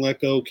Briscoe getting let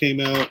go came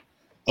out,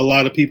 a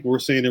lot of people were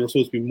saying there were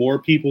supposed to be more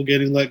people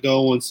getting let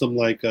go on some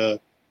like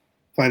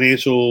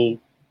financial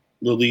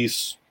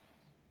release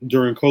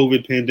during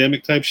COVID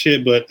pandemic type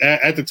shit. But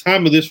at the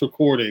time of this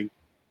recording,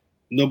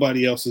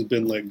 nobody else has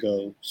been let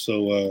go.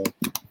 So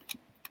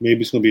maybe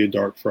it's gonna be a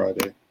dark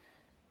Friday.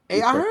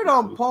 Hey, I heard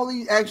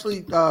Paulie actually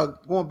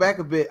going back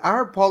a bit. I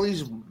heard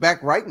Paulie's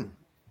back writing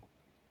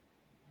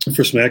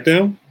for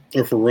SmackDown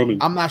or for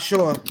Roman. I'm not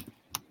sure.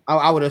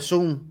 I would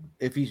assume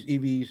if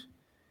he's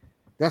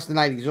that's the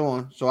night he's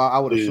on. So I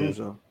would assume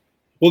so.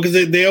 Well,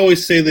 because they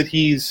always say that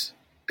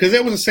because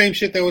that was the same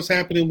shit that was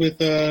happening with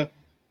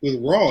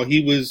Raw.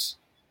 He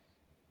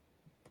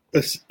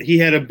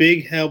had a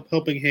big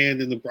helping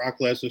hand in the Brock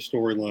Lesnar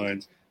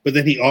storylines, but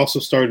then he also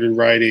started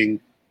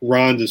writing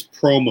Ronda's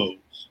promos.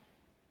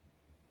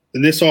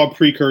 And this all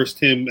precursed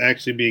him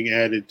actually being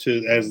added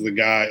as the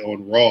guy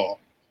on Raw.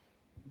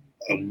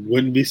 I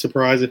wouldn't be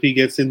surprised if he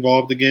gets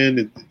involved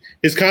again.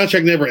 His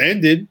contract never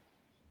ended.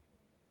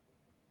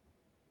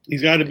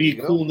 He's got to be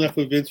cool enough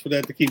with Vince for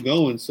that to keep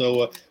going.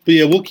 So, but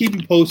yeah, we'll keep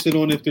you posted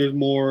on if there's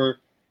more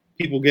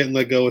people getting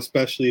let go,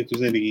 especially if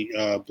there's any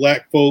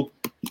black folk.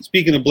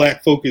 Speaking of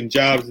black folk and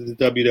jobs in the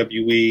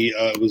WWE,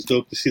 it was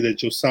dope to see that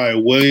Josiah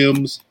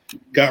Williams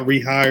got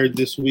rehired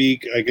this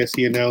week. I guess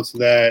he announced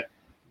that.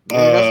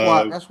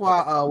 Yeah, that's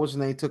why what's his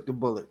name took the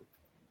bullet.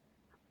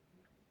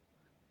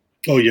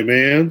 Oh, your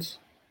man's?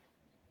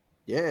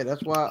 Yeah,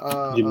 that's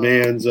why your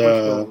man's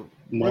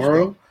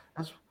Morrow?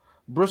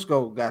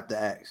 Briscoe got the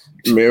axe.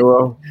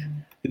 Miro.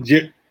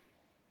 He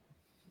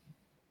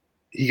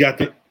got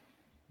the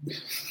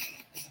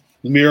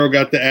Miro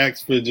got the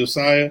axe for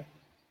Josiah.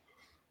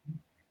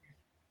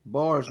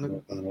 Bars,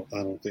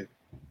 nigga.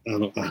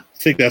 I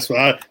think that's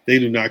why they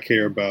do not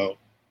care about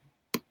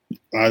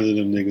either of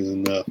them niggas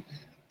enough.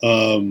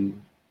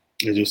 And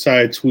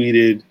Josiah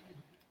tweeted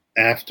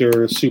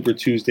after Super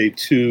Tuesday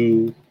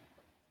 2,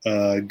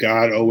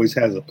 God always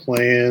has a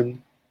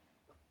plan.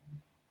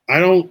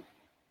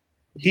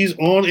 He's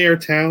on air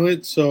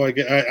talent, so I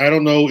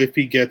don't know if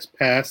he gets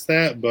past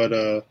that,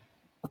 but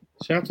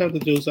shouts out to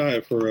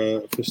Josiah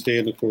for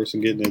staying the course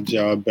and getting that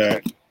job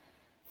back.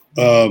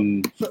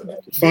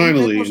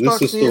 Finally, this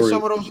is a story.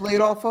 Some of those laid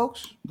off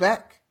folks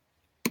back.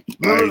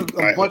 Remember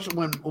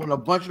when a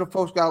bunch of the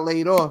folks got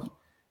laid off.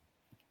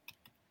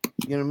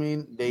 You know what I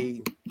mean?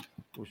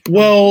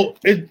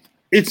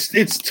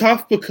 It's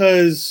tough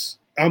because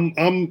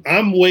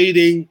I'm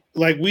waiting.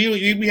 Like we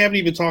haven't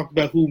even talked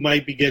about who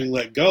might be getting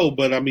let go,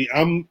 but I mean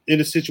I'm in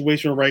a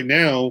situation right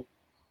now.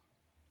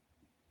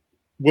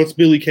 What's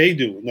Billie Kay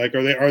doing? Like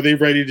are they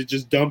ready to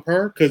just dump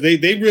her? Because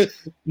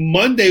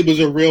Monday was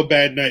a real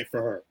bad night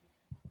for her.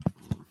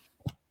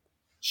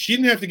 She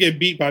didn't have to get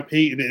beat by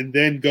Peyton and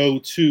then go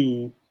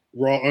to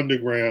Raw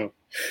Underground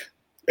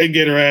and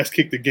get her ass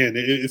kicked again.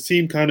 It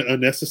seemed kind of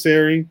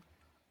unnecessary.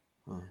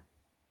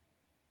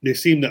 They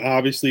seem to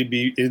obviously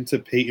be into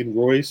Peyton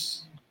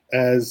Royce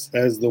as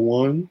the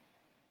one.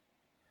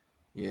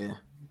 Yeah.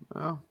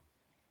 Well,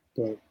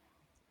 but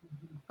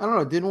I don't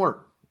know. It didn't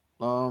work.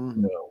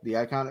 No. The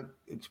Iconic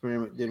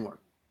experiment didn't work.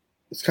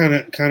 It's kind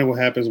of what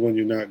happens when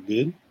you're not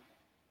good.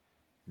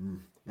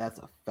 That's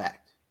a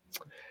fact.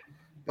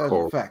 That's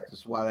a fact.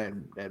 That's why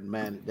that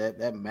match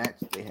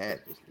they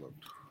had just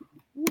looked.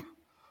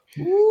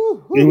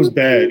 It was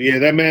bad. Yeah,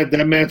 that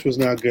match was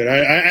not good.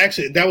 I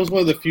actually that was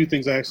one of the few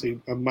things I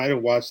might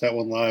have watched that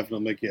one live, and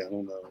I'm like, yeah, I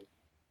don't know.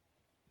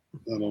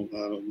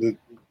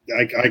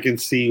 I can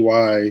see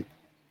why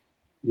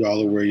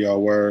y'all are where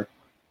y'all were.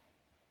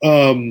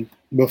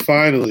 But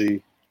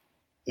finally,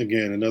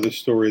 again, another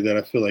story that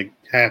I feel like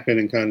happened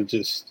and kind of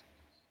just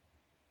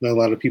not a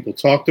lot of people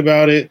talked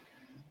about it.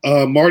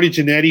 Marty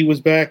Jannetty was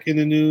back in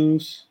the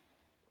news.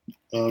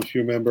 If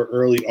you remember,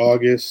 early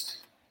August,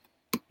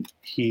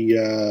 he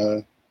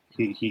went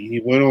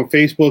on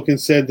Facebook and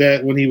said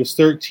that when he was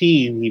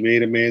 13, he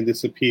made a man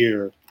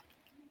disappear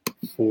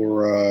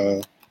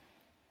for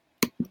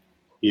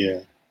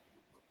the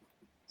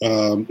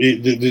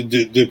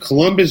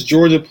Columbus,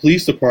 Georgia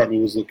Police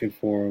Department was looking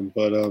for him,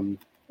 but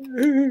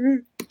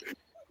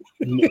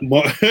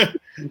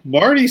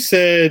Marty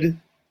said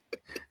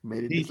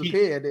made it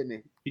disappear,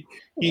 didn't he?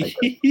 He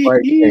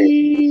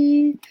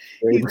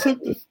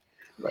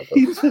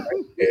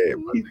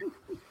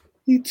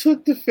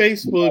took the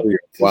Facebook.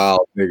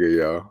 Wow, nigga,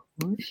 yo.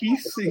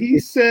 He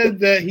said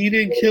that he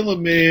didn't kill a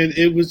man.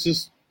 It was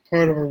just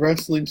part of a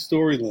wrestling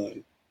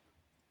storyline.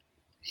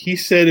 He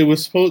said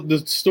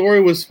the story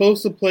was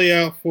supposed to play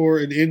out for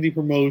an indie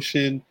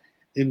promotion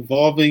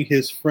involving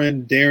his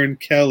friend Darren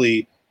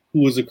Kelly,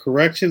 who was a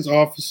corrections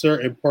officer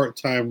and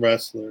part-time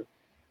wrestler.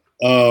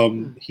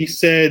 He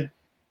said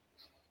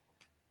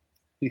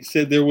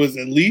there was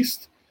at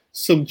least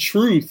some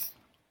truth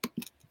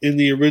in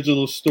the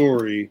original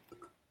story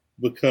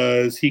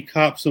because he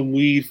copped some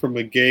weed from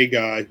a gay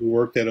guy who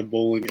worked at a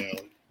bowling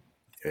alley.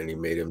 And he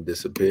made him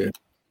disappear.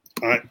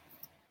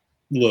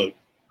 Look.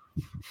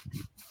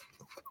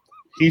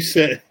 He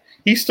said,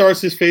 he starts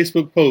his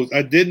Facebook post,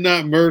 "I did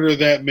not murder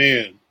that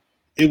man.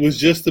 It was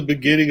just the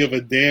beginning of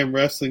a damn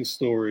wrestling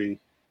story.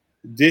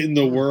 Didn't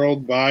the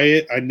world buy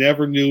it? I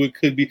never knew it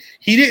could be."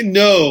 He didn't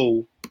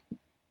know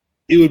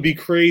it would be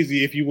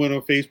crazy if you went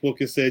on Facebook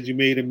and said you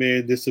made a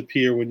man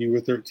disappear when you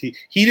were 13.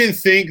 He didn't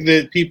think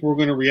that people were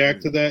going to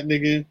react to that,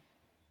 nigga.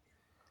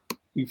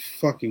 You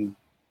fucking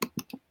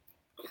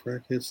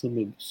crackhead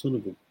son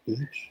of a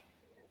bitch.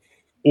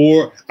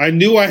 Or I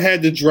knew I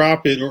had to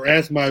drop it, or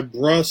as my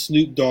bruh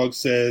Snoop Dogg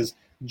says,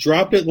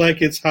 drop it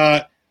like it's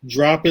hot,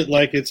 drop it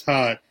like it's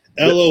hot.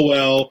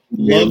 LOL,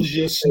 loves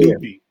you,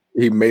 Snoopy.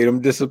 He made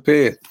him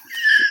disappear.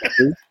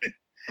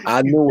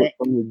 I knew it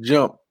from the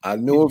jump. I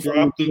knew it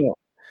from the jump.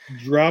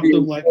 Dropped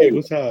him like it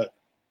was hot.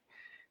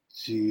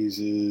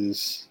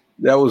 Jesus.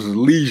 That was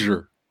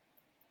leisure.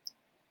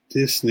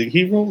 This nigga,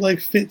 he wrote like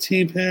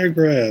 15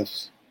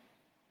 paragraphs.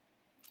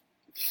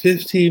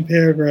 15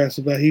 paragraphs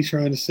about he's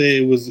trying to say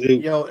it was.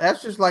 Yo,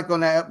 that's just like on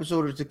that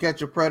episode of To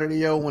Catch a Predator,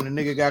 yo, when the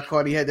nigga got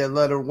caught, he had that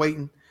letter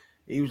waiting.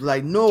 He was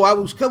like, no, I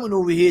was coming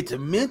over here to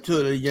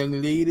mentor the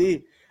young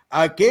lady.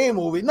 I came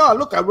over. No,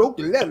 look, I wrote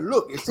the letter.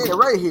 Look, it said it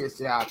right here. It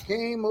said, I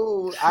came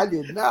over. I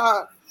did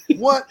not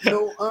want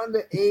no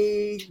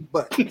underage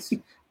butts.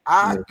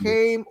 I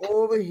came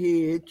over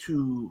here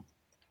to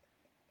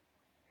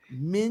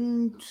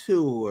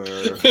mentor.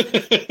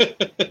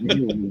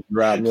 You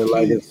dropping it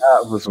like it's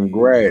out for some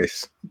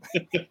grass.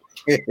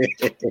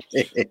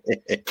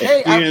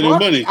 Hey,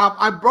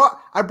 I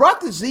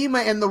brought the Zima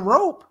and the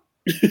rope.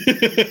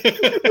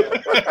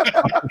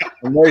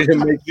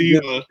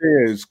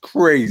 It's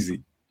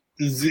crazy.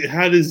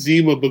 How does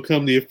Zima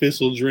become the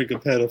official drink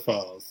of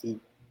pedophiles?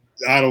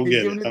 I don't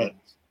get it.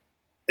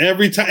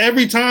 Every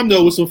time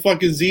though, with some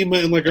fucking Zima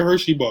and like a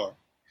Hershey bar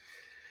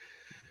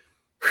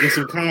and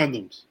some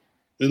condoms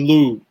and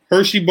lube.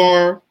 Hershey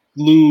bar,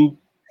 lube,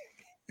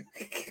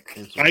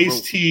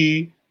 iced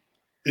tea,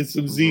 and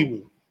some Zima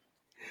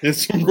and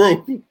some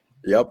rope.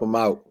 Yep, I'm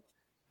out.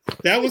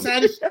 That was how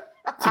To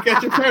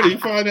Catch a Predator. You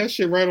find that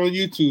shit right on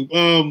YouTube.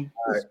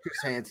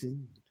 Chris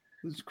Hansen.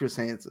 Who's Chris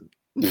Hansen?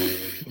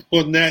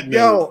 On that note,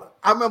 yo,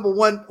 I remember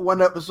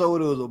one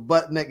episode. It was a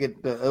butt naked.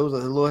 It was a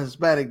little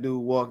Hispanic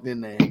dude walked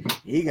in there.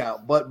 He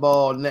got butt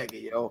ball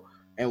naked, yo,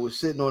 and was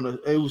sitting on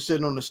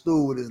the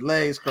stool with his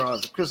legs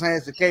crossed. Chris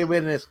Hansen came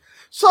in and said,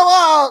 so,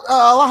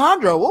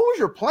 Alejandro, what was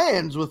your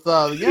plans with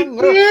the young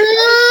girl?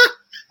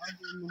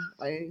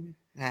 I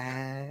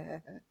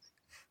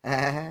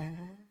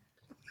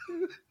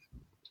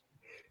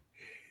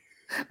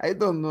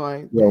don't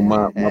know. Yo,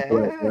 my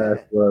plan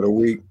last for the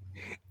week.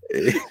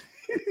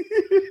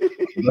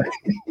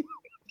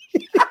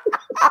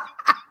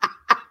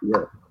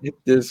 Yeah,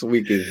 this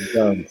week is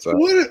done. So.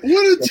 What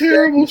a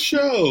terrible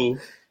show.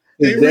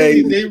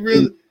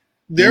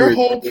 Their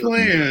whole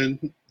plan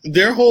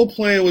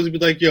was to be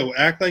like, yo,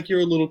 act like you're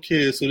a little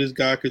kid so this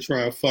guy could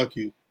try and fuck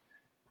you.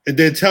 And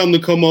then tell him to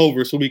come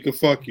over so we can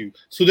fuck you.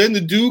 So then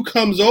the dude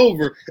comes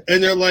over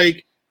and they're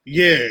like,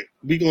 yeah,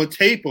 we gonna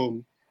tape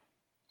him.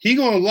 He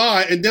gonna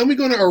lie, and then we're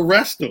gonna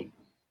arrest him.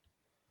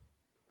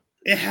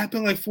 It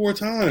happened like 4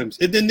 times.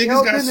 And then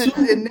niggas got sued.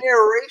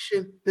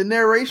 The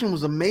narration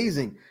was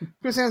amazing.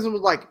 Chris Hansen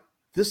was like,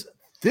 this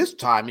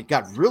time it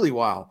got really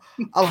wild.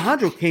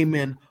 Alejandro came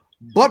in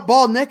butt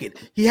ball naked.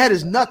 He had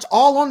his nuts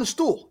all on the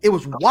stool. It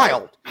was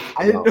wild.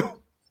 I didn't know.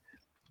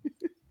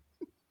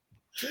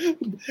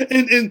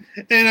 and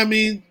I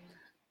mean,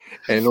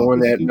 and on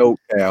that note,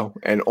 Cal,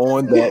 and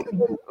on that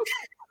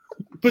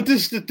but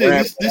this is the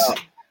thing.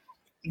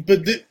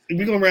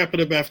 We're gonna wrap it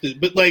up after this.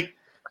 But like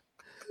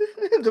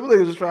the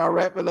niggas just trying to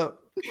wrap it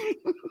up.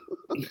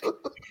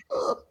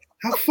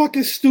 How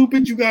fucking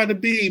stupid you gotta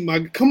be,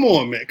 come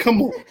on, man.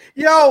 Come on.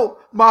 Yo,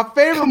 my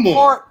favorite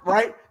part,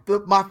 right?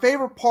 My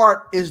favorite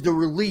part is the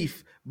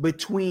relief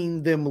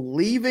between them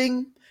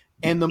leaving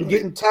and them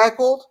getting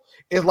tackled.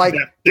 It's like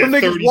the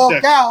niggas walk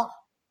seconds. Out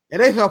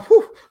and they thought,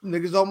 whew,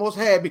 niggas almost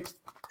had me.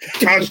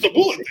 Dodged the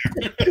bullet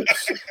there.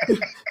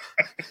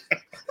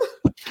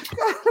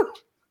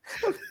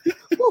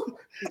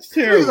 It's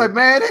terrible. He's like,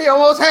 man, they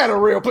almost had a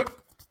real.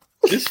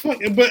 It's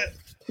fucking, but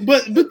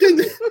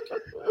then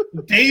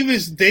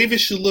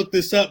Davis should look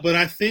this up. But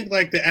I think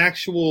like the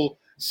actual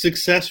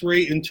success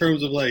rate in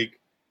terms of like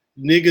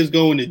niggas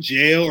going to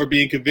jail or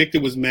being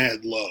convicted was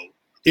mad low.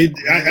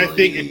 I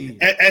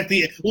think at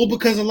the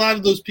because a lot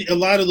of those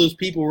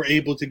people were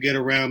able to get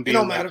around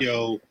being like,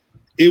 yo,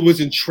 it was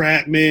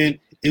entrapment.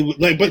 It was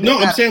like, but no,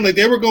 I'm saying like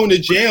they were going to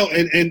jail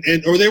and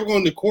or they were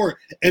going to court,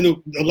 and a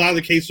lot of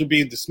the cases were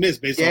being dismissed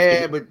based off.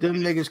 Yeah, but them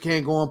niggas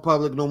can't go in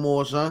public no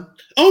more, son.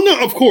 Oh no,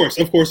 of course,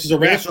 it's a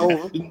wrap.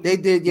 They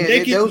did, yeah.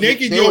 They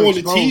can go on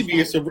the TV.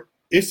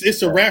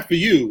 It's a wrap for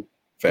you.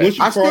 I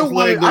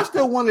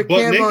still wanted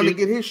Cameron to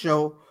get his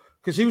show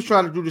because he was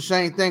trying to do the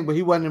same thing, but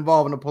he wasn't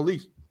involving the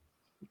police.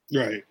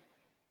 Right.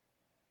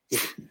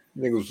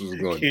 Niggas was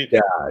going to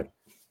die.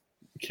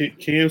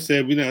 Cam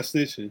said we're not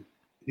snitching.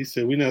 He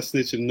said we're not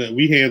snitching. Nothing.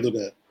 We handle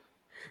that.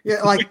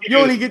 Yeah, like you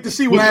only get to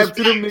see what happened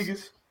to them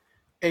niggas.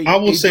 Hey, I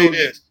will say doggy.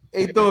 this.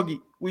 Hey, doggy,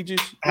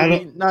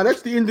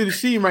 that's the end of the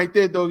scene right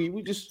there, doggy.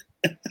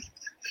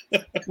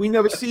 We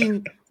never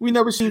seen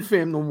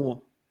fam no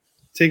more.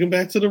 Take him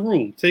back to the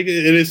room. Take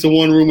it, and it's the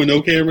one room with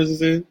no cameras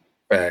is in.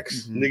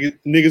 Facts.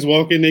 Niggas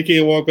walk in, they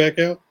can't walk back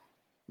out.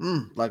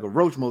 Like a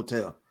roach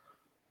motel.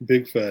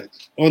 Big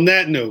facts. On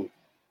that note,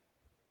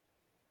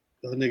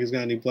 y'all niggas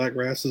got any black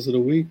wrestlers of the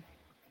week?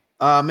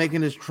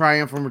 Making his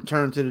triumphant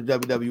return to the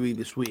WWE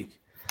this week.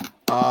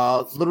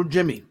 Little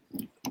Jimmy.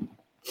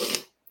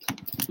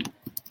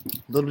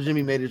 Little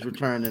Jimmy made his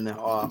return in the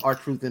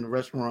R-Truth in the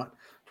Restaurant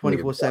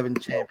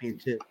 24/7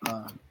 championship.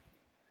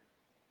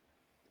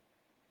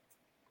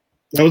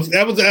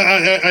 That was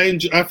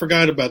I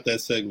forgot about that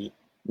segment.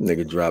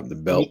 Nigga dropped the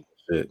belt.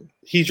 shit.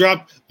 He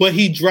dropped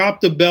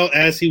the belt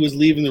as he was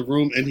leaving the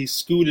room, and he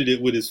scooted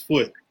it with his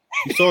foot.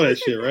 You saw that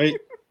shit, right?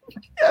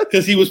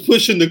 Because he was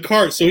pushing the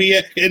cart, and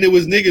it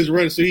was niggas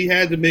running, so he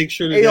had to make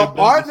sure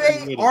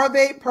that. Hey, are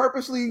they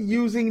purposely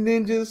using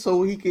ninjas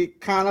so he could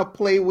kind of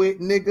play with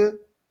nigga?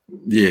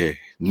 Yeah,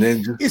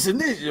 ninja. It's a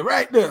ninja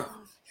right there.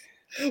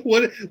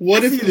 What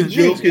if the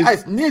joke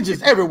is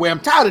ninjas everywhere? I'm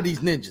tired of these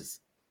ninjas.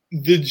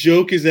 The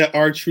joke is that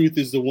R-Truth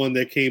is the one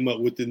that came up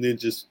with the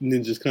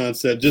ninjas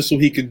concept, just so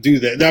he could do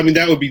that. I mean,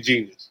 that would be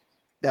genius.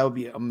 That would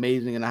be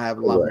amazing, and I have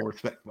a lot more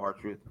respect for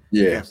R-Truth.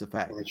 Yeah, that's the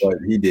fact. But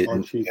he didn't,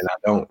 R-Truth. And I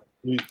don't.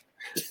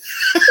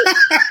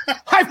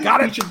 I've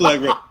got it. Who's your black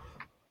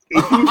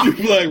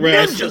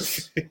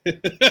ninjas.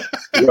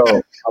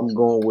 Yo, I'm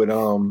going with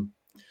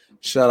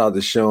shout out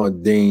to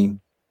Sean Dean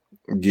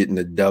getting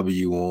the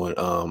W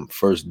on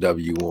first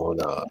W on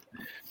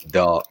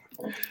Dog.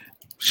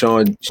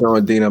 Sean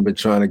Dean, I've been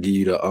trying to give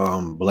you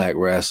the Black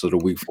Wrestler of the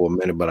Week for a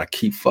minute, but I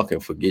keep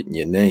fucking forgetting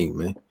your name,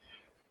 man.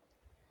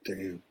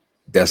 Damn.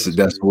 That's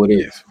what it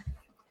is.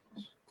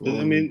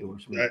 I mean,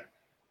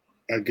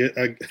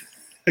 I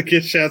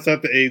get shouts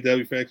out to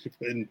AEW for actually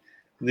putting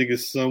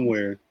niggas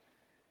somewhere.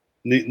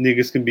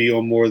 Niggas can be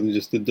on more than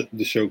just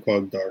the show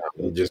called Dark.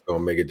 We're just gonna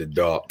make it the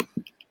Dark.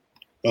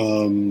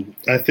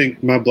 I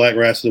think my Black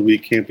Wrestler of the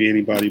Week can't be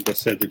anybody but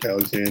Cedric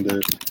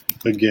Alexander.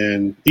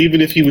 Again,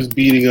 even if he was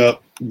beating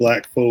up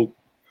black folk,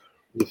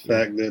 the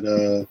fact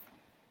that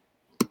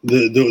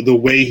the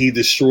way he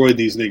destroyed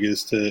these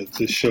niggas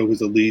to show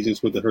his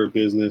allegiance with the Hurt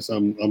Business,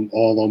 I'm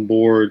all on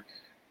board.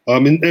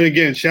 And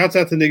again, shouts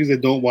out to niggas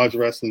that don't watch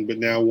wrestling but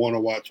now want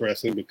to watch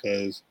wrestling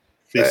because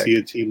they see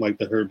a team like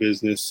the Hurt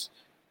Business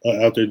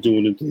out there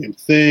doing the damn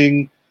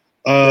thing.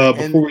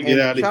 Before we get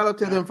out of here, shout out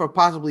to them for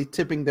possibly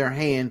tipping their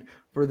hand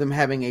for them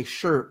having a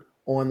shirt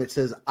on that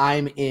says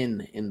 "I'm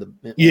in" the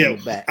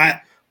back.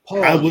 I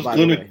was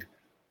gonna,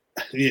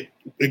 yeah,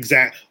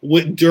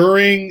 exactly.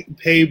 During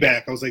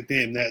Payback, I was like,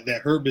 "Damn,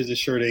 that Hurt Business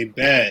shirt ain't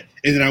bad."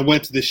 And then I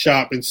went to the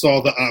shop and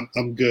saw the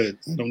 "I'm good."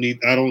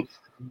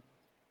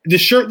 The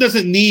shirt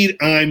doesn't need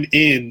 "I'm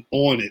in"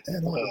 on it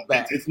at all.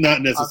 It's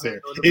not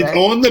necessary. It's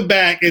on the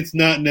back. It's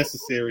not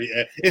necessary.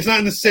 It's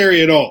not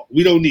necessary at all.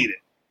 We don't need it.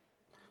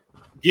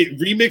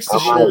 Remix the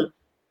shirt.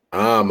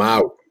 I'm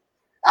out.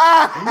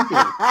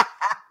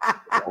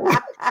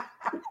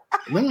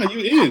 Nah, you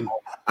in.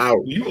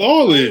 Out. You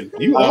all in.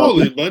 You all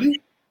in,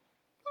 buddy.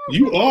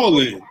 You all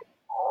in.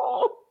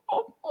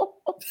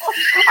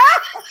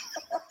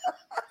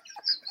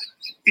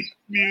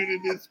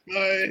 Muted this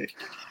mic.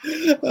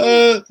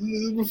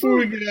 Before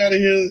we get out of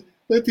here,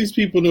 let these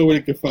people know where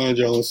they can find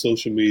y'all on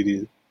social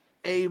media.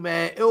 Hey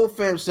man,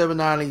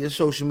 IlFam79 on your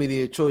social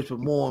media choice, but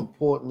more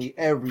importantly,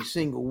 every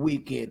single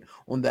weekend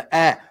on the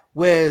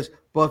Where's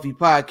Buffy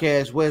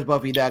podcast, where's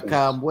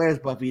Buffy.com, where's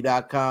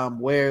Buffy.com,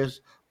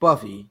 where's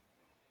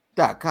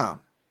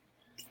Buffy.com.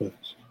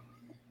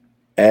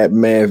 At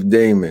Mav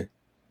Damon.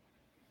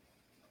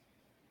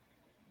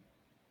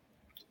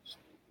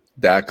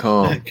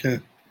 .com.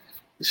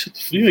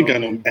 You ain't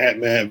got no at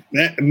Mav.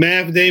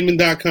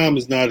 MavDamon.com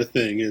is not a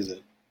thing, is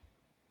it?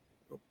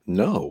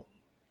 No.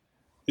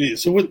 Yeah,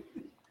 so what?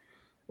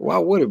 Why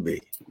would it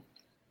be?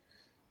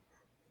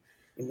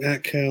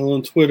 At Cal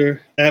on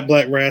Twitter, at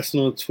Black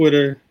Wrestling on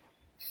Twitter,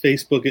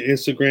 Facebook and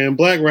Instagram.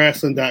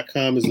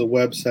 BlackWrestling.com is the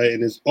website,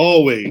 and as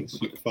always,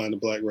 you can find the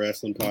Black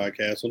Wrestling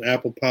Podcast on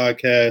Apple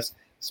Podcasts,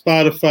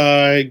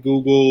 Spotify,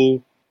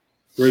 Google,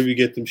 wherever you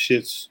get them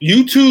shits.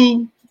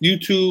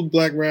 YouTube,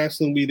 Black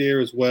Wrestling, be there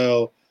as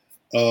well.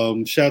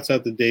 Shouts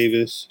out to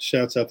Davis.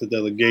 Shouts out to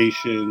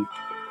Delegation.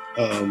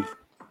 You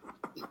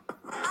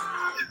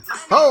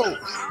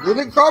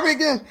didn't call me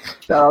again?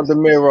 Shout out to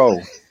Miro.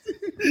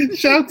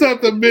 Shouts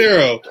out to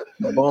Miro.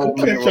 We're going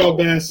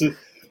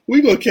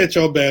to catch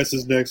y'all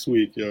bastards next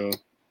week, y'all.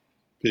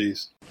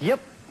 Peace. Yep.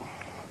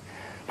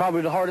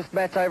 Probably the hardest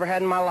match I ever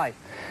had in my life.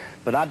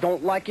 But I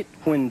don't like it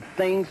when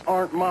things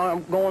aren't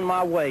going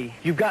my way.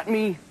 You got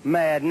me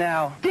mad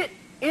now. Get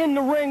in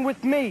the ring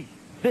with me.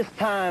 This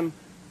time,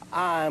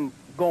 I'm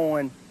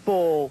going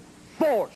full force.